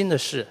有个新的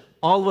是，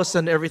 all of a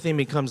sudden everything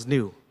becomes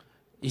new.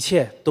 一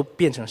切都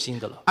变成新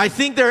的了。 I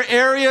think there are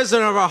areas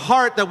in our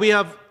heart that we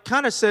have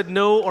kind of said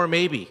no or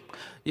maybe.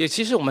 也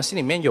其实我们心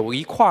里面有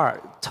一块儿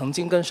曾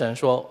经跟神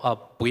说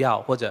不要，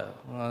或者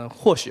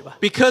或许吧。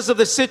 Because of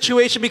the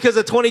situation, because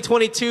of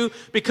 2022,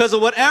 because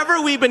of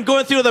whatever we've been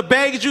going through, the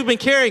baggage we've been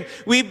carrying,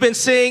 we've been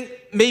saying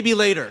maybe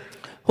later.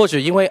 或许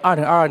因为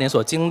2022年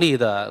所经历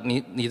的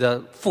你的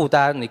负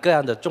担，你各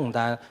样的重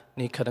担，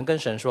你可能跟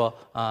神说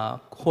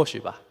或许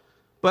吧。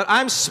 But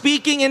I'm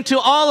speaking into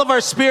all of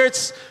our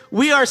spirits.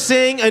 We are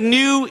saying a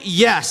new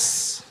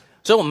yes.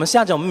 所以我们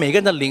向着我们每个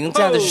人的灵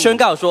这样子宣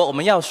告说，我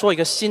们要说一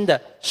个新的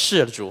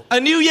是的主， A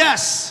new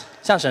yes.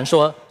 向神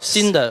说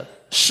新的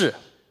是。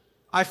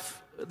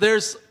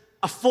 There's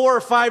 4 or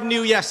 5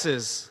 new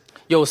yeses.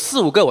 有4、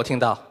5个我听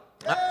到。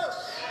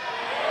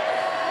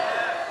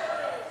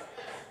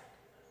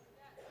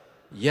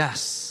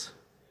 Yes.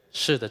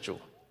 是的主。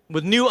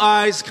 With new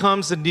eyes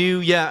comes a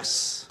new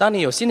yes. 当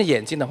你有新的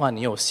眼睛的话，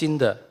你有新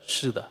的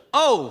是的。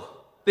 Oh,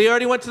 they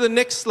already went to the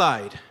next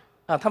slide.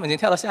 他们已经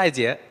跳到下一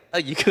节，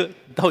一个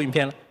投影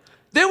片了。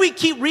 Then we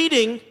keep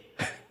reading.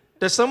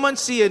 Does someone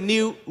see a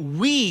new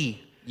we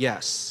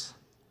yes?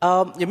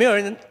 有没有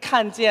人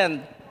看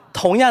见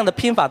同样的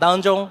拼法当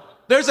中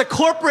There's a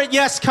corporate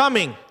yes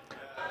coming.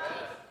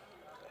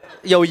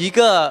 有一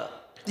个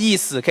意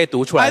思可以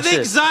读出 I 来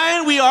think 是，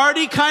 Zion, we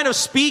already kind of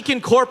speak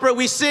in corporate.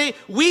 We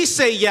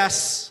say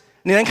yes.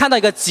 你能看到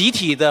一个集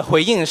体的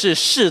回应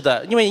是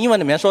的，因为英文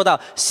里面说到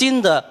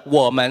新的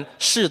我们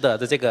是的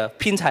这个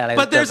拼起来的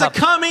But there's a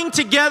coming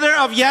together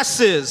of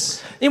yeses.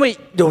 因为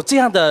有这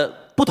样的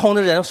不同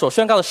的人所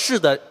宣告的是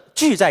的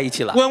聚在一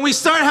起了。 When we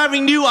start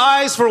having new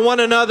eyes for one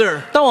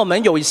another, 当我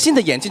们有新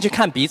的眼睛去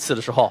看彼此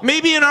的时候，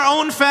 maybe in our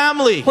own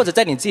family, 或者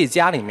在你自己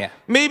家里面，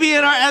 maybe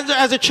in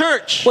as a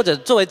church, 或者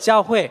作为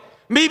教会，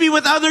 maybe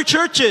with other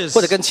churches. 或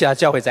者跟其他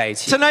教会在一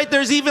起。 Tonight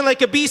there's even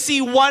like a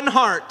BC One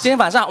Heart. 今天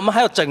晚上我们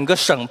还有整个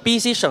省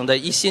BC 省的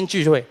一心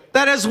聚会，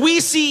 That as we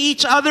see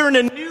each other in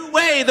a new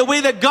way, the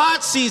way that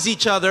God sees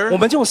each 我 other,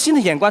 们就用新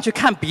的眼光去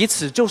看彼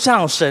此，就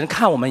像神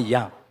看我们一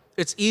样，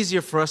 it's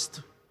easier for us,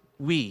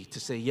 we, to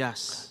say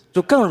yes.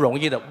 就更容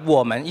易的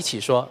我们一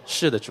起说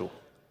是的主。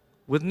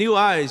 With new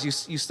eyes,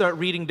 you start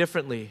reading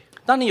differently.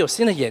 当你有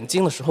新的眼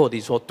睛的时候，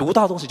你所读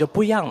到的东西就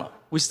不一样了。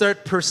 We start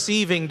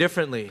perceiving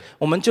differently.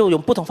 我们就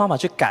用不同方法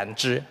去感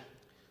知。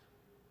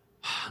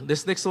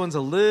 This next one's a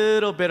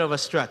little bit of a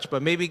stretch, but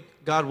maybe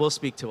God will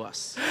speak to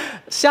us.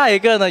 下一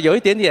个呢，有一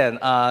点点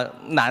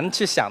难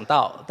去想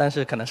到，但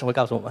是可能是会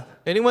告诉我们。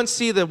 Anyone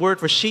see the word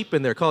for sheep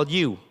in there called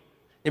you?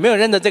 有没有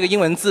认得这个英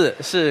文字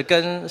是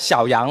跟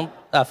小羊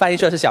翻译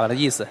出来是小羊的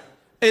意思？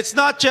 It's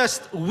not just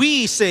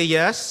we say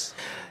yes,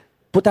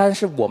 不单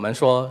是我们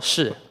说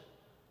是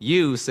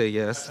you say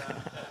yes.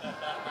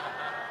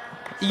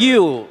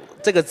 ，you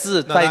这个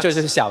字翻译出来就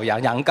是小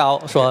羊，羊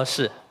羔说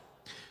是，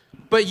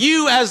 But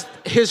you as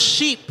his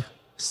sheep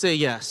say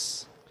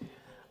yes.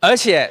 而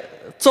且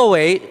作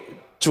为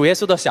主耶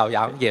稣的小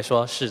羊也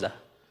说是的。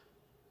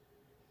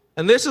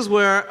 And this is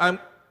where I'm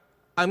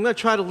going to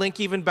try to link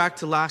even back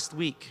to last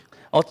week.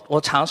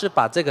 我尝试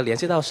把这个联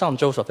系到上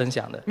周所分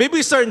享的， Maybe we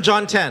start in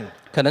John 10,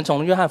 可能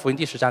从约翰福音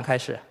第10章开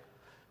始，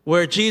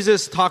 where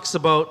Jesus talks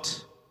about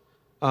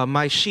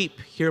my sheep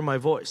hear my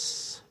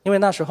voice. 因为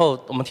那时候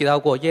我们提到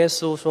过，耶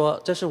稣说：“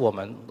这是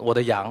我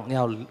的羊，你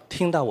要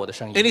听到我的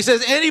声音。” And he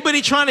says,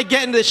 anybody trying to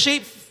get into the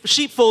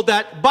sheepfold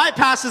that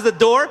bypasses the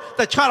door,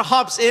 that try to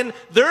hops in,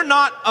 they're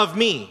not of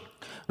me.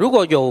 如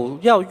果有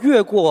要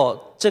越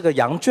过这个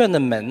羊圈的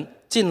门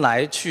进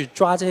来去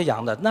抓这些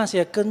羊的，那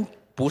些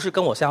不是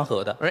跟我相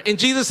合的， Right? And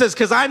Jesus says,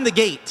 because I'm the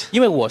gate.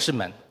 因为我是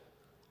门。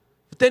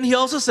 But then he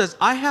also says,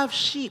 I have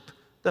sheep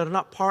that are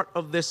not part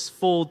of this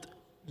fold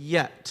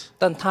yet.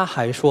 但他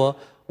还说，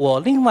我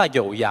另外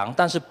有羊，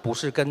但是不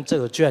是跟这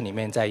个圈里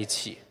面在一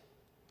起。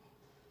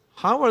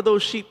 How are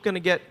those sheep going to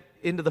get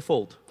into the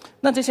fold?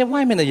 那这些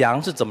外面的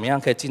羊是怎么样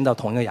可以进到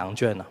同一个羊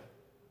圈呢？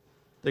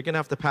 They're going to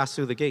have to pass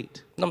through the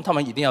gate. 那么他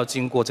们一定要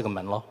经过这个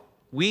门咯。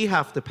 We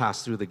have to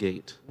pass through the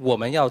gate. 我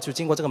们要去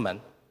经过这个门。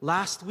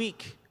 Last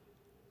week,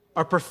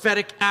 our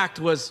prophetic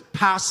act was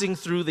passing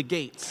through the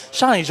gates.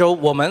 上一周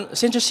我们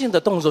先知性的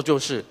动作就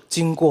是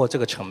经过这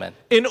个城门，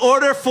 In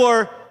order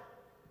for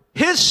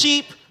his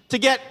sheep to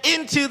get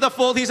into the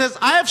fold, he says,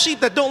 I have sheep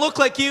that don't look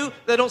like you,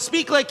 that don't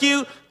speak like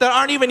you, that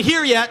aren't even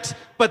here yet,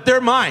 but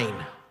they're mine.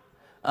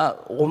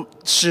 我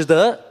使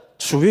得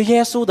属于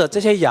耶稣的这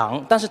些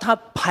羊，但是他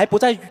还不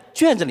在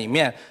圈子里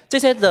面。这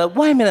些的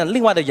外面的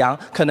另外的羊，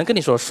可能跟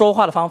你所说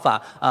话的方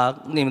法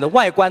你们的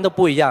外观都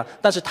不一样，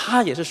但是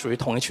它也是属于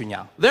同一群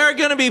羊。 There are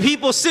going to be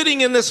people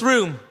sitting in this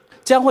room,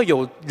 将会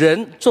有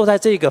人坐在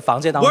这个房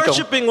间当中，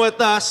 worshiping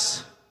with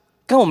us,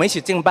 跟我们一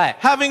起敬拜，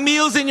 having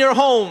meals in your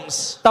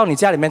homes 到你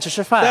家里面去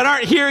吃 that 饭，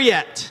 aren't here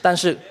yet. 但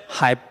是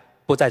还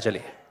不在这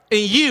里。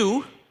 And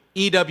you,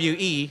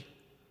 EWE,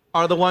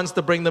 are the ones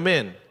to bring them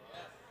in.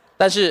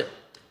 但是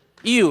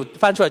you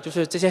翻出来就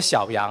是这些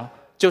小羊，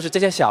就是这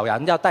些小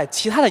羊要带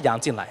其他的羊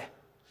进来。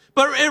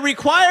 But it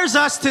requires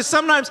us to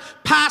sometimes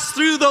pass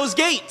through those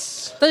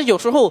gates. 但是有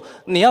时候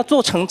你要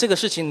做成这个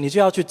事情，你就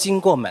要去经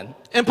过门。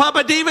 And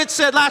Papa David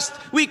said last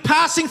week,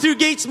 passing through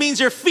gates means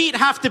your feet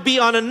have to be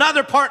on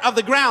another part of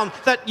the ground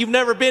that you've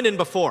never been in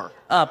before.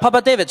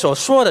 Papa David 所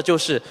说的就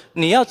是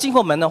你要经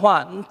过门的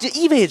话，就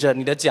意味着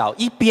你的脚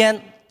一边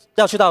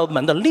要去到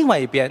门的另外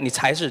一边，你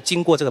才是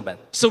经过这个门。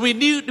 So we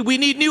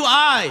need new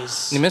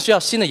eyes, 你们需要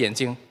新的眼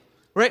睛。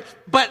 right?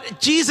 But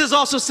Jesus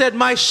also said,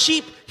 my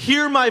sheep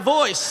hear my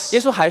voice. 耶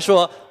稣还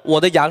说：“我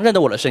的羊认得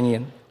我的声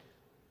音。”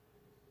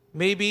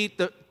 Maybe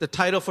the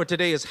title for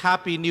today is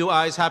Happy New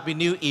Eyes, Happy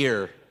New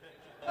Ear.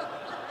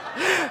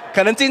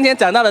 可能今天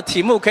讲到的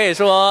题目可以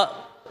说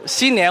“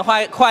新年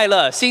快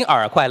乐，新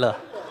耳快乐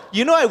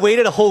You know I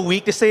waited a whole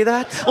week to say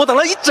that? ”。我等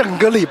了一整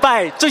个礼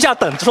拜，就要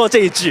等说这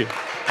一句。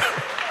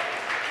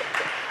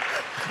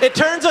 It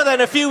turns out that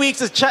in a few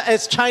weeks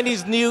it's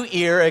Chinese New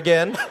Year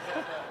again.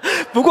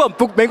 不过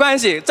没关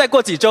系，再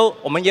过几周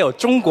我们也有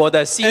中国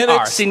的新 And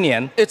耳新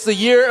年， it's the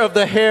year of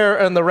the hare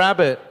and the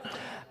rabbit.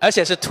 而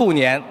且是兔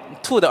年，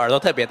兔的耳朵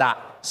特别大，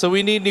 So we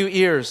need new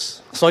ears.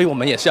 所以我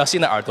们也需要新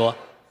的耳朵，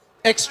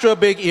 Extra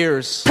big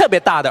ears. 特别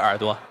大的耳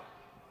朵。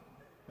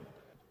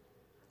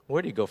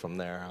 Where do you go from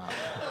there?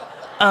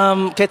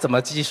 Huh? 可以怎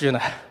么继续呢？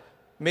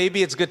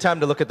 Maybe it's a good time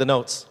to look at the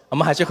notes. 我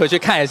们还是回去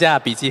看一下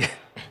笔记。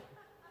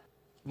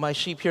 My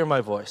sheep hear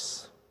my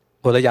voice.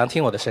 我的羊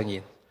听我的声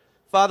音。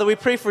 Father, we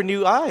pray for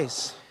new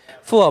eyes.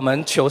 父，我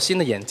们求新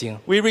的眼睛，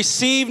 We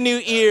receive new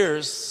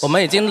ears. 我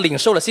们已经领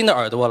受了新的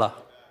耳朵了。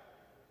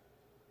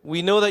 We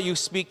know that you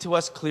speak to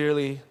us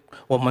clearly.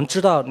 我们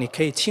知道你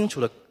可以清楚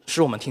的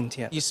使我们听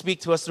见， You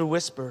speak to us through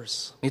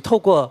whispers. 你透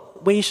过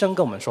微声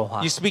跟我们说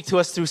话 You，speak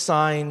to us through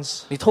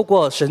signs. 你透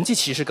过神迹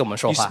奇事跟我们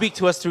说 You 话， speak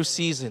to us through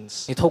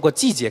seasons. 你透过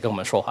季节跟我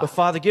们说话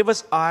But。Father, give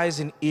us eyes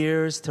and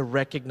ears to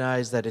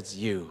recognize that it's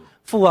you.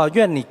 父啊，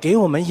愿你给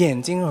我们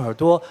眼睛耳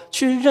朵，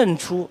去认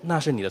出那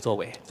是你的作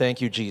为。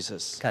 Thank you,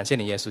 Jesus. 感谢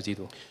你，耶稣基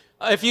督。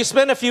 If you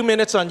spend a few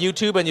minutes on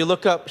YouTube and you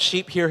look up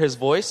sheep hear his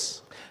voice,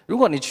 如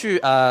果你去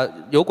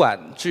油管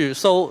去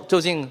搜究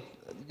竟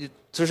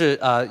就是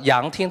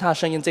羊听他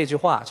声音这句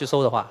话去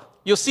搜的话，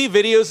 you'll see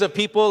videos of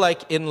people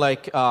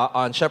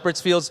on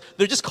shepherds fields.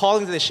 They're just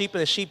calling to the sheep and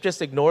the sheep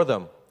just ignore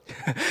them.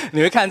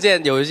 你会看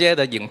见有一些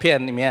的影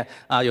片里面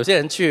有些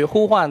人去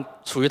呼唤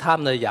属于他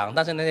们的羊，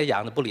但是那些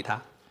羊呢不理他。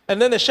 And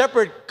then the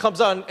shepherd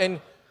comes on and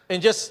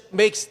just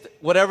makes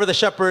whatever the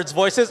shepherd's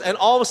voice is, and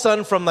all of a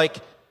sudden from like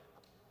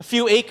a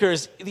few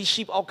acres, these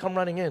sheep all come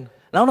running in.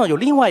 然后呢，有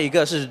另外一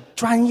个是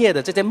专业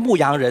的这些牧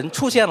羊人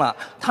出现了，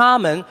他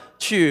们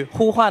去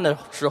呼唤的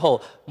时候，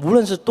无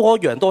论是多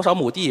远多少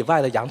亩地以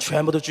外的羊，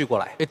全部都聚过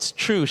来。 It's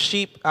true,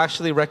 sheep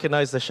actually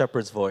recognize the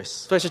shepherd's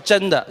voice. 所以是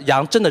真的，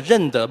羊真的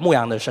认得牧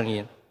羊的声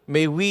音。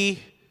 May we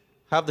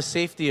have the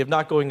safety of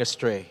not going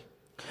astray.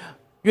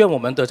 愿我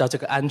们得到这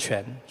个安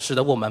全，使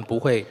得我们不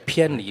会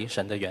偏离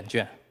神的原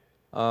卷。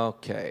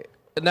 Okay.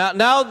 Now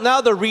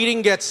the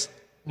reading gets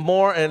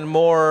more and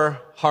more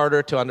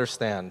harder to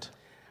understand.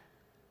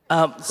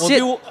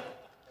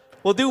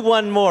 We'll do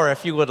one more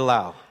if you would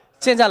allow.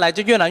 现在来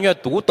就越来越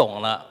读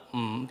懂了，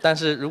但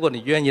是如果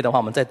你愿意的话，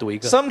我们再读一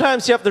个。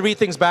 Sometimes you have to read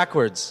things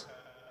backwards.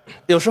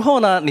 有时候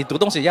呢，你读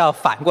东西要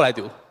反过来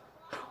读。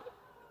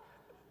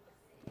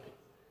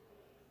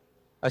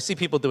 I see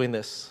people doing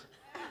this.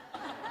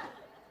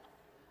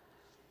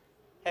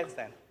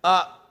 Handstand。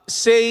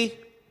 Say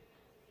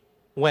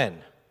when.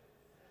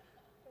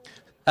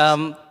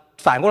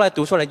 反过来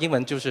读出来英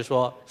文就是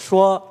说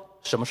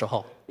什么时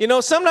候。 You know,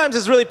 sometimes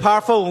it's really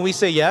powerful when we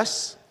say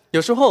yes,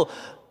 有时候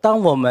当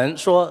我们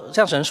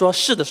向神说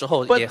是的时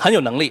候， But- 也很有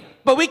能力。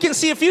 but we can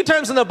see a few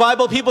times in the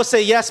Bible people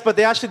say yes, but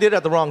they actually did it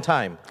at the wrong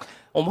time.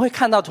 我们会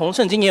看到从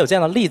圣经也有这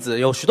样的例子，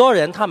有许多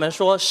人他们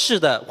说是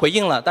的回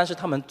应了，但是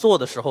他们做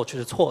的时候却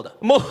是错的。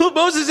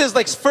 Moses is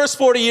like first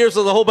 40 years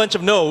with a whole bunch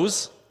of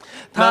no's.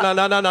 No, Ta- no,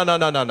 no, no, no, no,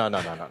 no, no, no,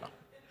 no, no.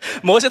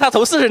 摩西他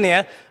头40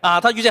年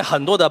他遇见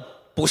很多的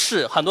不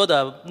是，很多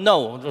的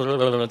no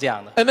这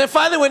样的。 And then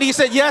finally when he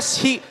said yes,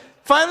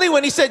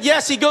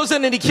 he goes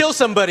in and he kills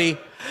somebody.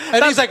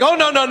 And he's like, oh,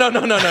 no, no, no, no,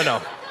 no, no,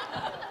 no.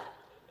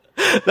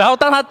 然后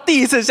当他第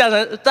一次向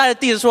神在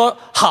第一次说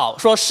好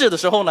说是的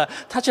时候呢，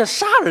他却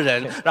杀了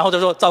人，然后就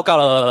说糟糕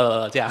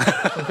了这样。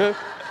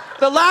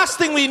 The last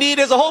thing we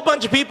need is a whole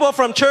bunch of people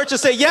from church to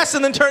say yes,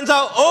 and then turns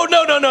out, oh,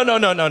 no, no, no, no,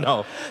 no, no,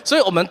 no. 所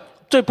以我们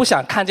最不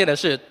想看见的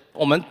是，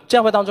我们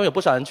教会当中有不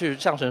少人去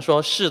向神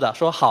说是的，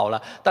说好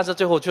了，但是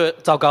最后却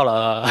糟糕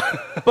了。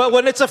 But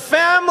when it's a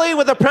family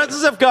with the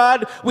presence of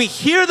God, we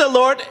hear the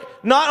Lord.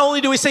 Not only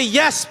do we say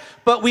yes,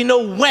 but we know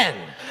when.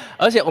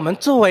 而且我们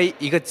作为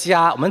一个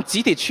家，我们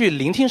集体去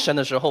聆听神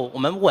的时候，我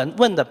们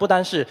问的不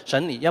单是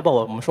神你，要不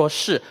我们说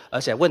是，而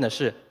且问的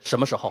是什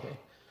么时候。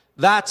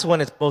 That's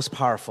when it's most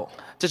powerful.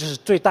 这就是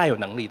最大有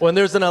能力的。 When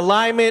there's an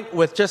alignment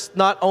with just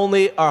not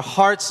only our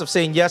hearts of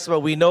saying yes,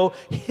 but we know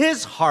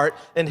His heart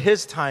and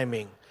His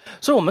timing.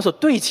 所以我们所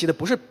对齐的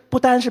不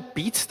单是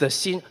彼此的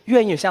心，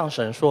愿意向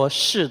神说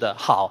是的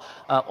好，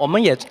我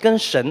们也跟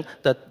神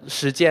的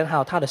时间还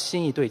有他的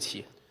心意对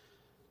齐。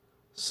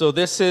 So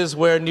this is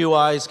where new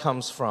eyes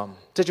comes from.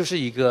 这就是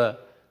一个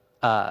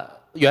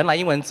原来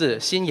英文字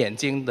新眼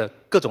睛的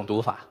各种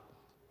读法。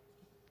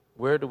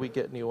 Where do we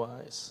get new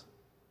eyes?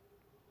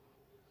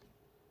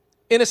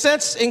 In a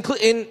sense,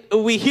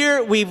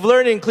 we've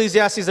learned in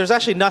Ecclesiastes, there's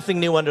actually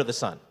nothing new under the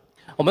sun.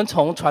 我们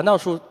从传道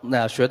书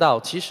学到，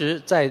其实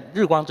在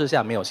日光之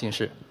下没有新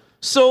事。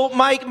 So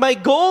my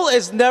goal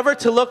is never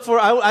to look for,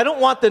 I don't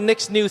want the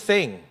next new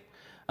thing.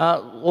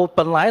 我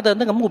本来的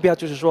那个目标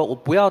就是说，我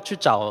不要去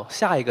找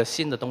下一个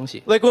新的东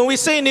西。 Like when we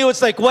say new,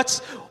 it's like,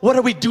 what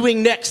are we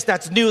doing next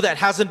that's new that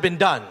hasn't been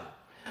done?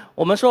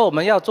 我们说我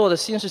们要做的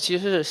新事，其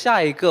实是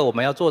下一个我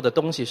们要做的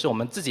东西是我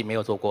们自己没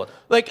有做过的。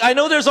 Like I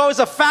know there's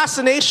always a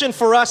fascination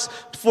for us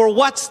for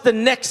what's the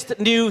next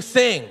new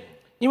thing.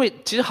 因为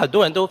其实很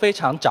多人都非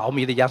常着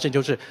迷的一样事情，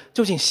就是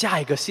究竟下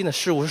一个新的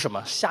事物是什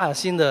么，下一个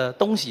新的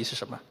东西是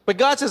什么。 But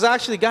God says,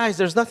 actually, guys,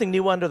 there's nothing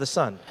new under the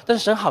sun. 但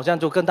是神好像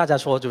就跟大家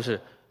说，就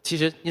是其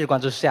实日光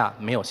之下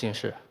没有新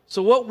事。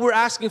 So what we're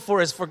asking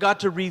for is for God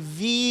to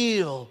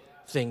reveal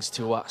things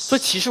to us. 所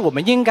以其实我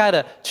们应该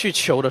的去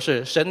求的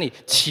是神你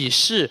启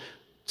示，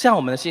让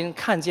我们的心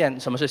看见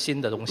什么是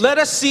新的东西，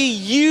 Let us see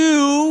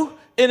you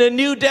in a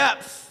new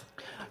depth.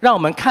 让我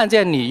们看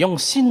见你用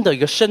新的一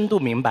个深度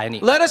明白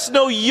你， Let us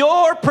know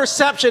your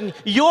perception,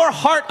 your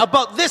heart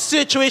about this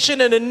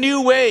situation in a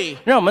new way.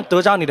 让我们得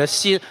着你的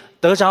心，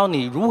得着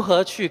你如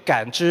何去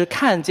感知、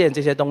看见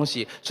这些东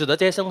西，使得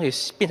这些东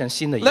西变成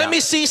新的一 Let 样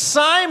me。see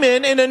Simon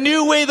in a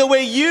new way, the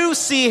way you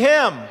see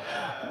him.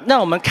 让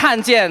我们看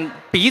见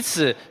彼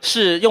此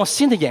是用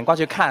新的眼光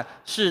去看，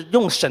是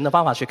用神的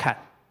方法去看。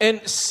 And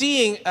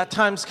seeing at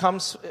times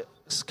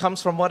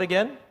comes from what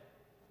again?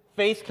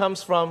 Faith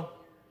comes from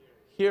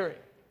hearing.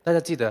 大家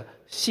记得，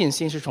信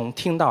心是从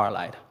听到而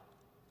来的。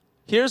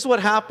 Here's what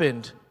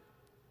happened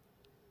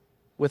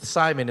with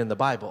Simon in the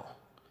Bible.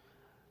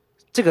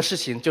 这个事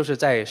情就是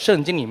在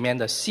圣经里面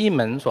的西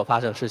门所发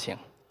生的事情。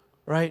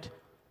 Right?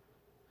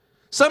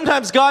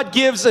 Sometimes God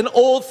gives an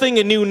old thing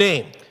a new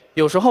name.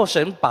 有时候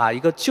神把一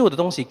个旧的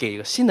东西给一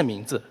个新的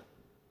名字，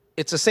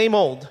 It's the same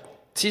old,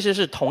 其实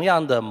是同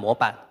样的模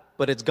板，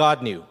 but it's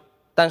God new.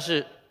 但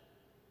是，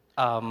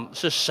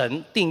是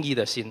神定义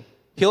的新。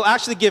 He'll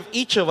actually give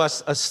each of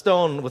us a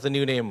stone with a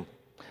new name.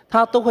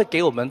 他都会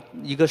给我们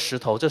一个石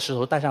头，这石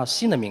头带上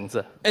新的名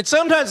字。 And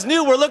sometimes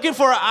new, we're looking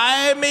for,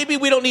 maybe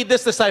we don't need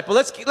this disciple.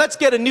 Let's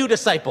get a new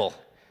disciple.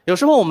 有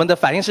时候我们的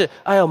反应是，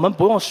哎呀，我们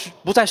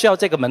不再需要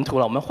这个门徒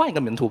了，我们换一个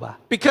门徒吧。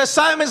 Because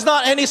Simon's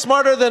not any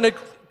smarter than a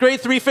grade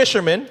 3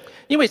 fisherman.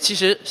 因为其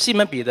实西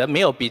门彼得没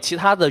有比其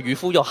他的渔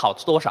夫有好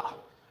多少，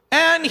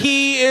 And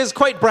he is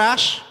quite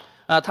brash.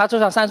 他就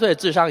像3岁的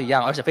智商一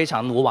样，而且非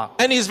常鲁莽，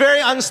 And he's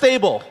very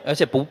unstable. 而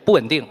且不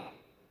稳定。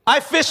 I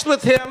fished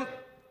with him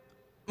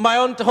my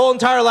whole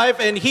entire life,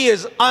 and he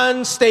is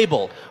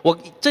unstable. 我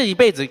这一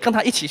辈子跟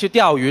他一起去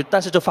钓鱼，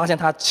但是就发现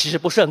他其实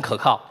不是很可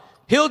靠。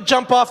 He'll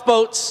jump off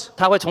boats.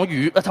 他会从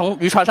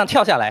渔船上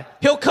跳下来，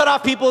 He'll cut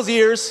off people's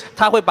ears.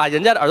 他会把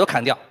人家的耳朵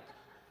砍掉，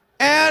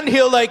 And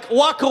he'll like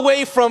walk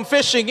away from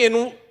fishing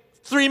in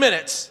 3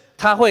 minutes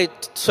他会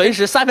随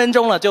时3分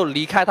钟了就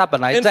离开他本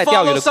来 and 在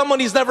钓鱼 follow 的， someone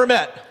he's never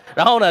met.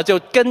 然后呢就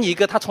跟一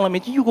个他从来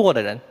没遇过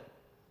的人。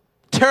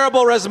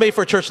 Terrible resume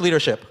for church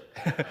leadership.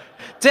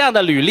 这样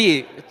的履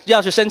历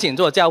要去申请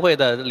做教会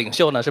的领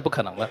袖呢是不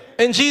可能的。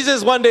 And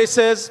Jesus one day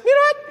says, you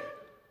know what,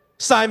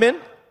 Simon,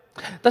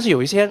 但是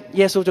有一天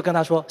耶稣就跟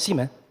他说：“西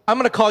门， I'm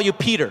going to call you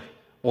Peter.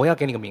 我要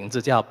给你个名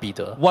字叫彼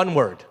得， One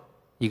word,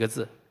 一个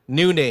字，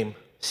 new name.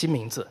 新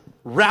名字，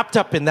 Wrapped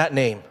up in that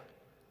name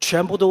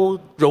全部都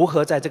糅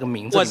合在这个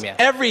名字里 was 面。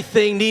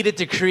 everything needed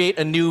to create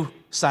a new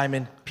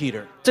Simon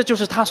Peter. 这就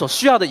是他所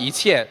需要的一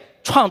切，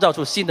创造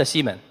出新的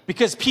西门。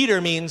 Because Peter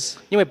means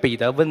因为彼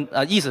得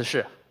意思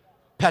是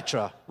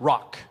Petra,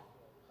 rock.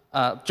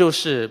 就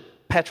是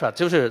Petra，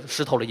 就是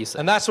石头的意思。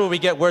 And that's where we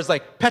get words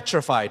like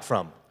petrified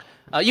from.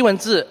 英文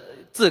字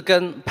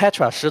根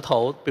Petra 石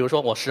头，比如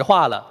说我石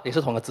化了，也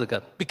是同个字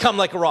根，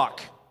 Become like a rock.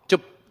 就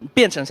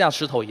变成像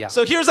石头一样。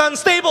 So here's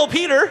unstable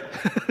Peter,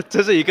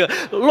 这是一个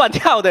乱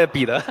跳的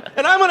彼得。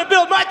 and I'm going to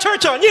build my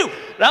church on you.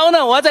 然后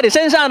呢，我要在你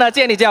身上呢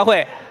建立教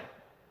会，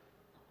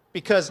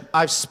 Because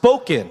I've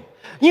spoken,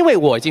 因为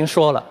我已经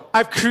说了，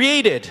 I've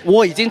created,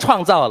 我已经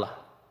创造了，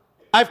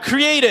 I've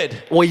created,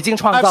 我已经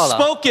创 I've 造了，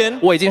 spoken,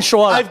 我已经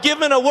说了， I've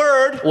given a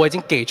word, 我已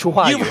经给出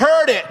话语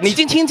you've，heard 你已 it.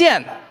 经听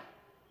见。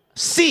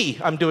 See,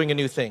 I'm doing a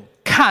new thing.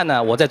 看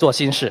呢，我在做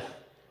新事，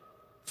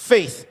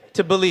 Faith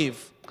to believe.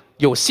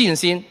 有信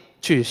心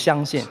去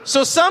相信。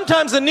 So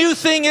sometimes the new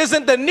thing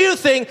isn't the new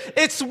thing,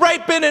 it's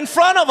right been in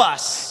front of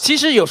us. 其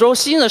实有时候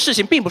新的事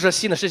情并不是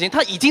新的事情，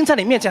它已经在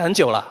你面前很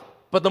久了。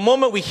 But the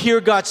moment we hear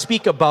God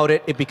speak about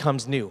it, it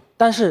becomes new.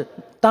 但是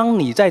当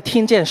你在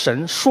听见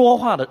神说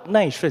话的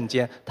那一瞬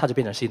间，它就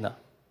变成新的，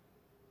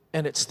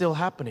 And it's still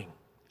happening.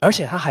 而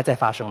且它还在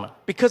发生呢，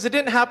 Because it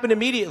didn't happen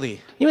immediately.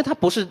 因为它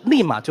不是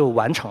立马就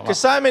完成了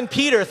Because。Simon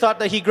Peter thought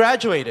that he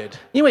graduated,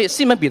 因为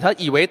西门彼得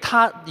以为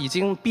他已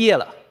经毕业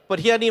了， but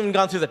he hadn't even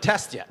gone through the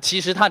test yet.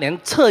 其实他连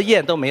测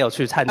验都没有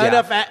去参 And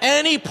加。 if at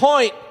any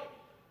point,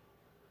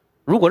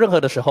 如果任何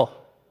的时候，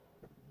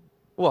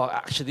 well,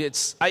 actually,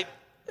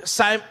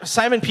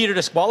 Simon Peter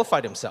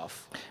disqualified himself.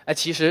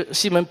 其实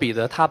西门彼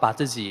得他把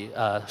自己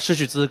失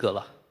去资格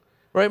了。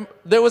 Right?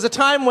 There was a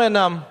time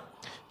when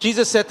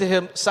Jesus said to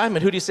him,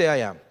 Simon, who do you say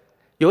I am?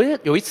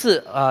 有一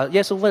次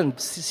耶稣问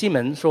西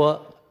门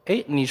说：“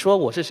哎，你说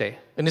我是谁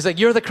And he's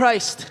like, you're the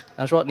Christ.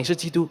 他说：“你是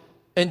基督。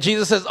 And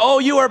Jesus says, oh,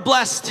 you are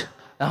blessed. ”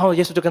然后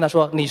耶稣就跟他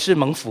说：“你是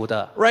蒙福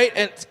的。 Right?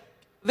 And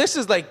this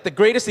is like the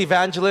greatest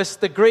evangelist,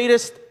 the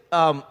greatest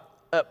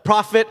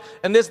prophet,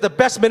 and this is the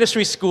best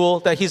ministry school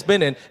that he's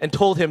been in, and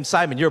told him,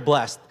 Simon, you're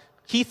blessed.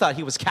 He thought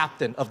he was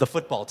captain of the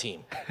football team. ”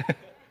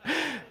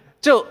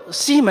就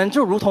西门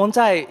就如同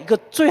在一个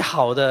最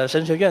好的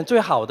神学院、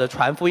最好的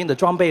传福音的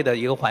装备的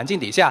一个环境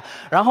底下，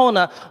然后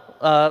呢，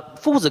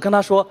夫子跟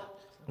他说：“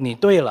你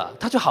对了。”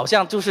他就好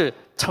像就是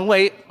成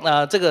为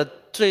这个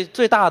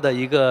最大的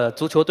一个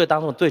足球队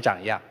当中的队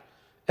长一样。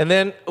 And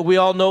then we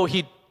all know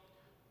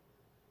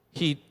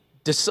he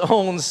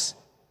disowns,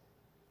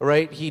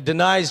 right? He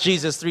denies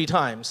Jesus 3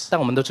 times. 但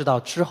我们都知道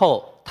之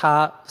后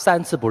他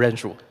3次不认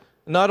主，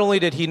 Not only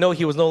did he know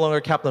he was no longer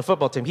captain of the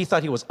football team, he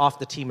thought he was off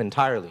the team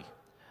entirely.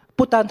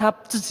 不单他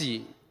自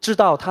己知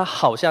道他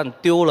好像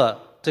丢了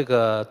这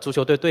个足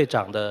球队队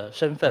长的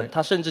身份，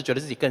他甚至觉得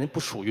自己根本不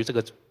属于这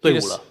个 He, 队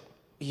伍了，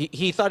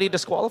 he thought he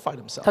disqualified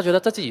himself. 他觉得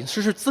他自己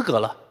失去资格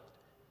了。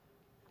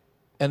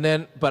And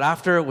then, but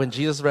after when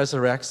Jesus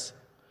resurrects,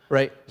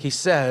 right, he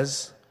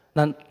says,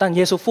 但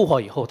耶稣复活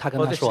以后，他跟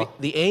well, 他 the, 说，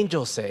 the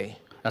angels say,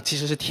 其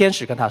实是天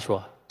使跟他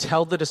说，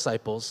 tell the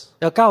disciples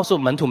要告诉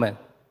门徒们，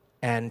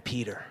 and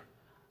Peter.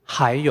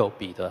 还有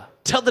彼得，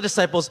 Tell the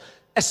disciples,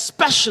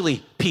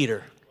 especially Peter.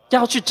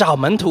 要去找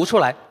门徒出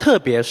来，特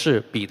别是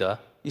彼得。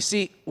 You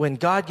see, when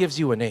God gives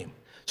you a name,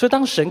 所以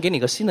当神给你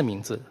个新的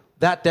名字，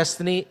 that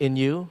destiny in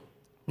you,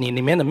 你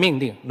里面的命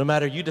令， no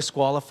matter you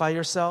disqualify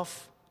yourself,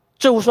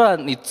 就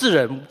算你自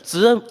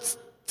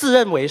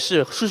认为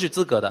是失去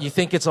资格的， you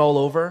think it's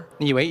all over,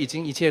 你以为已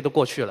经一切都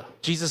过去了，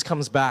 Jesus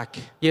comes back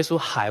耶稣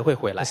还会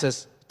回来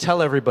and，says,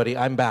 tell everybody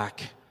I'm back,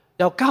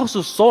 要告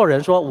诉所有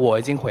人说我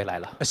已经回来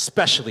了，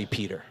 especially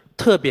Peter.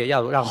 特别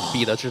要让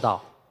彼得知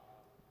道，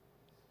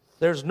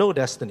 There's no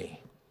destiny.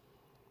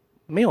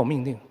 没有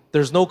命令，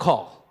 There's no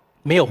call.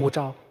 没有呼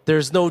召，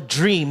 There's no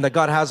dream that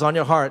God has on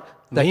your heart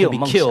that 没有 can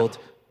be 梦想。 killed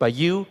by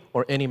you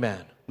or any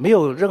man. 没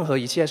有任何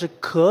一切是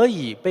可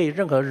以被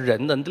任何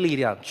人的力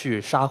量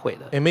去杀毁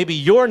的。 And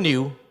maybe your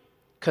new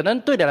可能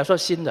对你来说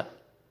是新的，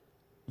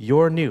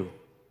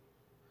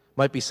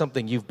 might be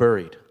something you've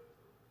buried,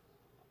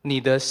 你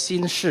的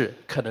心事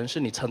可能是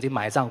你曾经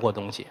埋葬过的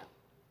东西。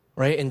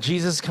 right? And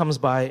Jesus comes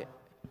by,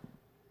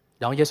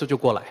 然后耶稣就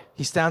过来，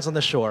 he stands on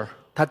the shore,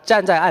 他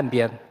站在岸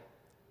边，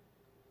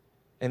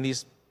 and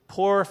these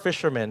poor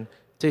fishermen,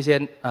 这些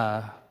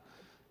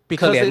because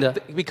可怜的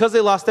because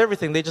they lost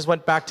everything, they just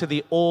went back to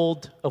the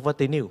old of what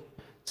they knew.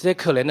 这些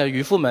可怜的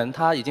渔夫们，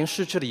他已经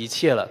失去了一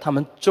切了，他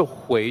们就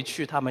回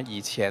去他们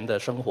以前的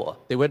生活，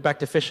 They went back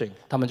to fishing.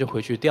 他们就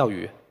回去钓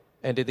鱼。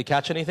 And did they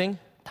catch anything?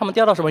 他们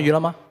钓到什么鱼了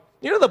吗？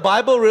 You know, the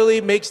Bible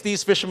really makes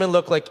these fishermen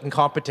look like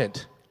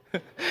incompetent.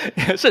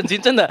 圣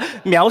经真的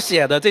描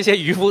写的这些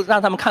渔夫，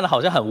让他们看得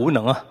好像很无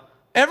能啊。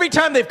 Every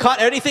time they've caught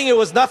anything, it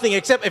was nothing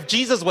except if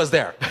Jesus was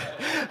there.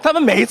 他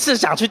们每一次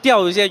想去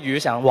钓一些鱼，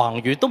想网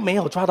鱼都没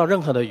有抓到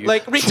任何的鱼，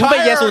 Like 除非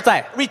耶稣 retire,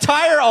 在，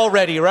 retire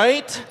already,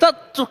 right? 那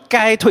就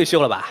该退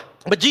休了吧。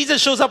 But Jesus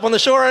shows up on the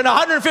shore and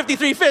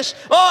 153 fish.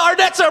 Oh, our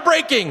nets are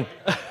breaking.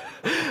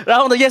 然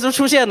后呢，耶稣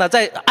出现了，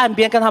在岸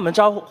边跟他们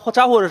招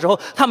呼的时候，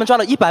他们抓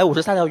了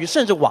153条鱼，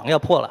甚至网要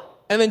破了。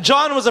 And then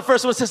John was the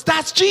first one who says,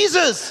 that's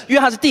Jesus. 约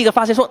翰是第一个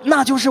发现说，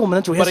那就是我们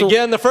的主耶 But 稣。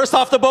 again, the first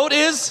off the boat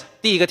is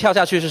第一个跳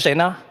下去是谁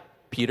呢？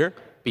 Peter.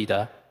 彼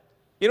得。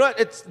 You know what?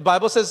 It's, the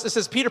Bible says, it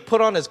says Peter put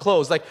on his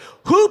clothes. Like,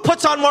 who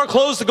puts on more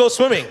clothes to go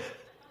swimming?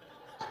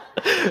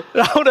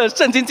 然后呢，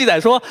圣经记载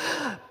说，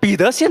彼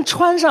得先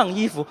穿上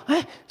衣服。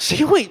哎，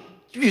谁会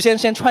预先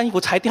穿衣服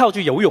才跳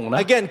去游泳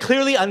呢？ Again,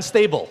 clearly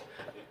unstable.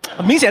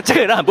 明显这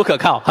个人很不可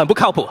靠，很不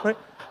靠谱。 Right?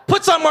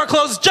 Puts on more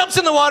clothes, jumps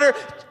in the water.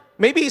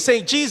 Maybe he's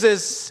saying,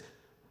 Jesus,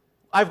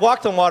 I've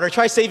walked on water.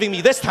 Try saving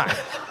me this time.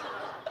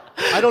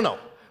 I don't know.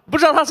 不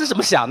知道他是怎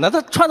么想的，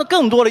他穿了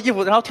更多的衣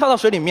服，然后跳到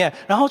水里面，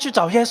然后去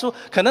找耶稣。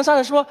可能他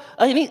在说：“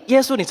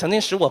耶稣，你曾经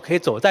使我可以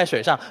走在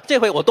水上，这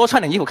回我多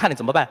穿点衣服，看你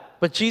怎么办。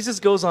 But Jesus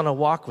goes on a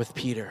walk with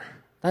Peter. ”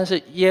但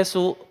是耶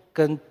稣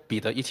跟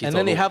彼得一起 And 走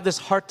then 路 they，have this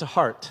heart to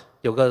heart.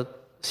 有个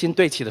心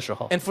对齐的时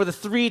候， And for the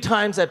 3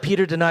 times that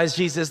Peter denies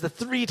Jesus, the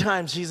 3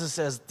 times Jesus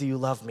says, do you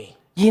love me?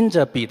 因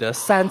着彼得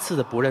3次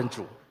的不认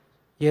主，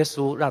耶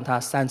稣让他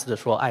3次的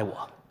说爱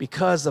我，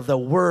 Because of the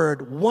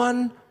word,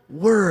 one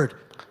word.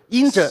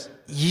 因着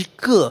一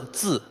个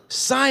字，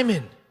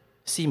 Simon,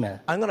 西门，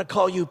 I'm going to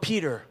call you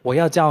Peter. 我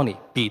要叫你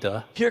彼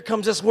得， Here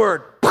comes this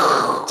word.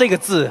 这个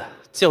字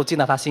就进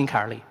到他心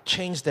坎里，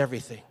 Changed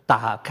everything.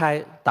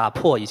 打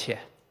破一切，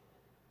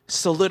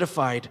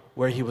 Solidified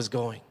where he was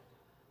going.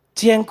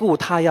 兼顾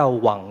他要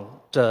往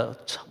着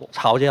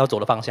朝着要走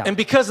的方向。 And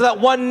because of that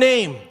one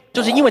name,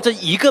 就是因为这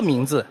一个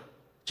名字，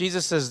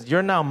 Jesus says,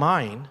 you're now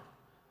mine.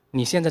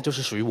 你现在就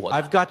是属于我的，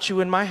 I've got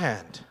you in my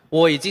hand.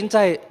 我已经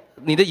在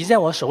你的已经在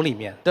我手里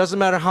面。 Doesn't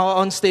matter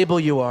how unstable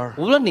you are.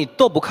 无论你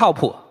多不靠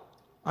谱，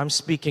 I'm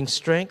speaking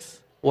strength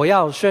我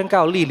要宣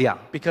告力量。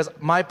 because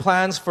my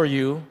plans for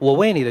you. 我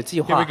为你的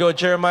计 Here 划 we，go,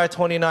 Jeremiah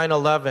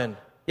 29:11.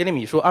 耶利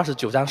米书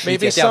29章11 Maybe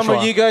节这样 some of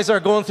说 you。guys are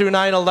going through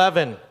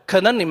 9/11.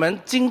 可能你们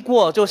经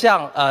过就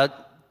像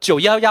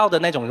911的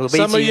那种危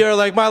Some of you 机， are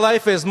like, my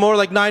life is more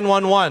like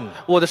 911,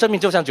 我的生命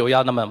就像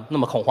911那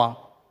么恐慌。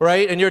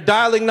 right? And you're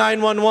dialing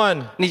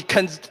 911.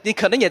 你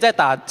可能也在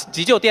打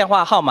急救电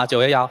话号码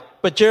911，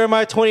 But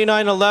Jeremiah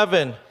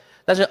 29:11,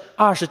 但是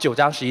29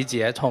章11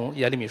节从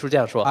耶利米书这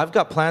样说： I've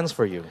got plans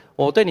for you.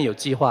 我对你有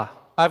计划，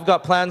 I've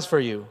got plans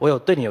for you. 我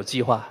对你有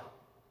计划。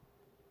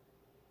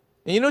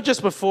 And you know,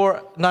 just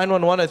before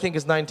 911, I think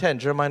is 9:10,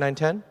 Jeremiah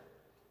 9:10.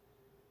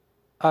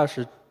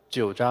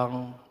 29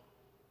章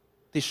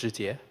第10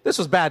节 This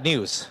was bad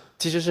news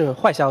其实是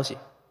坏消息，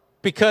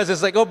 because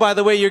it's like, oh, by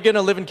the way, you're going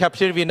to live in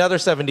captivity another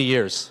 70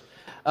 years.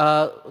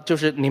 就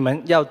是你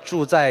们要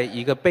住在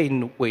一个被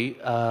奴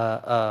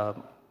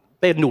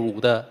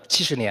的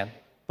70年，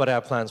 But I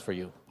have plans for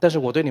you. 但是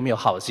我对你们有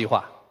好的计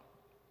划。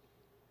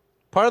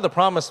 Part of the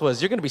promise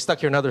was you're going to be stuck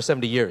here another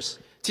 70 years.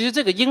 其实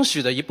这个应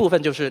许的一部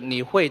分就是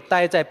你会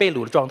待在被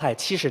掳的状态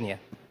70年，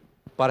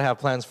 But I have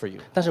plans for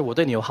you. 但是我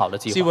对你有好的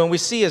计 See, 划。 when we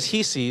see as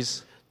he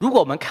sees 如果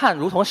我们看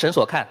如同神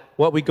所看，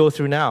 what we go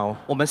through now,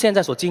 我们现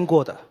在所经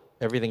过的，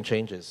 everything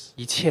changes,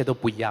 一切都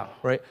不一样。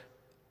 right?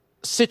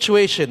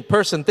 Situation,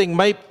 person, thing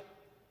might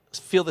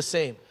feel the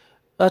same.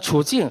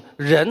 处境、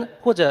人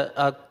或者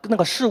那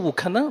个事物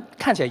可能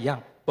看起来一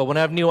样， But when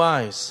I have new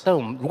eyes, 但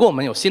如果我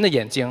们有新的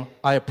眼睛，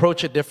 I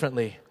approach it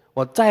differently.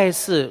 我再一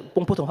次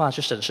用不同方法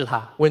去审视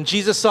它。 When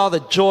Jesus saw the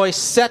joy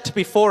set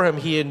before him,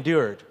 he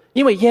endured.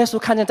 因为耶稣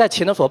看见在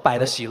前头所摆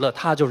的喜乐，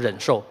他就忍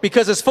受。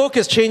 Because his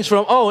focus changed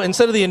from, oh,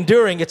 instead of the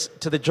enduring, it's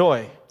to the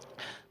joy.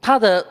 他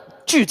的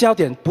聚焦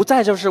点不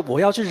再就是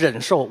我要去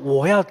忍受，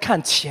我要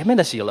看前面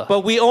的喜乐。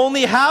 But we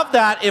only have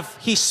that if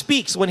he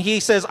speaks, when he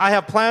says, I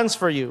have plans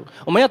for you.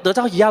 我们要得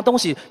到一样东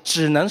西，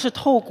只能是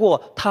透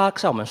过他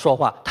向我们说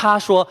话。他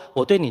说：“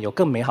我对你有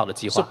更美好的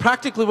计 So 划。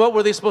 practically, what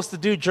were they supposed to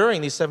do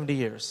during these 70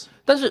 years? ”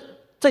但是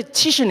在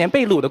70年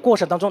被掳的过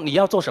程当中，你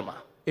要做什么？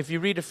 If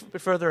you read a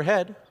bit further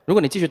ahead, 如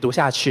果你继续读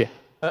下去，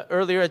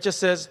 earlier it just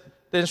says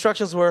the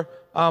instructions were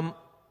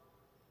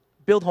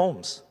build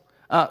homes,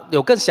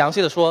 有更详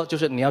细的说，就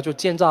是你要去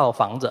建造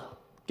房子，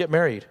 get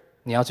married,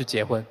 你要去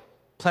结婚，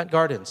 plant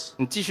gardens,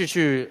 你继续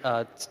去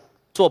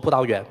做葡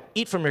萄园，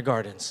 eat from your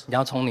gardens. 你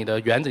要从你的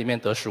园子里面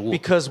得食物。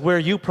 Because where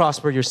you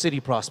prosper, your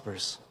city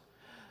prospers.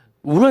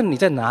 无论你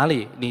在哪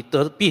里，你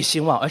必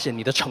兴旺，而且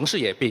你的城市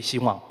也必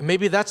兴旺。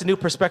 Maybe that's a new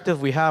perspective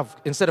we have.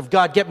 Instead of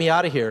God, get me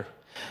out of here.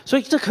 所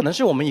以这可能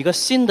是我们一个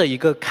新的一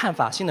个看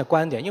法、新的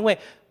观点，因为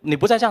你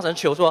不再向神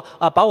求说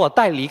把我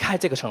带离开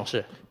这个城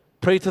市，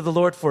 Pray to the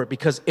Lord for it,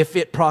 because if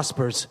it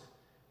prospers,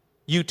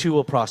 you too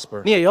will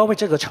prosper. 你也要为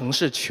这个城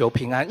市求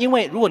平安，因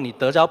为如果你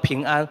得着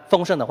平安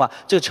丰盛的话，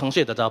这个城市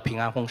也得着平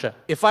安丰盛。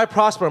 If I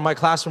prosper, my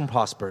classroom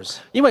prospers.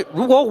 因为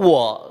如果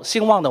我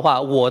兴旺的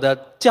话，我的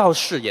教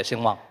室也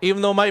兴旺。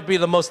 Even though it might be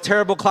the most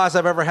terrible class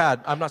I've ever had,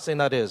 I'm not saying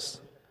that is.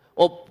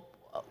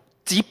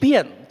 即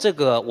便这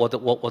个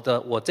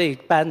我这一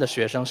班的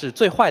学生是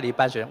最坏的一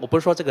班学生，我不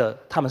是说这个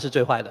他们是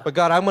最坏的， But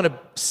God, I'm going to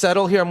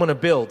settle here. I'm going to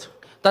build.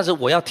 但是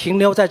我要停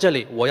留在这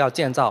里，我要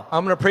建造，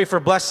 I'm going to pray for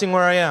blessing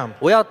where I am.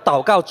 我要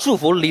祷告祝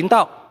福临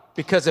到，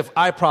 Because if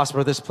I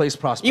prosper, this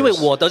place 因为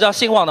prospers. 我得到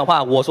兴旺的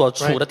话，我所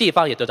处的地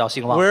方也得到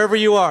兴旺。 Wherever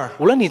you are,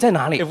 无论你在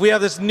哪里 if，we have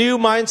this new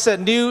mindset,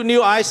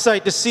 new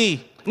eyesight to see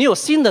你有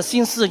新的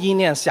心思意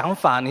念、想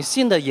法，你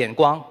新的眼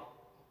光，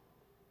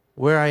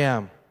 where I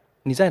am,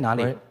 你在哪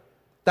里 right?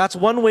 That's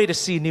one way to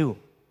see new.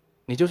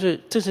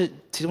 这是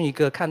其中一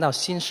个看到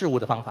新事物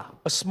的方法。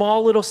 A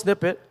small little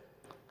snippet.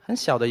 很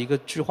小的一个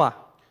句话，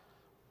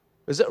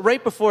 Is it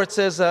right before it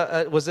says,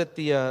 was it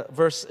the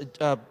verse,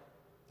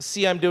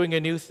 see, I'm doing a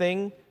new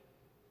thing?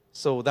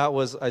 So that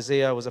was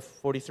Isaiah, was it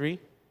 43?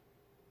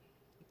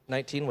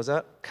 19, was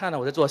that? 看了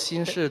我在做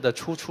新事的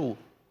出处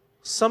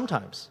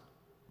Sometimes.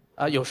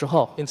 有时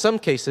候 In some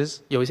cases,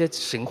 有一些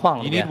情况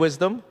you 里 need 面，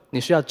 wisdom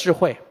你需要智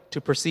慧 to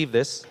perceive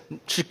this.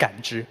 去感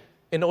知，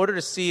 In order to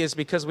see is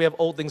because we have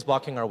old things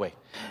blocking our way.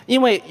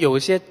 因为有一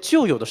些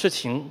旧有的事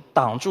情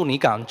挡住你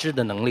感知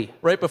的能力。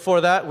 Right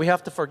before that, we have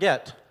to forget.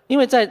 因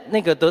为在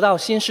那个得到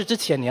新事之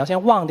前，你要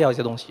先忘掉一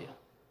些东西。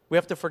 We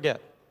have to forget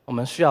我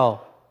们需要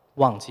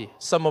忘记，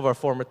 some of our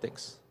former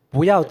things.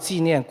 不要纪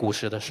念古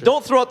时的事，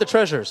 Don't throw out the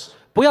treasures.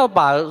 不要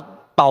把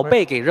宝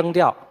贝给扔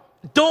掉，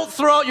 Don't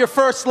throw out your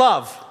first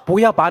love. 不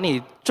要把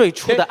你最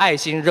初的爱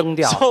心扔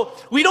掉。 So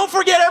we don't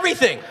forget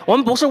everything. 我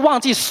们不是忘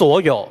记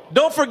所有，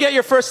 Don't forget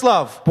your first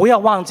love. 不要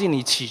忘记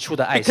你起初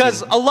的爱心。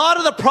 Because a lot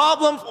of the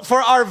problem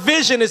for our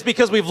vision is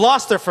because we've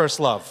lost our first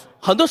love.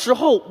 很多时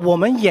候，我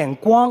们眼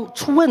光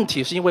出问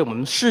题，是因为我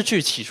们失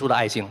去起初的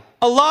爱心。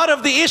 A lot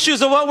of the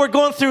issues of what we're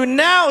going through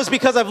now is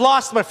because I've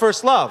lost my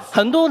first love.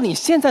 很多你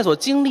现在所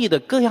经历的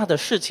各样的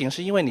事情，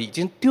是因为你已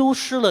经丢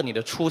失了你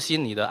的初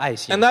心、你的爱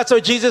心 And。that's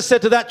why Jesus said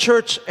to that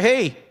church,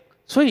 hey,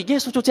 所以耶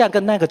稣就这样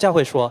跟那个教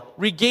会说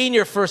regain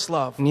your first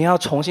love. 你要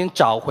重新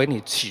找回你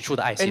起初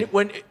的爱 And 心，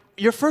 when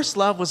your first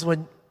love was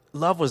when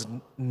love was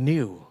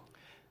new.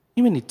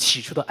 因为你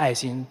起初的爱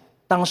心，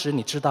当时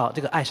你知道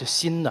这个爱是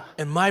新的。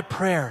 And my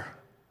prayer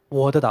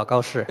我的祷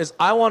告是， is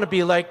I want to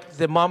be like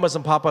the mamas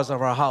and papas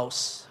of our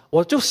house,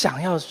 我就想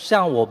要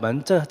像我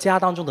们这家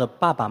当中的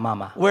爸爸妈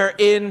妈， where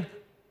in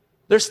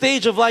their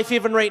stage of life,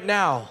 even right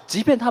now,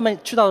 即便他们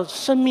去到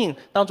生命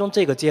当中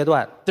这个阶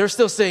段， they're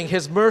still saying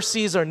His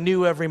mercies are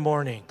new every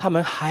morning. 他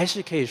们还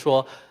是可以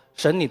说：“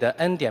神，你的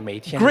恩典每一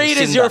天是 Great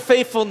is 新 your 的，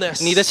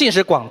 faithfulness. 你的信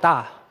实广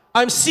大。”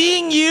 I'm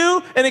seeing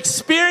you and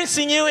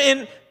experiencing you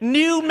in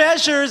new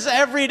measures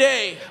every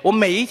day. 我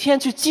每一天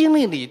去经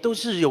历你，都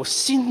是有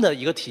新的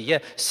一个体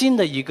验，新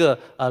的一个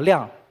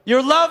量。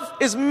 Your love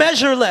is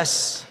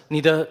measureless.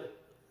 你的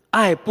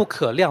爱不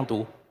可量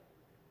度，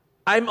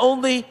 I'm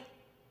only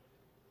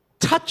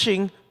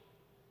touching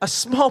a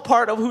small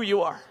part of who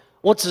you are.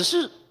 我只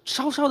是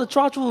稍稍的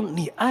抓住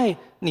你爱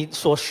你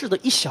所示的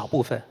一小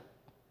部分。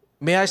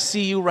 May I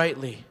see you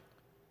rightly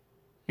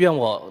愿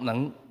我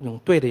能用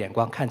对的眼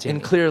光看见 and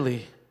你， clearly.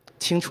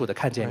 清楚的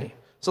看见你。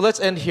 So let's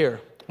end here.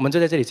 我们就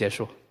在这里结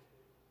束。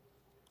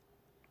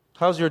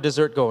 How's your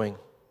dessert going?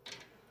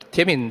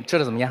 甜品吃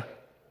的怎么样？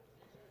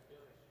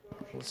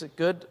 Is it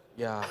good?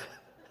 Yeah.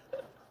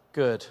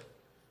 Good.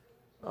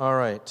 All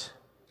right.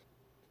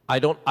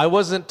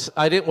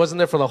 wasn't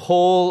there for the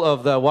whole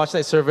of the watch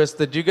night service.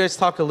 Did you guys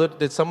talk a little?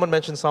 Did someone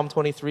mention Psalm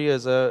 23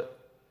 as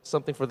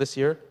something for this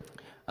year?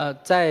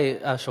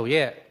 在首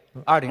页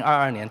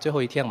2022年最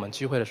后一天我们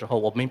聚会的时候，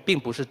我们并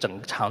不是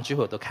整场聚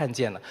会我都看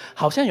见了，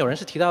好像有人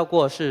是提到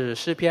过是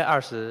诗篇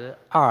22、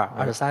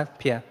23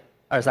篇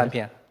，23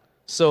篇。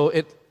So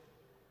it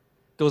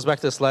goes back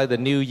to the slide, the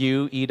new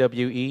you,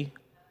 EWE.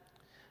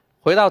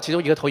 回到其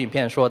中一个投影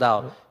片说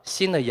到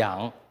新的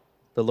羊，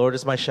 The Lord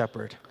is my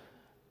shepherd.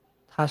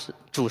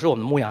 主是我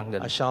们的牧羊 I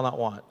人， shall not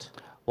want.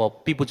 我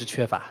必不致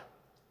缺乏，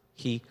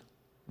 He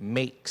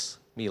makes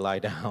me lie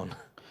down.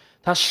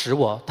 他使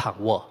我躺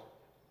卧。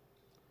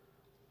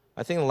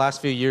 I think in the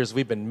last few years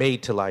we've been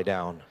made to lie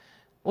down.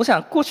 我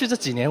想过去这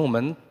几年我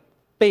们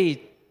被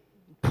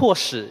迫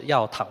使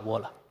要躺卧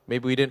了，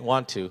 Maybe we didn't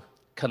want to,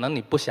 可能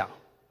你不想，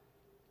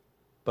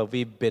 but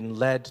we've been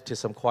led to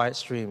some quiet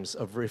streams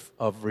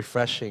of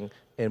refreshing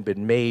and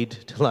been made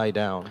to lie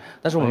down.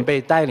 但是我们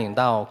被带领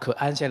到可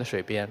安歇的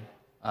水边，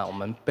我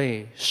们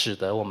被使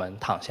得我们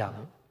躺下了。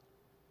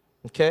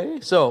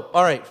 Okay, so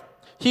all right,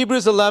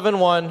 Hebrews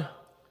 11:1.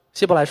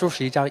 希伯来书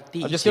11章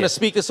第 I'm 1 just going to 节，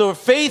 speak this over.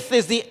 Faith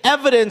is the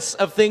evidence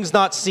of things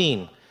not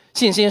seen.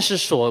 信心是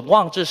所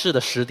望之事的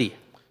实底。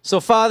 So,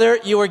 Father,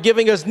 you are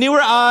giving us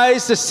newer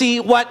eyes to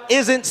see what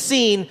isn't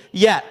seen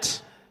yet.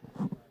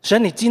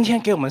 神，你今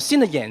天给我们新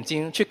的眼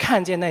睛，去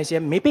看见那些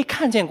没被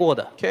看见过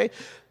的。 Okay?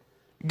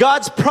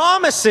 God's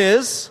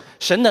promises,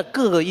 神的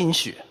各个应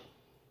许，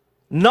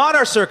 not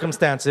our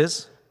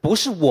circumstances, 不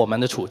是我们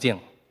的处境，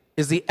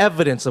 is the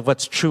evidence of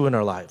what's true in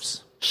our lives.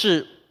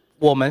 是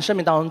我们生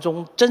命当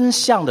中真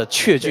相的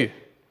确据。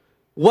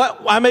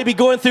 What I may be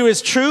going through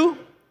is true,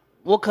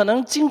 我可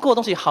能经过的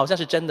东西好像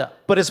是真的，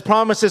 but His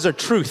promises are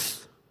truth.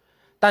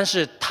 但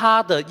是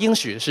他的应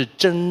许是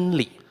真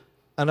理。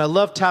 And I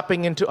love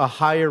tapping into a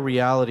higher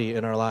reality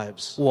in our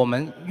lives. 我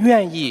们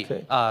愿意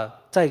Okay.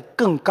 在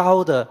更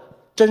高的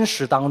真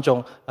实当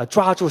中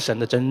抓住神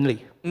的真理。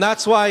 And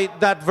that's why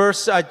that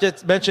verse I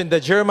just mentioned, the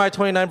Jeremiah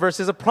 29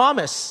 verse, is a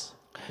promise,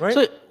 所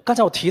right? 以刚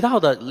才我提到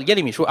的耶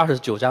利米书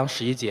29章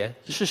11节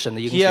是神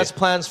的应 He 许， has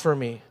plans for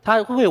me.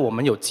 他会为我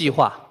们有计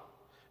划。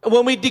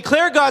 When we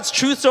declare God's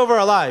truths over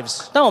our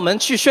lives, 当我们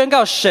去宣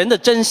告神的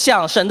真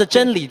相、神的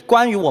真理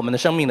关于我们的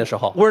生命的时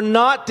候， we're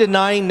not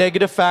denying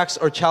negative facts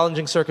or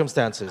challenging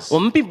circumstances. 我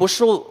们并不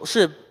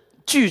是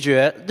拒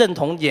绝认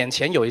同眼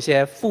前有一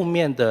些负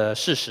面的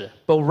事实，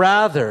 But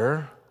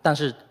rather, 但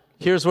是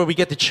here's where we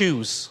get to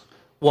choose.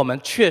 我们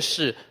却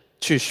是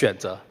去选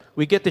择，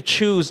 We get to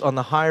choose on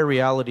the higher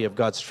reality of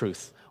God's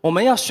truth. 我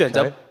们要选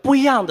择 Okay. 不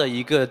一样的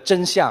一个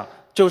真相，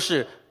就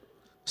是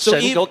神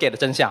So 所给的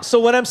真相。 So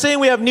when I'm saying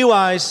we have new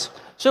eyes,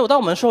 所以当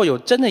我们说有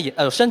真的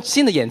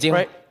新的眼睛，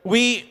 right?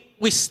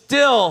 We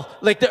still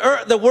like the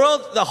earth, the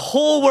world, the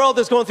whole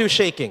world is going through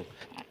shaking.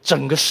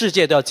 整个世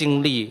界都要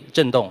经历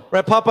震动。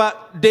 Right, Papa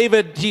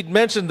David, he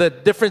mentioned the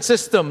different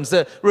systems,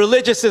 the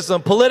religious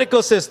system,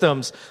 political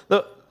systems.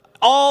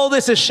 All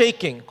this is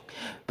shaking.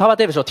 爸爸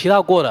David 所提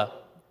到过的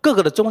各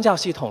个的宗教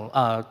系统、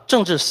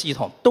政治系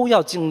统都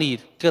要经历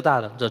各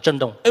大的震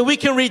动。 And we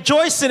can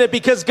rejoice in it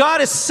because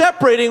God is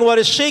separating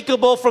what is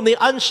shakeable from the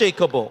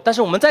unshakable. 但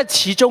是我们在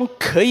其中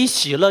可以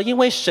喜乐，因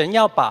为神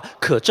要把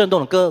可震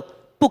动的跟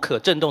不可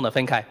震动的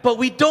分开。 But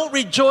we don't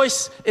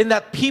rejoice in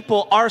that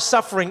people are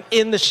suffering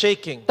in the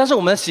shaking. 但是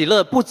我们的喜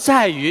乐不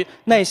在于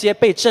那些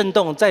被震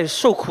动在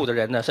受苦的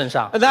人的身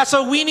上， And that's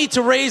why we need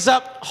to raise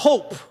up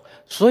hope.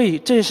 所以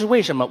这是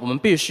为什么我们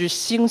必须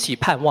兴起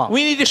盼望。 We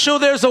need to show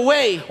there's a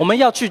way. 我们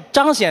要去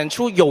彰显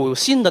出有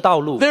新的道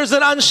路， There's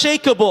an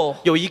unshakable.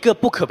 有一个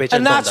不可被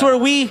震 And 动 that's where 的，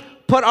 we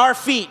put our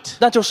feet.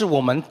 那就是我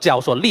们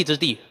脚所立之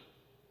地，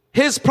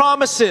 His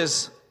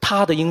promises,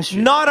 他的应许，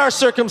 not our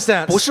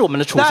circumstance. 不是我们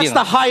的处境。 That's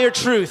the higher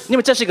truth. 因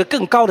为这是一个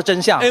更高的真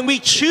相。 And we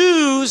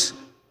choose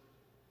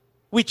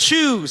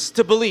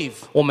to believe.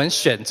 我们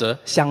选择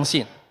相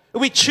信，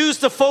 We choose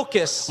to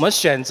focus 我们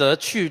选择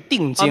去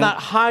定 on 睛， that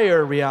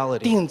higher reality.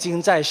 定睛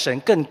在神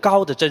更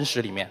高的真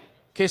实里面，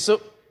 Okay, so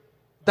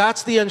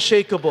that's the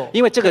unshakable.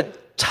 因为这个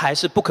才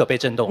是不可被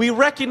震动。 We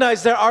recognize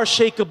there are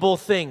shakeable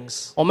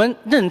things. 我们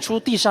认出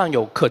地上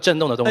有可震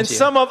动的东 And 西，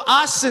 some of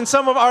us and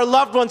some of our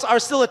loved ones are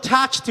still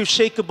attached to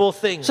shakeable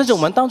things. 甚至我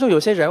们当中有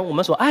些人，我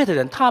们所爱的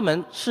人，他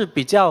们是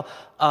比较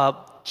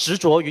执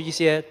着于一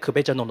些可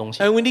被震动的东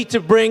西。 And we need to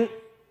bring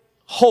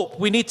hope.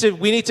 We need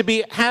to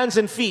be hands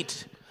and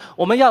feet.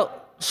 我们要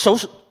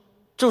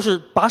就是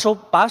把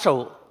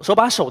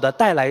手的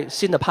带来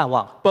新的盼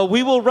望。 But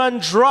we will run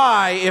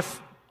dry if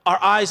our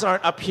eyes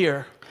aren't up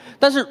here.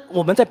 但是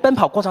我们在奔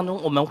跑过程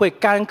中，我们会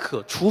干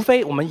渴，除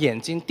非我们眼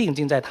睛定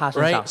睛在他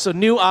身上 Right? So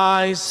new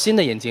eyes, 新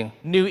的眼睛，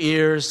 new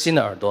ears 新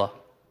的耳朵，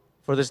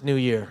 for this new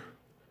year.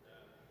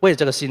 为了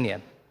这个新年，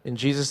 In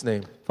Jesus'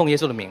 name, 奉耶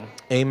稣的名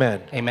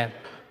amen. ，Amen。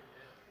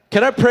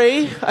 Can I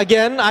pray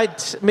again?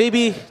 Let's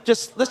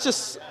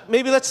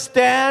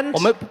stand. 我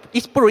们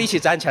不如一起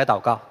站起来祷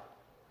告。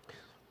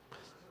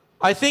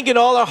I think in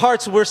all our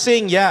hearts we're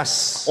saying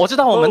yes. 我知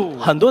道我们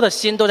很多的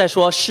心都在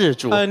说是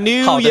主， A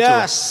new 好的主，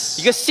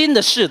 yes. 一个新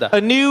的是的， A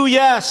new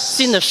yes.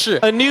 新的是，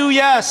 A new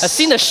yes.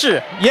 新的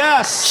是，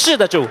 Yes. 是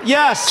的主，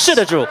 Yes. 是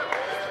的主。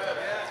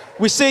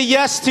 We say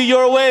yes to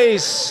your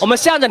ways. 我们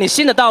向着你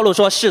新的道路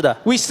说是的，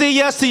 We say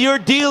yes to your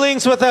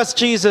dealings with us,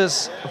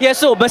 Jesus. 耶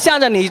稣，我们向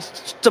着你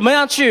怎么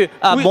样去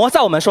磨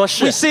造我们说 We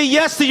是， say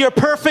yes to your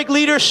perfect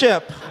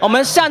leadership. 我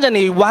们向着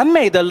你完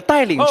美的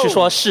带领去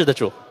说是的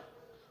主，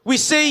 We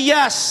say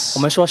yes. 我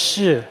们说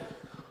是，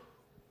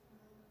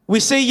 We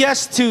say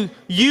yes to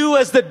you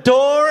as the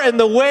door and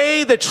the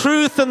way, the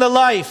truth and the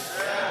life.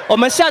 我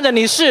们向着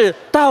你是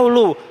道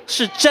路，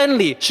是真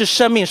理，是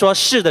生命，说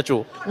是的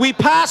主。 We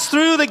pass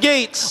through the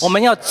gates. 我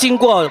们要经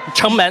过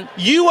城门，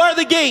 You are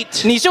the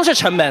gate. 你就是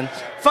城门。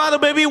 Father,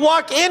 may we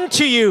walk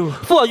into you.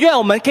 父，愿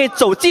我们可以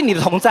走进你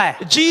的同在。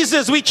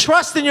 Jesus, we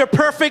trust in your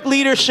perfect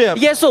leadership.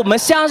 耶稣，我们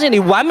相信你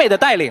完美的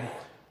带领。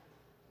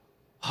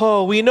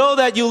 Oh, we know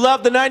that you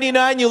love the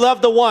 99, you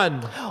love the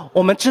one.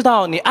 我们知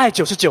道你爱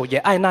99，也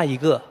爱那一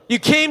个。 You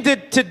came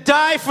to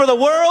die for the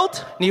world,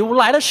 你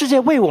来到世界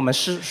为我们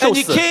受 and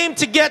you 死， came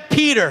to get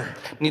Peter.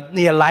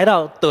 你也来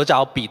到得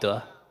着彼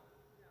得。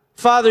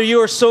 Father, you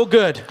are so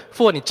good.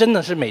 父，你真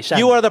的是美善，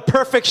 You are the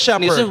perfect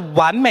你是 shepherd.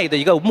 完美的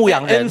一个牧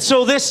羊人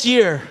And。so this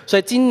year, 所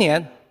以今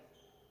年，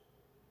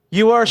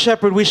 you are a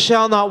shepherd we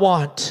shall not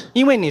want.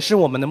 因为你是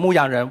我们的牧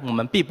羊人，我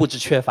们必不致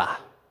缺乏。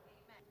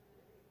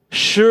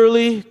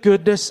 Surely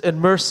goodness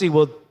and mercy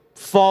will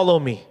follow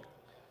me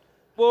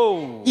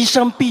一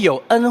生必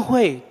有恩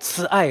惠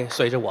慈爱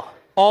随着我，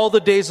 all the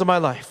days of my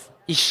life,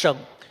 一生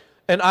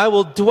and I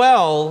will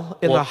dwell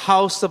in the Well-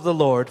 house of the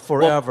Lord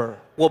forever.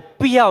 我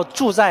必要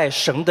住在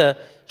神的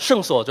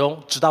圣所中，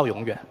直到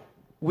永远。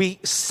 We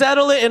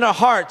settle it in our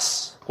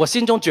hearts, 我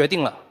心中决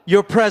定了，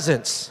 your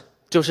presence.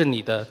 就是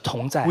你的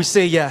同在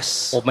We。say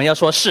yes. 我们要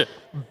说是。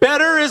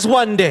 Better is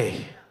one day.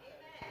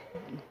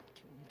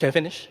 Can I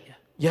finish?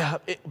 Yeah,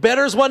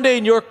 better is one day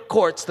in your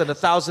courts than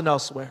 1,000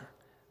 elsewhere.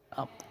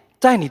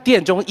 在你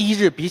殿中一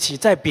日，比起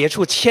在别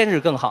处千日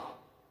更好。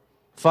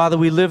 Father,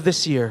 we live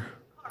this year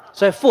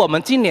所以父，我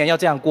们今年要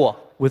这样过，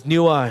 with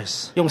new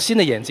eyes, 用新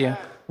的眼睛，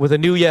 with a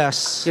new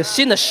yes, 有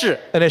新的事，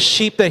 and as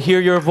sheep that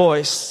hear your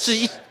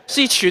voice.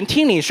 是一群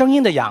听你声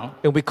音的羊。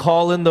 And we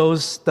call in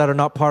those that are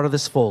not part of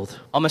this fold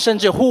我们甚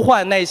至呼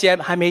唤那些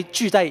还没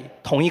聚在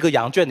同一个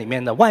羊圈里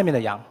面的外面的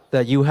羊，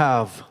 that you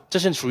have 这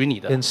是属于你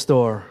的， in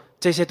store.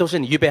 这些都是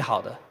你预备好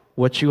的，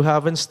 What you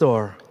have in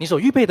store, 你所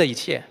预备的一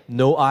切，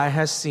 no eye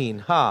has seen,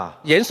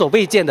眼所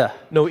未见的，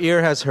 no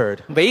ear has heard.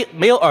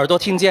 没有耳朵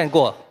听见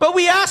过， But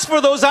we ask for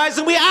those eyes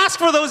and we ask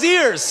for those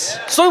ears.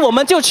 所以我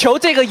们就求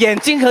这个眼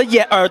睛和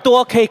耳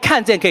朵可以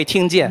看见，可以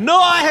听见。 No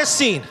eye has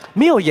seen,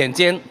 没有眼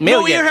睛，没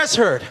no 有 ear 眼， has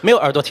heard 没有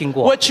耳朵听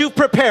过， what you've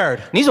prepared.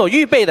 你所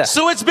预备的，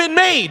 So it's been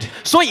made.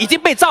 所以已经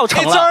被造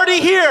成 It's 了， already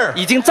here.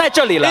 已经在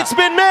这里了， It's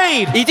been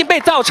made. 已经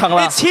被造成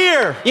了， It's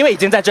here. 因为已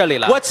经在这里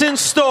了。 What's in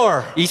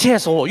store? 一切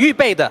所预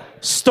备的，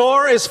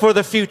 Store is for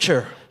the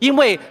future. 因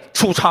为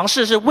储藏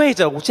室是为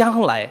着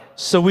将来，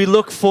 So we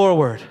look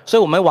forward 所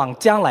以我们往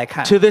将来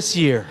看， to this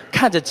year.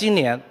 看着今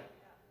年。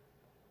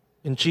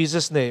 In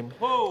Jesus' name.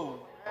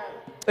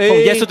 奉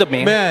耶稣的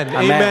名。 Amen.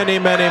 Amen. Amen.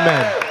 Amen.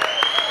 Amen.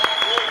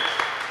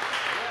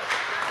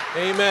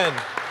 Amen.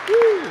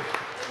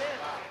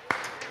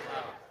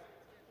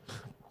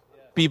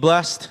 Be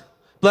blessed.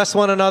 Bless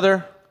one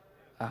another.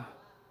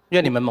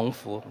 愿你们蒙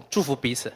福，祝福彼此。